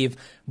to believe,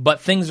 but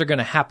things are going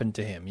to happen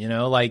to him,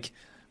 Like,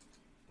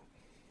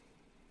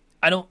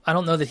 I don't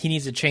know that he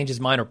needs to change his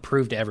mind or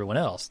prove to everyone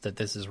else that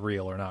this is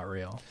real or not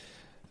real.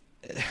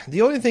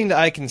 The only thing that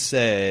I can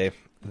say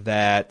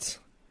that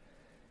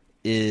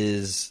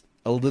is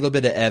a little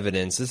bit of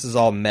evidence, this is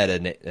all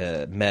meta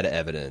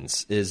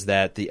evidence, is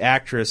that the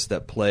actress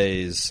that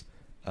plays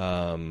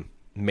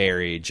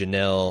Mary,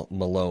 Janelle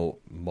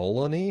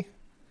Moloney,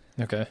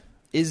 okay,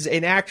 is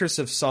an actress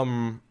of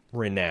some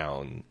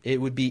renown.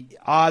 It would be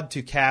odd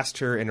to cast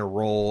her in a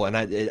role,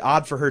 and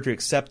odd for her to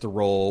accept the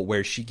role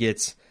where she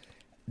gets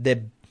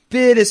the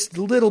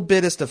little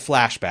bittest of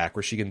flashback,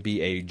 where she can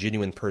be a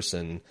genuine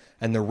person,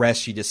 and the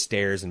rest she just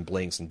stares and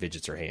blinks and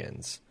fidgets her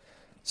hands.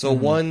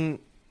 So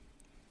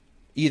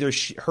either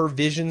her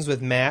visions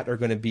with Matt are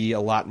going to be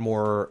a lot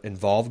more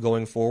involved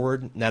going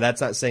forward. Now, that's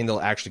not saying they'll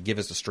actually give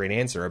us a straight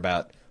answer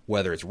about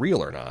whether it's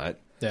real or not.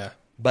 Yeah.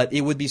 But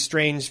it would be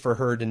strange for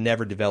her to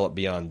never develop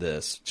beyond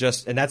this.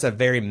 And that's a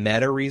very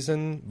meta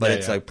reason, but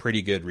it's a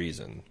pretty good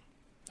reason.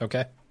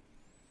 Okay.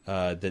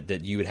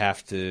 That you would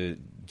have to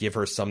give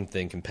her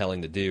something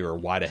compelling to do, or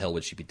why the hell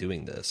would she be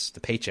doing this? The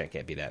paycheck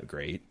can't be that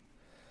great.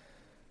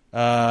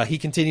 He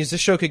continues,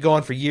 this show could go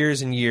on for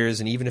years and years,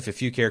 and even if a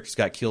few characters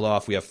got killed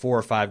off, we have 4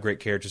 or 5 great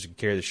characters who can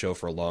carry the show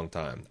for a long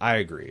time. I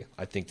agree.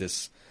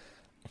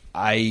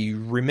 I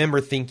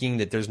remember thinking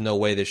that there's no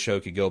way this show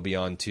could go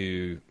beyond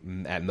 2,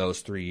 at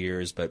most 3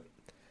 years, but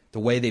the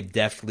way they've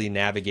deftly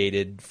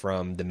navigated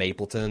from the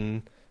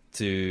Mapleton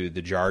to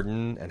the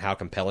Jarden and how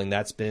compelling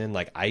that's been.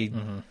 Like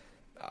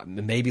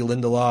maybe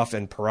Lindelof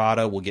and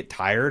Parada will get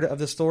tired of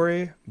the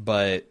story,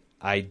 but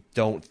I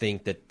don't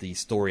think that the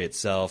story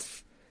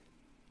itself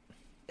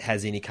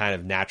has any kind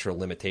of natural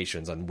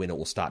limitations on when it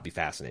will stop being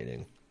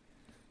fascinating.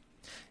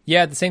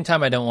 Yeah, at the same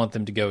time, I don't want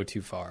them to go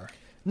too far.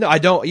 No, I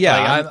don't.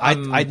 Yeah,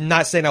 I'm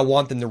not saying I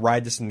want them to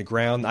ride this in the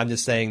ground. I'm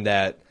just saying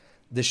that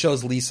the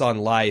show's lease on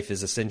life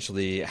is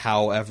essentially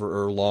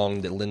however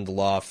long that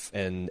Lindelof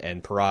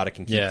and Parada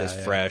can keep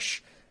this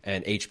fresh,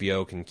 and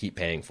HBO can keep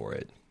paying for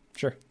it.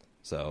 Sure.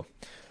 So,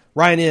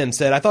 Ryan M.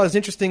 said, I thought it was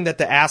interesting that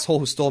the asshole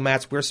who stole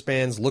Matt's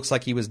wristbands looks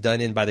like he was done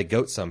in by the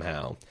goat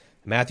somehow.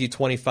 Matthew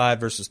 25,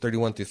 verses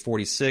 31 through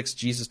 46,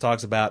 Jesus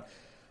talks about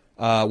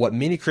what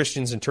many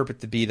Christians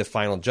interpret to be the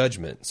final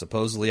judgment.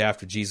 Supposedly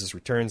after Jesus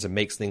returns and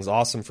makes things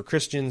awesome for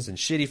Christians and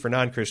shitty for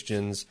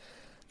non-Christians,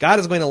 God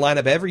is going to line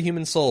up every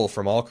human soul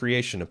from all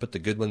creation and put the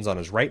good ones on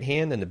his right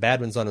hand and the bad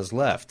ones on his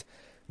left.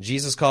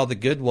 Jesus called the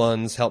good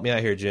ones, help me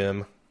out here,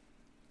 Jim,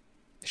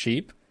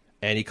 sheep.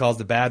 And he calls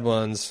the bad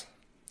ones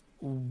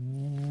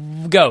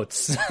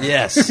goats.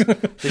 Yes.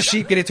 The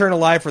sheep get eternal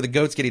life, or the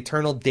goats get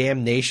eternal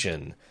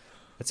damnation.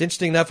 It's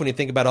interesting enough when you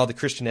think about all the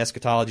Christian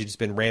eschatology that's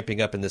been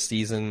ramping up in this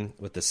season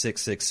with the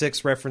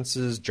 666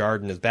 references,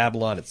 Jarden is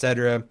Babylon,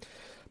 etc.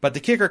 But the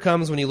kicker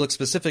comes when you look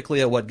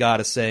specifically at what God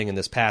is saying in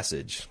this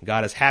passage.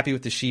 God is happy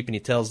with the sheep, and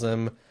he tells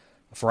them,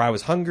 for I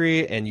was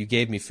hungry, and you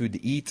gave me food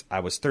to eat.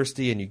 I was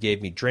thirsty, and you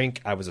gave me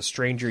drink. I was a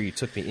stranger, you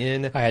took me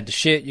in. I had to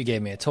shit, you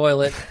gave me a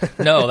toilet.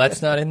 No,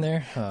 that's not in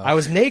there. Oh. I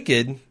was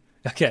naked.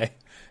 Okay.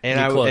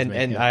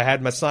 And I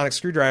had my sonic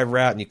screwdriver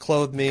out, and you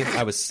clothed me.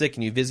 I was sick,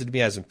 and you visited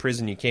me. I was in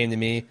prison, you came to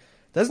me.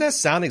 Doesn't that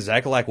sound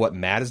exactly like what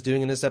Matt is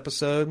doing in this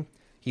episode?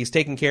 He's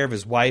taking care of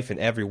his wife in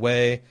every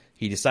way.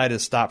 He decided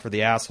to stop for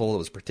the asshole that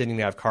was pretending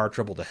to have car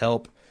trouble to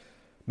help.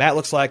 Matt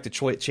looks like the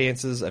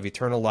chances of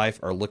eternal life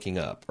are looking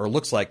up. Or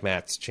looks like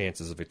Matt's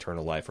chances of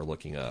eternal life are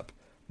looking up.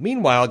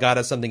 Meanwhile, God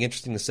has something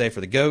interesting to say for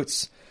the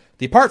goats.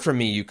 Depart from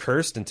me, you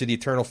cursed, into the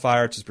eternal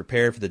fire which is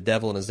prepared for the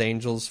devil and his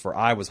angels. For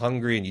I was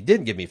hungry, and you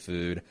didn't give me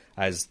food.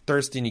 I was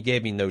thirsty, and you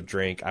gave me no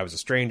drink. I was a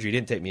stranger, you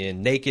didn't take me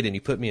in. Naked, and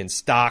you put me in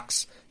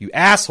stocks. You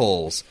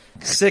assholes!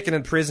 Sick and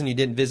in prison, you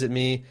didn't visit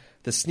me.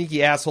 The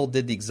sneaky asshole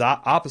did the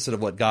exact opposite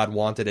of what God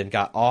wanted and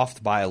got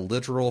offed by a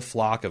literal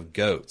flock of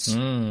goats.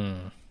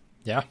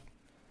 Yeah.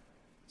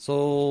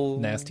 So,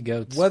 nasty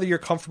goats. Whether you're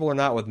comfortable or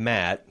not with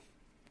Matt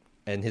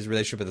and his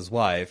relationship with his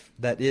wife,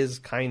 that is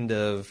kind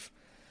of,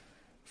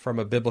 from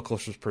a biblical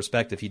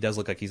perspective, he does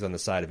look like he's on the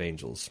side of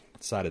angels,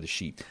 side of the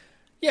sheep.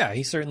 Yeah,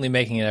 he's certainly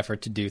making an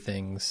effort to do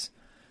things,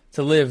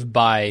 to live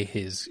by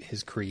his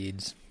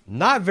creeds.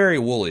 Not very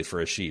woolly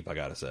for a sheep, I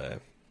gotta say.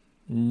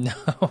 No,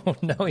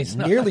 he's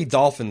not. Nearly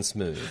dolphin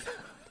smooth.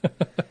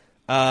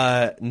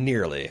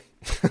 Nearly.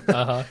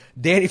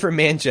 Danny from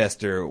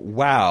Manchester.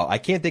 Wow, I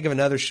can't think of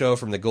another show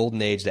from the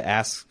golden age that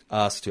asks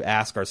us to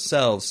ask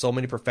ourselves so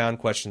many profound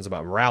questions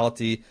about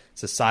morality,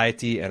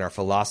 society, and our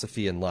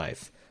philosophy in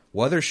life.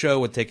 What other show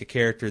would take a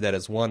character that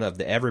is one of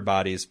the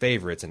everybody's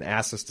favorites and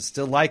ask us to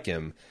still like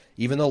him,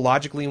 even though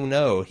logically we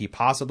know he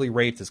possibly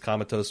raped his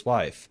comatose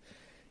wife?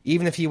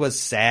 Even if he was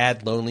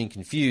sad, lonely, and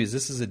confused,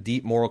 this is a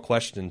deep moral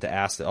question to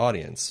ask the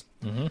audience.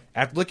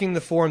 After looking in the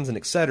forums and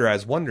etc., I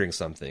was wondering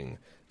something.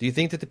 Do you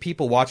think that the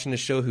people watching the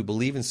show who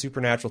believe in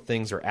supernatural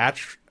things are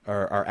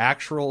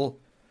actual...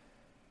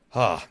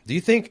 Do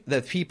you think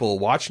that people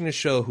watching the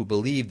show who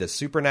believe that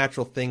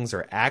supernatural things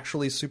are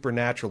actually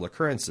supernatural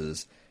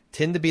occurrences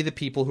tend to be the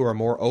people who are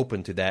more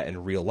open to that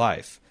in real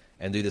life?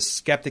 And do the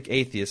skeptic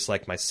atheists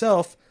like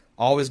myself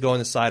always go on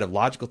the side of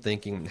logical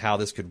thinking and how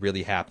this could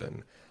really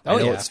happen? I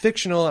know it's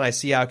fictional, and I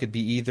see how it could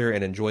be either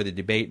and enjoy the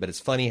debate, but it's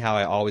funny how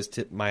I always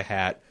tip my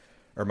hat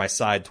or my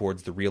side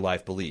towards the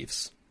real-life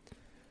beliefs.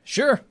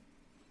 Sure.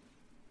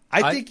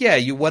 I think,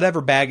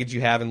 whatever baggage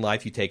you have in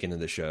life, you take into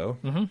the show.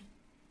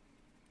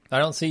 I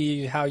don't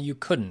see how you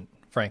couldn't,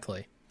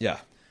 frankly. Yeah.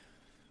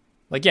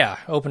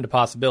 Open to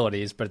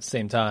possibilities, but at the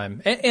same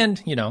time,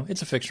 and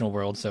it's a fictional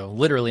world, so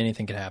literally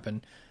anything could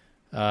happen.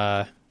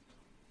 I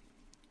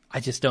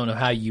just don't know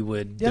how you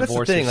would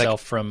divorce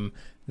yourself from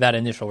that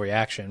initial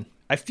reaction.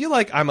 I feel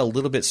like I'm a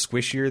little bit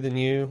squishier than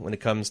you when it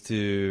comes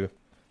to,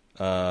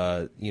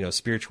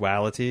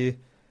 spirituality,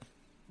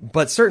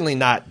 but certainly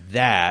not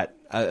that.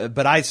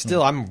 But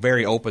I'm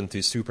very open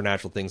to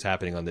supernatural things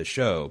happening on this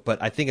show.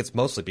 But I think it's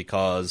mostly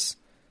because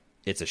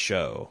it's a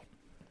show.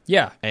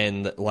 Yeah.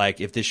 And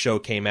if this show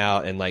came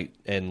out and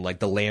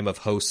the Lamb of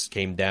Hosts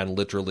came down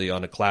literally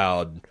on a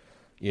cloud,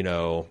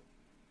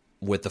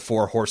 with the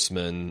four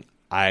horsemen,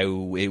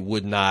 it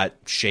would not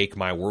shake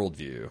my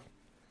worldview.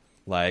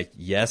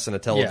 Yes, in a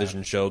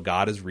television show,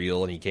 God is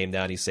real, and he came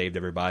down, he saved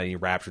everybody, he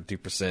raptured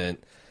 2%.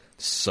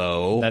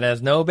 So that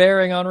has no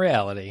bearing on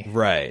reality.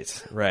 Right.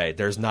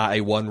 There's not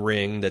a one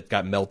ring that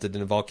got melted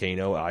in a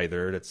volcano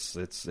either. It's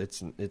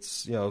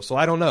so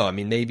I don't know. I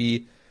mean,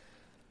 maybe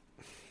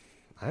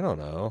I don't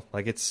know.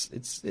 I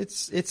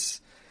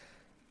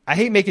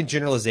hate making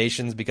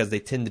generalizations because they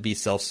tend to be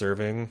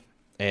self-serving,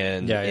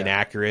 and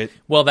inaccurate.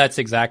 Well, that's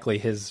exactly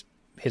his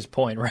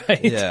point,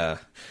 right? Yeah.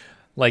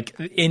 Like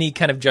any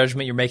kind of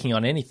judgment you're making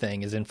on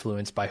anything is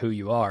influenced by who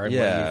you are and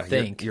what you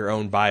think. Your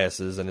own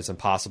biases, and it's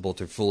impossible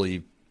to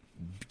fully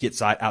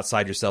get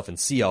outside yourself and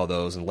see all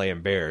those and lay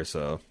them bare.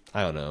 So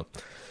I don't know.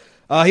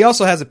 He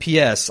also has a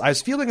PS. I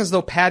was feeling as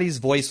though Patty's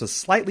voice was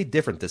slightly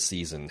different this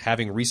season,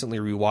 having recently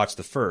rewatched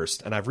the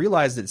first, and I've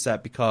realized it's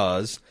that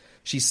because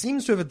she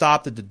seems to have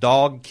adopted the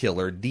dog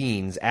killer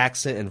Dean's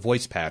accent and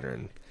voice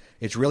pattern.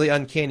 It's really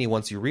uncanny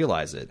once you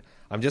realize it.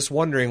 I'm just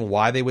wondering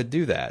why they would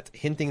do that.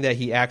 Hinting that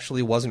he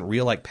actually wasn't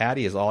real like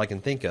Patty is all I can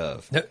think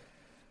of.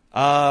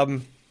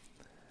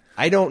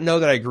 I don't know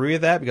that I agree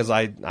with that because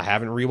I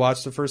haven't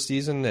rewatched the first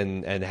season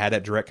and had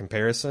that direct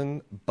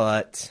comparison,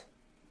 but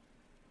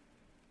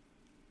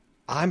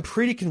I'm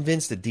pretty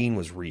convinced that Dean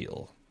was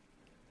real.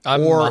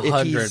 I'm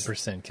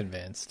 100%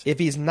 convinced. If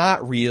he's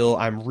not real,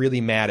 I'm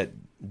really mad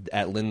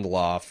at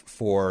Lindelof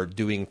for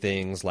doing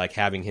things like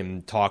having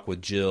him talk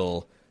with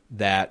Jill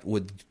that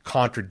would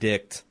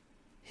contradict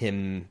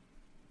him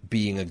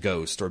being a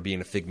ghost or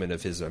being a figment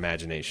of his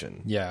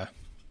imagination. Yeah.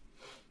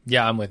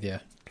 Yeah, I'm with you.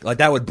 Like,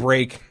 that would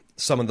break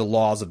some of the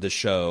laws of the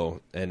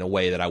show in a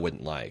way that I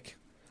wouldn't like.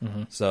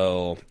 Mm-hmm.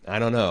 So, I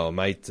don't know.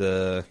 Might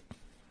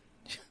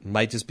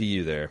just be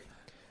you there.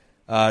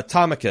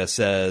 Tamika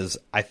says,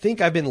 I think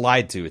I've been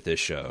lied to with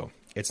this show.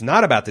 It's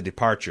not about the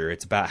departure.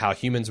 It's about how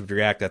humans would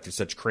react after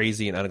such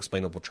crazy and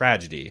unexplainable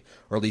tragedy.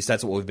 Or at least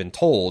that's what we've been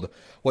told.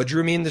 What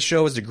drew me in the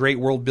show is the great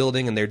world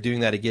building, and they're doing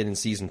that again in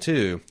Season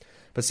 2.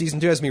 But Season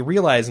 2 has me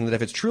realizing that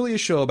if it's truly a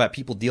show about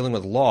people dealing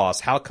with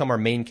loss, how come our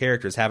main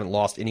characters haven't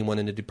lost anyone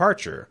in the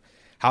departure?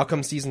 How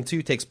come Season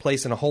 2 takes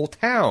place in a whole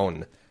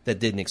town that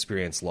didn't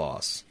experience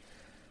loss?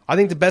 I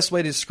think the best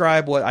way to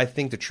describe what I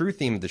think the true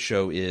theme of the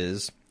show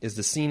is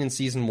the scene in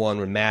Season 1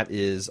 when Matt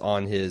is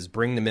on his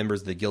Bring the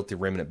Members of the Guilty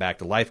Remnant Back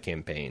to Life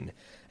campaign,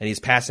 and he's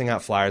passing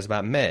out flyers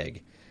about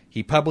Meg.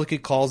 He publicly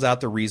calls out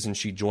the reason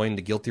she joined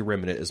the Guilty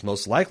Remnant is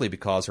most likely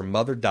because her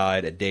mother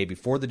died a day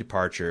before the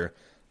departure,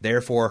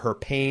 therefore her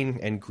pain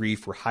and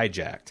grief were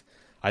hijacked.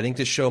 I think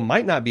this show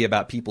might not be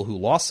about people who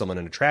lost someone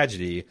in a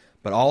tragedy,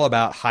 but all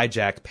about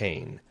hijacked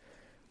pain.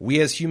 We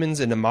as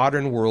humans in the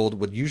modern world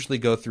would usually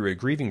go through a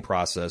grieving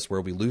process where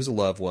we lose a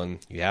loved one,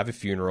 you have a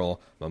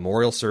funeral,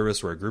 memorial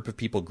service where a group of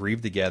people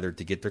grieve together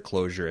to get their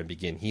closure and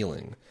begin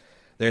healing.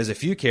 There's a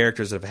few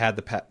characters that have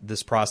had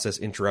this process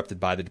interrupted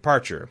by the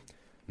departure.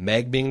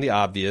 Meg being the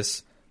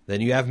obvious. Then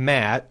you have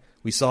Matt.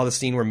 We saw the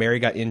scene where Mary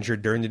got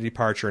injured during the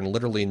departure and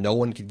literally no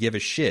one could give a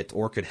shit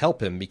or could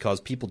help him because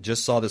people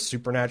just saw this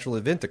supernatural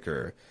event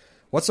occur.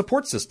 What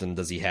support system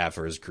does he have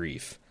for his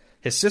grief?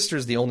 His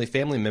sister's the only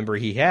family member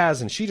he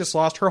has, and she just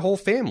lost her whole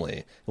family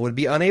and would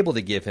be unable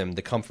to give him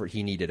the comfort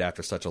he needed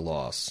after such a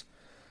loss.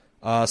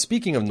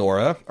 Speaking of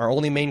Nora, our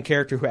only main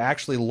character who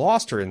actually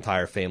lost her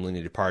entire family in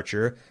the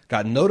departure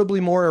got notably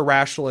more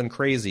irrational and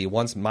crazy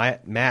once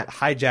Matt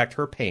hijacked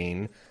her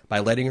pain by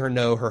letting her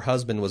know her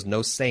husband was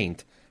no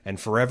saint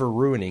and forever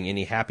ruining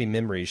any happy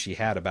memories she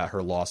had about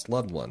her lost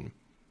loved one.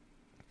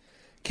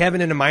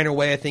 Kevin, in a minor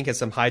way, I think, has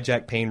some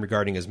hijacked pain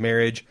regarding his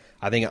marriage.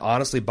 I think it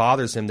honestly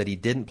bothers him that he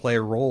didn't play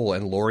a role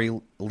in Lori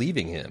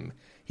leaving him.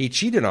 He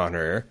cheated on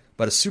her,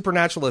 but a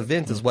supernatural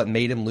event is what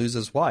made him lose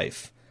his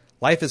wife.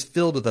 Life is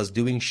filled with us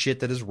doing shit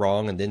that is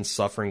wrong and then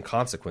suffering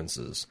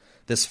consequences.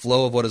 This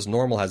flow of what is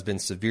normal has been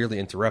severely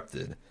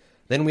interrupted.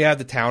 Then we have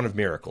the Town of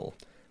Miracle.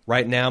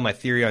 Right now, my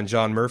theory on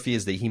John Murphy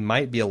is that he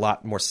might be a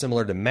lot more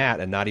similar to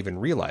Matt and not even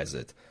realize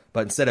it.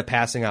 But instead of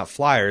passing out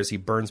flyers, he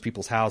burns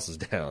people's houses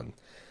down.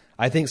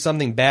 I think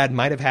something bad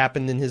might have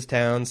happened in his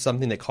town,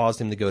 something that caused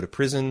him to go to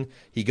prison.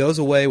 He goes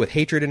away with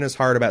hatred in his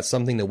heart about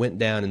something that went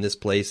down in this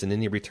place, and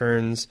then he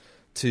returns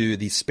to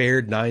the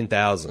spared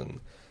 9,000.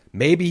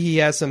 Maybe he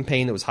has some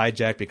pain that was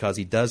hijacked because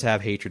he does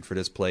have hatred for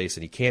this place,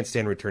 and he can't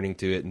stand returning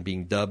to it and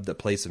being dubbed the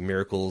place of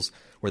miracles,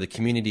 where the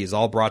community is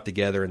all brought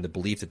together in the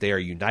belief that they are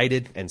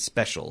united and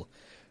special.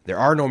 There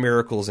are no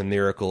miracles in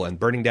Miracle, and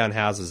burning down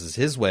houses is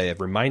his way of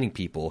reminding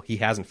people he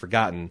hasn't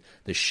forgotten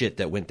the shit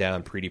that went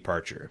down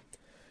pre-departure.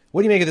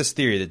 What do you make of this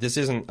theory that this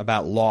isn't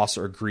about loss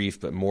or grief,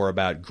 but more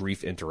about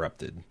grief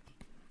interrupted?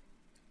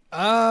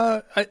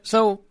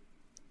 So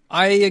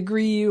I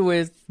agree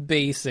with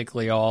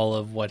basically all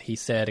of what he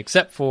said,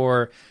 except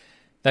for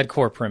that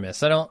core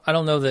premise. I don't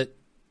know that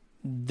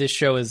this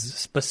show is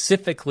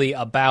specifically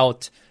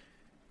about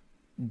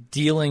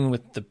dealing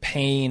with the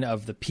pain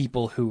of the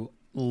people who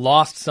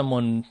lost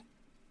someone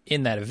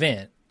in that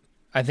event.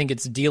 I think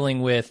it's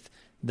dealing with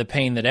the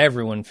pain that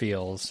everyone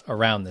feels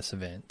around this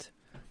event.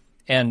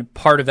 And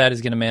part of that is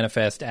going to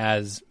manifest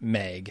as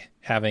Meg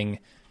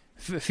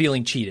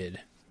feeling cheated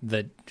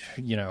that,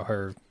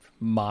 her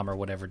mom or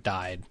whatever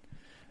died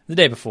the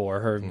day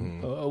before,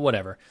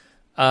 whatever.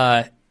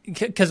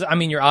 Because,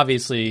 you're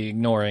obviously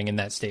ignoring in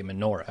that statement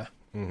Nora,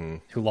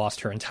 who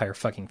lost her entire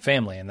fucking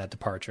family in that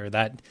departure.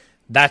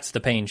 That's the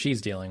pain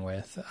she's dealing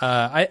with.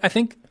 I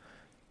think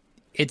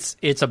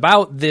it's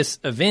about this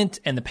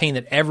event and the pain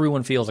that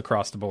everyone feels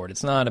across the board.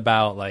 It's not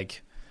about,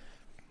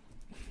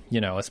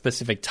 a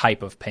specific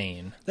type of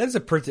pain. That is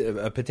a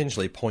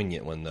potentially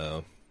poignant one,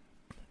 though.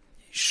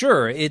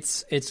 Sure,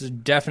 it's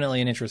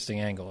definitely an interesting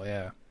angle,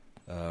 yeah.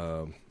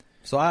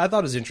 So I thought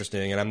it was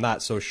interesting, and I'm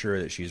not so sure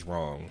that she's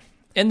wrong.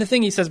 And the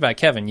thing he says about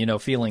Kevin,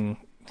 feeling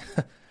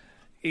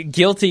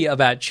guilty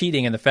about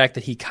cheating, and the fact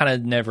that he kind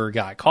of never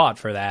got caught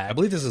for that. I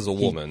believe this is a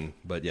woman,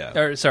 but yeah.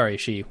 Or, sorry,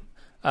 she.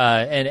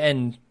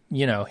 And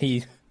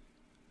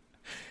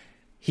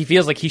he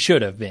feels like he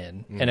should have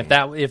been. And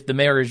if the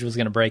marriage was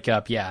going to break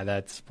up, yeah,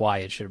 that's why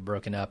it should have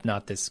broken up,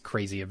 not this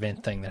crazy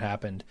event thing that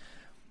happened.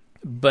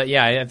 But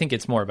yeah, I think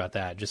it's more about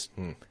that, just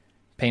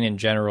pain in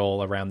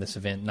general around this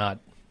event, not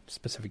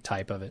specific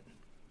type of it.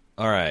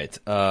 All right.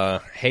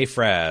 Hey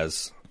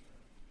Fraz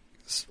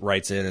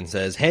writes in and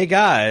says, "Hey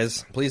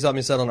guys, please help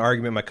me settle an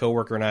argument my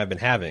coworker and I have been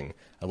having.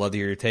 I'd love to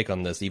hear your take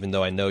on this, even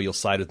though I know you'll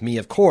side with me,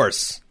 of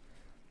course."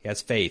 He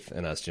has faith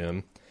in us,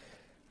 Jim.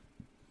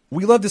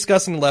 "We love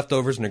discussing the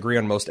leftovers and agree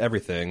on most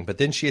everything, but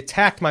then she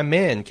attacked my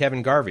man,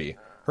 Kevin Garvey.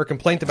 Her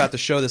complaint about the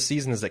show this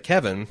season is that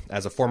Kevin,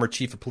 as a former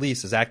chief of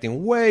police, is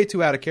acting way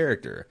too out of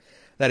character.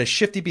 That his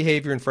shifty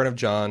behavior in front of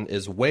John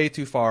is way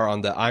too far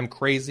on the I'm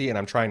crazy and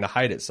I'm trying to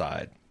hide it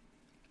side.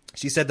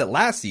 She said that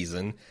last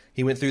season,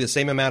 he went through the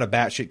same amount of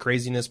batshit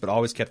craziness but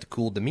always kept a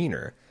cool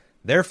demeanor.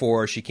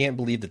 Therefore, she can't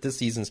believe that this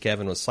season's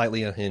Kevin was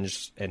slightly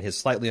unhinged and his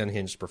slightly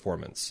unhinged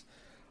performance.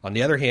 On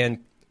the other hand,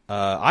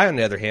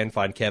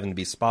 find Kevin to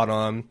be spot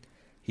on.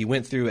 He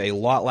went through a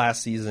lot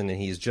last season, and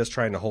he's just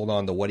trying to hold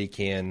on to what he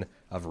can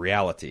of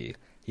reality.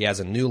 He has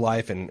a new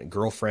life and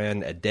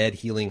girlfriend, a dead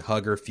healing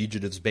hugger,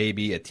 fugitive's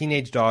baby, a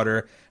teenage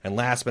daughter, and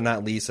last but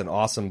not least, an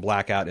awesome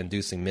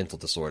blackout-inducing mental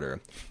disorder.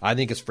 I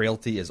think his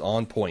frailty is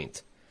on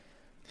point.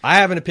 I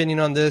have an opinion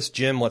on this.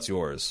 Jim, what's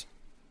yours?"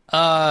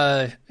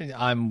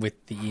 I'm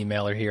with the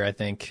emailer here, I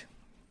think.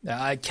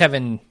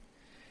 Kevin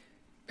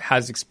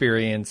has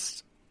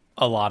experienced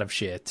a lot of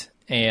shit,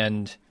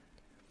 and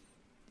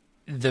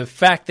the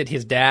fact that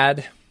his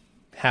dad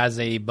has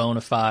a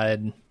bona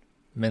fide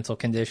mental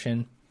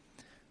condition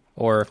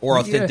or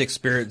authentic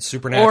spirit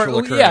supernatural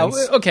occurrence.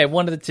 Yeah, okay,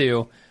 one of the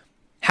two,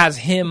 has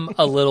him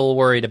a little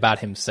worried about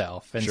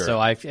himself. And so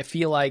I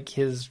feel like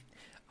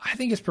I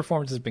think his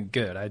performance has been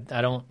good.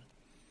 I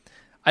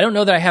don't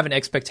know that I have an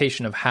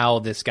expectation of how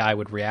this guy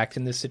would react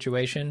in this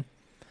situation,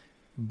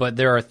 but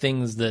there are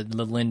things that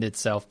lend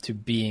itself to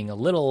being a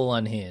little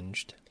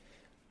unhinged.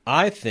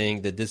 I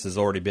think that this has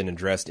already been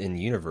addressed in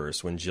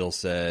universe when Jill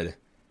said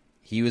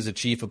he was a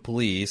chief of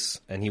police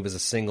and he was a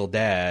single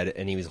dad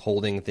and he was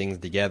holding things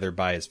together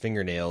by his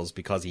fingernails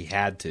because he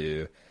had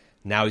to.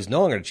 Now he's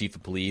no longer a chief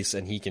of police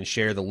and he can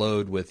share the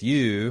load with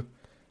you.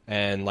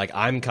 And like,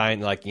 I'm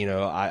kind of like,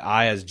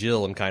 I as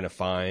Jill am kind of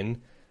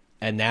fine.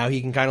 And now he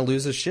can kind of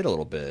lose his shit a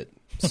little bit.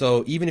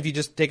 So even if you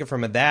just take it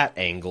from that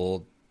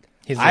angle,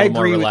 he's a little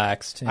more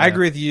relaxed. I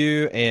agree with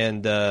you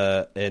and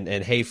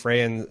hey,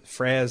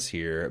 Fraz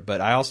here,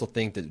 but I also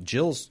think that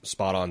Jill's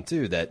spot on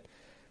too. That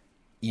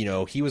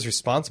he was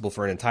responsible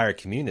for an entire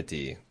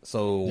community,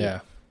 so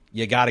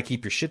you got to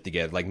keep your shit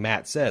together. Like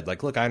Matt said,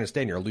 like, look, I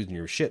understand you're losing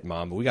your shit,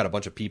 Mom, but we got a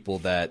bunch of people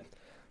that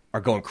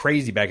are going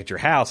crazy back at your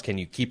house. Can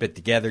you keep it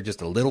together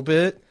just a little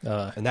bit?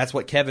 And that's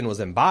what Kevin was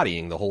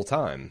embodying the whole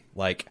time.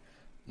 Like,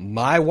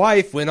 my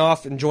wife went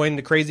off and joined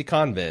a crazy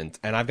convent,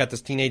 and I've got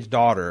this teenage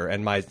daughter,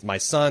 and my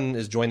son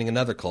is joining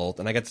another cult,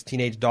 and I got this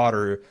teenage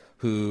daughter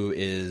who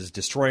is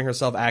destroying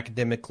herself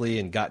academically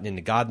and gotten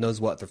into God knows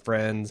what for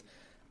friends.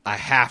 I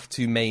have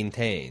to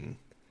maintain.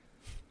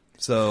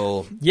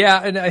 So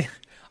yeah, and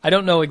I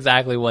don't know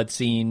exactly what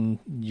scene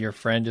your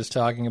friend is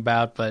talking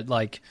about, but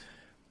like,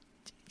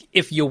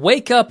 if you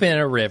wake up in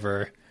a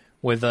river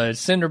with a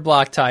cinder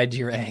block tied to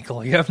your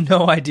ankle, you have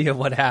no idea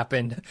what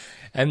happened,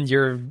 and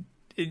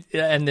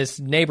this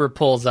neighbor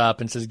pulls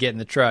up and says, "Get in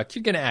the truck,"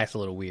 you're going to act a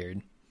little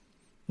weird.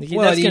 That's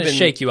going to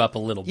shake you up a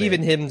little bit.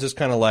 Even him just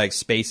kind of like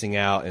spacing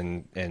out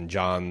in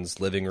John's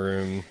living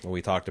room, what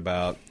we talked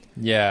about.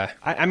 Yeah.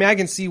 I mean, I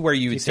can see where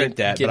you would think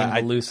that, but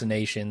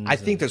hallucinations. I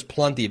think there's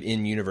plenty of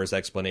in-universe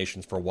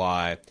explanations for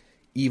why,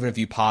 even if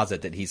you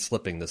posit that he's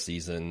slipping this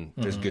season,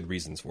 there's good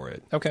reasons for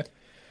it. Okay.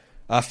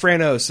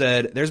 Frano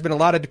said, "There's been a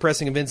lot of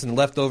depressing events in The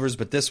Leftovers,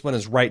 but this one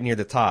is right near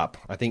the top.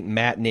 I think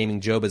Matt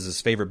naming Job as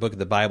his favorite book of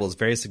the Bible is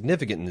very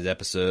significant in this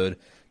episode,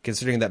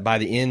 considering that by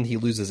the end he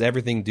loses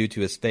everything due to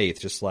his faith,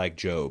 just like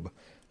Job.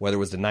 Whether it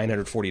was the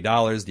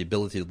 $940, the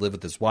ability to live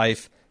with his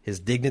wife,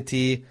 his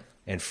dignity,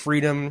 and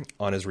freedom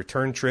on his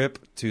return trip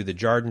to the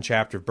Jordan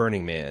chapter of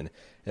Burning Man.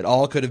 It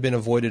all could have been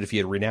avoided if he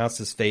had renounced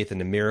his faith in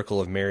the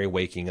miracle of Mary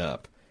waking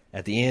up.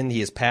 At the end,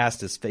 he has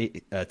passed his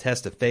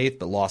test of faith,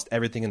 but lost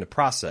everything in the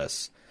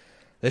process.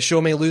 This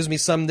show may lose me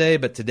someday,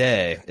 but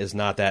today is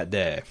not that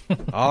day."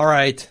 All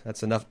right,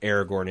 that's enough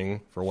Aragorning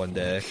for one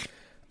day.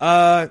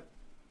 So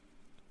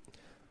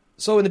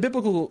in the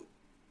biblical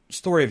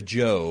story of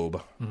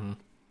Job,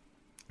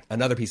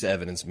 another piece of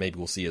evidence, maybe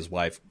we'll see his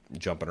wife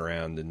jumping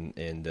around,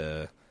 and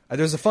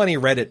there's a funny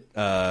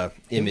Reddit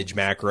image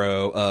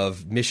macro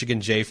of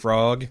Michigan J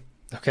Frog.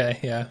 Okay,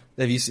 yeah.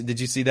 Did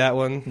you see that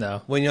one?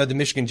 No. Well, the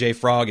Michigan J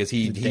Frog is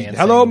he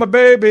hello my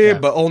baby, yeah.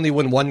 But only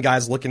when one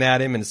guy's looking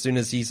at him, and as soon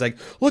as he's like,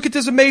 look at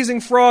this amazing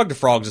frog, the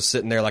frog's just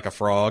sitting there like a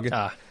frog.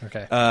 Ah,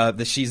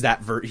 okay.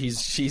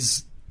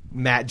 She's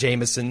Matt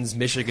Jameson's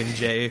Michigan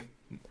J,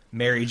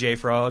 Mary J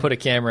Frog. Put a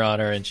camera on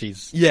her and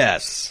she's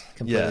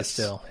completely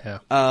still. Yeah.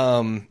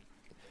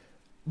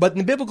 But in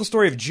the biblical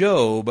story of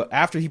Job,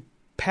 after he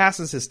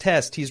passes his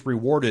test, he's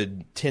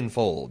rewarded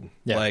tenfold.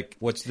 Yeah.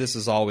 This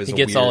is always he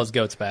gets all his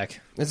goats back.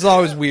 It's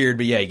always weird,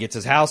 but yeah, he gets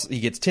his house. He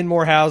gets 10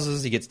 more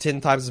houses. He gets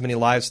 10 times as many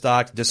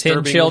livestock.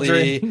 Disturbingly, 10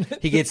 children.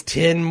 He gets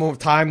 10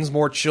 times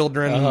more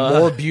children,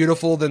 more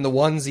beautiful than the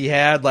ones he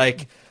had.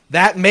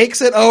 That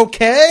makes it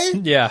okay?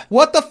 Yeah.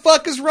 What the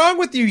fuck is wrong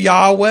with you,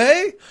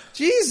 Yahweh?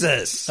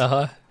 Jesus.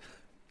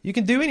 You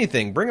can do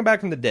anything. Bring him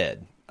back from the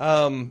dead.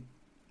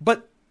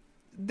 But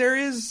there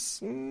is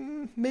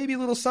maybe a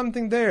little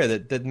something there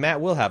that Matt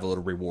will have a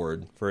little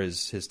reward for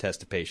his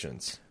test of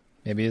patience.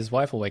 Maybe his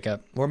wife will wake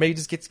up. Or maybe he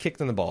just gets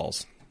kicked in the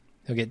balls.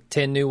 He'll get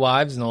 10 new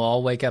wives and they'll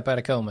all wake up out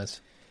of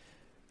comas.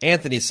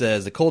 Anthony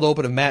says, the cold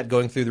open of Matt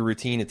going through the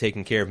routine and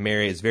taking care of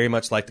Mary is very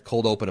much like the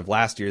cold open of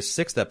last year's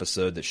 6th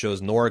episode that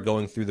shows Nora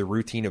going through the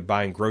routine of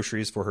buying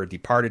groceries for her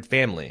departed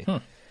family.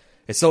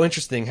 It's so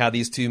interesting how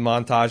these two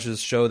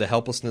montages show the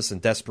helplessness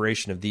and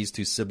desperation of these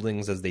two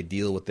siblings as they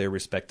deal with their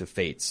respective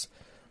fates.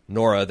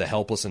 Nora, the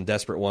helpless and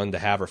desperate one to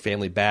have her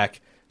family back,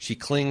 she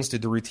clings to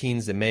the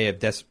routines that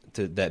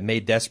may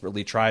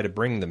desperately try to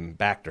bring them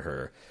back to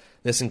her.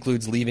 This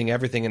includes leaving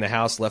everything in the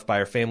house left by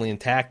her family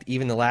intact.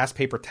 Even the last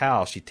paper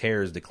towel she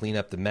tears to clean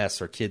up the mess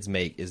her kids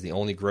make is the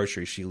only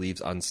grocery she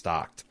leaves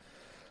unstocked.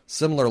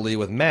 Similarly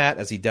with Matt,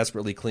 as he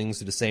desperately clings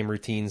to the same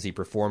routines he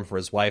performed for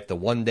his wife the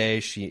one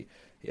day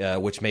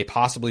which may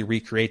possibly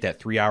recreate that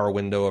 3-hour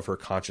window of her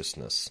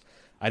consciousness.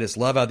 I just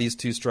love how these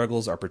two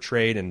struggles are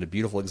portrayed and the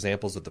beautiful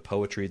examples of the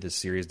poetry this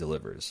series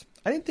delivers.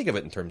 I didn't think of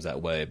it in terms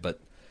that way,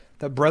 but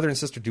that brother and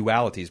sister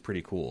duality is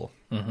pretty cool.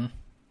 Mm-hmm.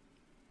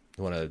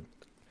 You want to...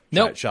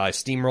 Nope. Shall I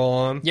steamroll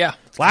on? Yeah.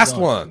 Last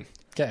one.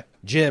 Okay.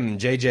 Jim,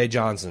 J.J.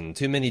 Johnson.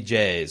 Too many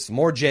J's.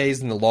 More J's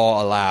than the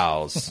law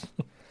allows.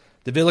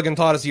 De Villigan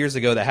taught us years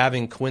ago that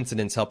having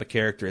coincidence help a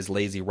character is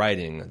lazy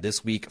writing.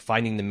 This week,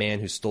 finding the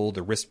man who stole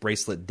the wrist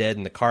bracelet dead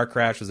in the car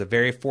crash was a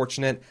very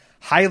fortunate,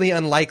 highly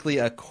unlikely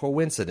a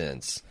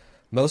coincidence.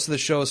 Most of the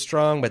show is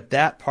strong, but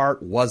that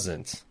part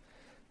wasn't.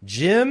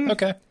 Jim?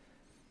 Okay.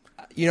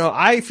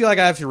 I feel like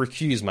I have to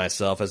recuse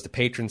myself as the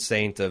patron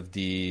saint of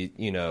the,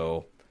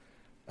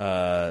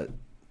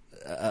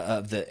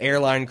 of the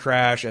airline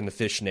crash and the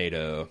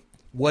Fishnado.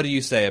 What do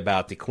you say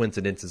about the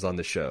coincidences on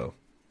the show?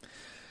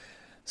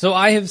 So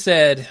I have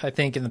said, I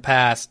think in the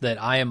past, that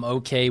I am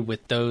okay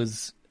with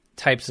those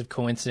types of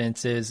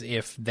coincidences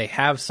if they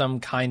have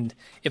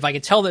if I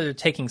can tell that they're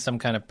taking some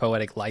kind of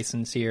poetic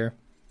license here.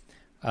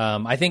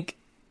 I think,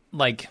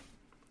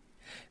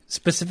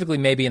 specifically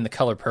maybe in the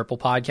Color Purple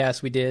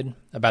podcast we did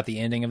about the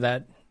ending of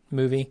that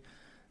movie,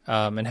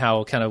 and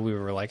how kind of we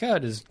were like,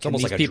 can these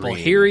people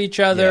hear each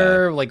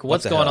other? Yeah.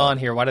 What's going on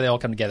here? Why do they all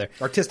come together?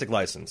 Artistic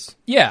license.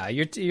 Yeah,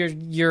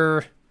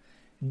 you're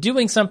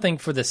doing something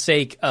for the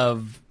sake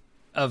of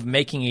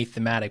making a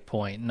thematic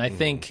point, and I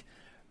think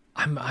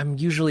I'm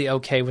usually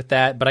okay with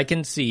that, but I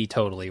can see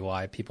totally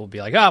why people be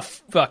like, oh,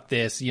 fuck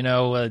this,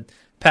 a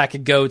pack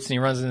of goats and he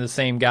runs into the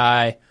same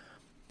guy.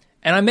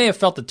 And I may have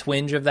felt a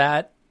twinge of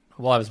that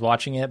while I was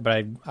watching it,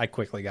 but I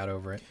quickly got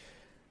over it.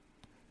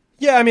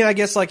 Yeah, I mean, I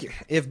guess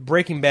if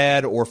Breaking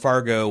Bad or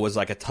Fargo was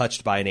a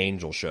Touched by an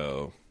Angel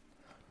show,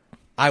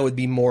 I would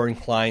be more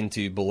inclined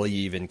to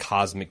believe in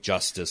cosmic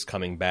justice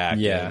coming back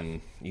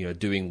and,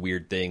 doing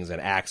weird things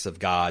and acts of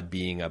God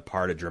being a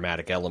part of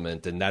dramatic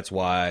element. And that's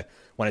why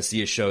when I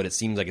see a show that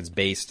seems like it's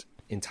based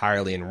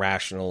entirely in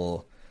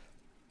rational,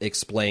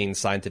 explained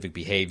scientific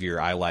behavior,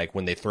 I like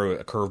when they throw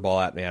a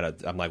curveball at me.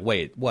 I'm like,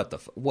 wait, wait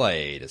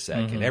a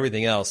second. Mm-hmm.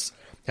 Everything else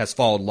has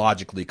followed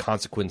logically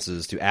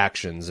consequences to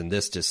actions, and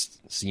this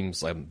just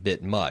seems like a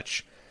bit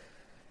much.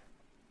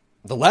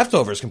 The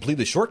Leftovers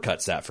completely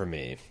shortcuts that for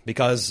me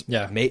because,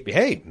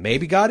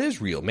 maybe God is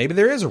real. Maybe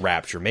there is a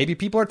rapture. Maybe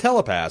people are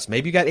telepaths.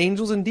 Maybe you got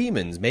angels and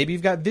demons. Maybe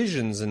you've got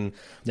visions and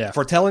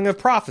foretelling of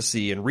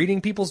prophecy and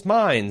reading people's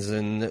minds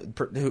and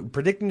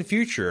predicting the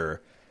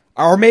future.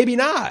 Or maybe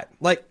not.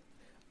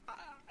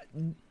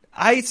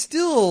 I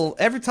still,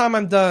 every time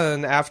I'm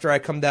done, after I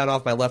come down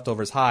off my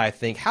Leftovers high, I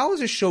think, how is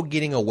this show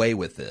getting away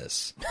with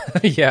this?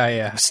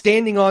 Yeah.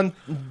 Straddling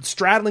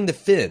the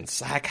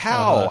fence.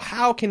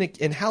 How can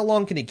it, and how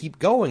long can it keep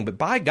going? But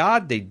by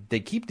God, they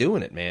keep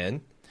doing it,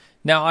 man.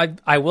 Now,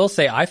 I will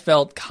say, I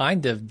felt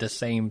kind of the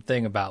same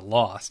thing about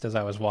Lost as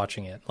I was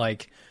watching it.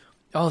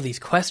 These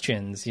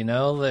questions,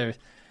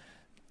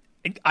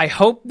 I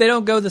hope they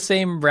don't go the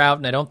same route,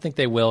 and I don't think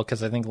they will,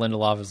 because I think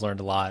Lindelof has learned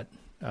a lot.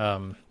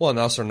 And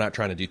also not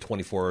trying to do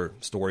 24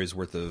 stories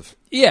worth of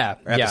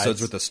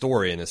episodes worth of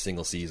story in a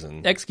single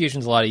season.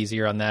 Execution's a lot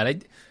easier on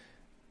that.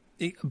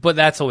 But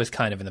that's always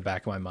kind of in the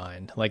back of my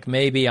mind.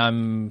 Maybe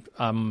I've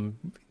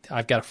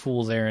got a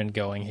fool's errand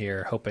going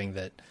here, hoping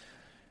that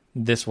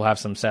this will have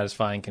some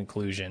satisfying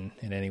conclusion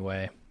in any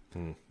way.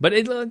 But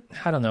I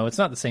don't know. It's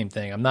not the same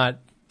thing. I'm not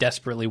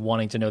desperately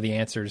wanting to know the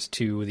answers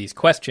to these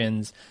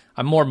questions.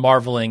 I'm more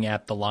marveling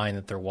at the line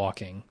that they're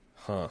walking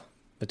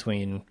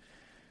between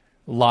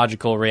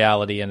logical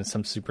reality and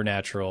some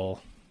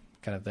supernatural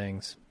kind of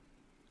things.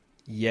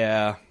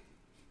 Yeah.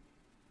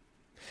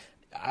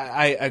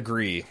 I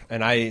agree.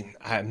 And I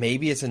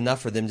maybe it's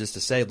enough for them just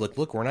to say,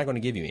 look, we're not going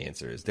to give you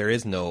answers. There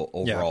is no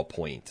overall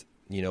point.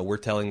 You know, we're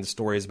telling the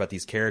stories about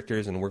these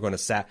characters, and we're going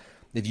to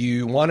if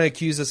you want to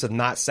accuse us of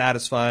not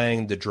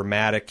satisfying the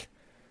dramatic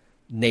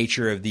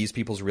nature of these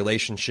people's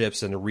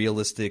relationships and the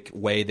realistic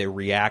way they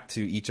react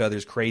to each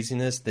other's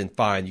craziness, then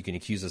fine, you can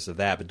accuse us of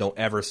that. But don't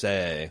ever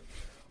say,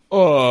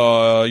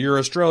 oh, your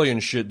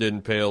Australian shit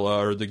didn't pale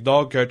out, or the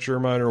dog catcher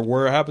mine, or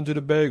where happened to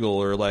the bagel,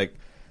 or like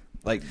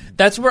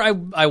that's where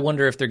I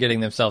wonder if they're getting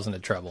themselves into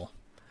trouble.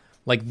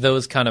 Like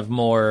those kind of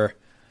more,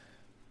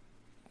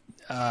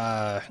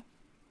 I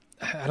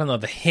don't know,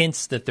 the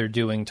hints that they're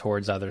doing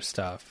towards other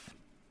stuff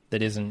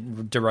that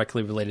isn't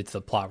directly related to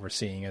the plot we're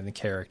seeing and the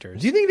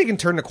characters. Do you think they can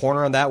turn the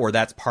corner on that, where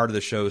that's part of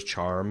the show's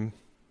charm?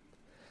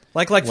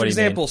 Like for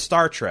example,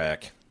 Star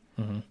Trek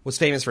was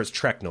famous for its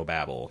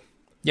Technobabble.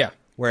 Yeah.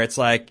 Where it's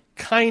like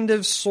kind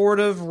of sort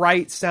of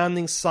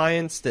right-sounding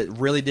science that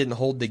really didn't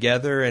hold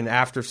together, and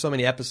after so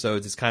many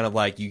episodes, it's kind of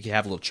like you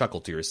have a little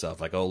chuckle to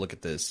yourself, like, oh, look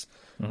at this.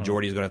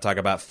 Geordi's going to talk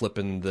about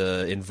flipping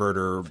the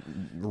inverter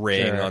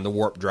ring on the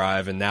warp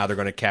drive, and now they're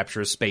going to capture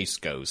a space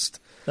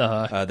ghost.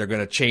 They're going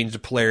to change the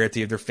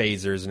polarity of their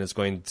phasers, and it's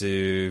going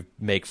to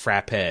make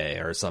frappe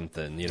or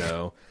something, you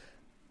know?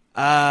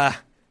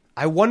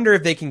 I wonder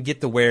if they can get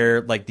to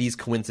where, like, these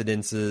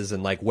coincidences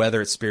and, like,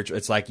 whether it's spiritual,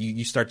 it's like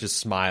you start to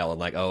smile and,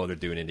 like, oh, they're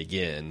doing it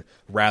again,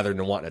 rather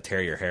than wanting to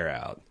tear your hair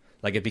out.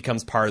 Like, it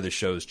becomes part of the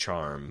show's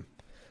charm.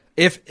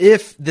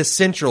 If the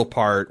central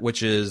part,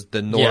 which is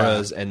the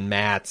Noras and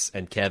Matts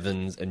and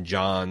Kevins and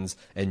Johns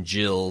and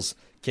Jills,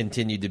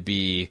 continue to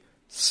be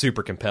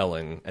super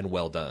compelling and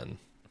well done.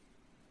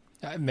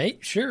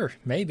 Sure,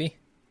 maybe.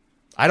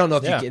 I don't know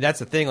if you can, that's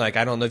the thing. Like,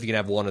 I don't know if you can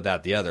have one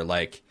without the other.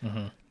 Like,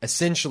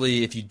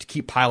 essentially, if you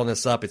keep piling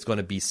this up, it's going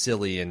to be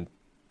silly and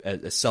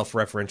a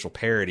self-referential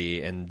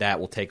parody, and that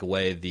will take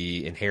away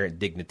the inherent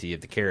dignity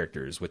of the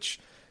characters, which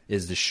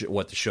is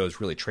what the show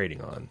is really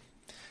trading on.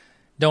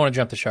 Don't want to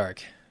jump the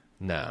shark.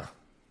 No.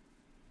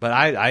 But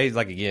I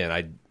like,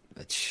 again,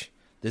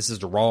 this is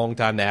the wrong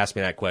time to ask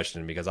me that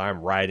question, because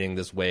I'm riding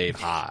this wave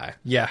high.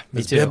 Yeah, me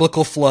this too.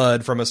 biblical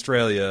flood from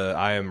Australia,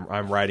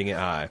 I'm riding it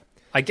high.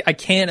 I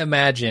can't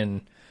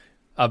imagine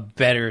a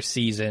better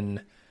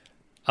season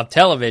of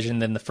television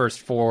than the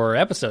first 4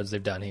 episodes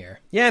they've done here.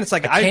 Yeah, and it's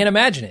like I can't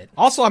imagine it.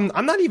 Also,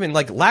 I'm not even,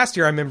 like, last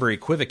year I remember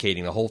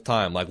equivocating the whole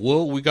time. Like,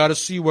 well, we got to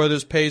see where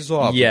this pays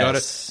off.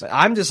 Yes.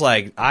 I'm just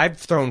like, I've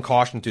thrown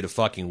caution to the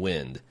fucking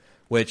wind,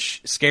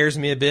 which scares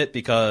me a bit,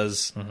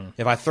 because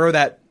if I throw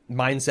that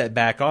mindset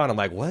back on, I'm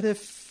like, what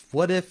if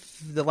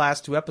the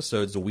last 2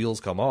 episodes the wheels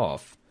come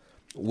off?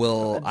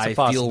 Will I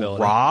feel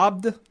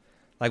robbed?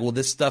 Like, will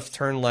this stuff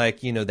turn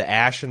like, you know, the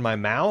ash in my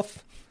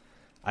mouth?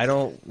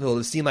 Will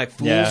it seem like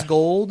fool's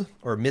gold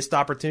or missed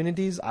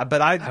opportunities?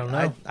 But I don't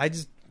know.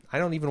 I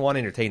don't even want to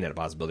entertain that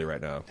possibility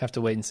right now. Have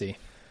to wait and see.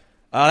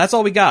 That's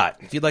all we got.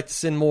 If you'd like to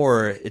send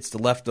more, it's the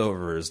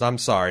leftovers. I'm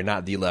sorry,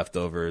 not the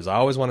leftovers. I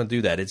always want to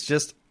do that. It's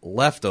just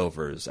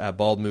leftovers at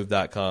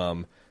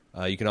baldmove.com.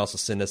 You can also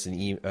send us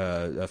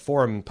a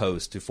forum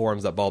post to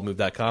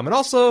forums.baldmove.com. And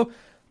also,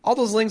 all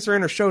those links are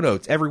in our show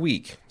notes every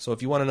week. So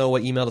if you want to know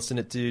what email to send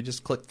it to,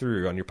 just click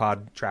through on your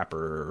pod trapper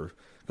or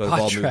go to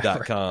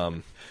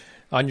baldmove.com.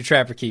 On your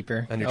Trapper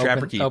Keeper.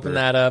 Trapper Keeper. Open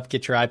that up,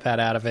 get your iPad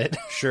out of it.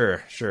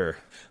 Sure.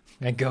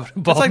 And go to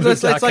baldmove.com.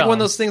 It's like one of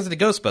those things that the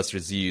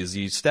Ghostbusters use.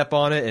 You step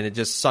on it, and it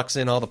just sucks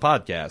in all the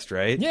podcast,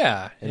 right?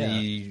 Yeah.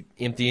 And you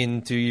empty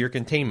into your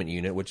containment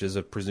unit, which is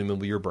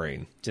presumably your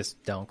brain.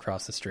 Just don't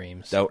cross the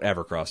streams. Don't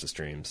ever cross the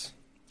streams.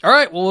 All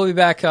right, well, we'll be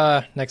back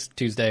next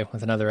Tuesday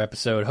with another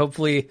episode.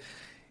 Hopefully,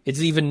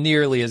 it's even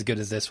nearly as good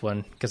as this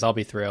one, because I'll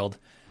be thrilled.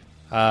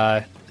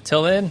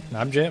 Till then,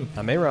 I'm Jim.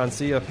 I'm Aaron.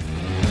 See ya.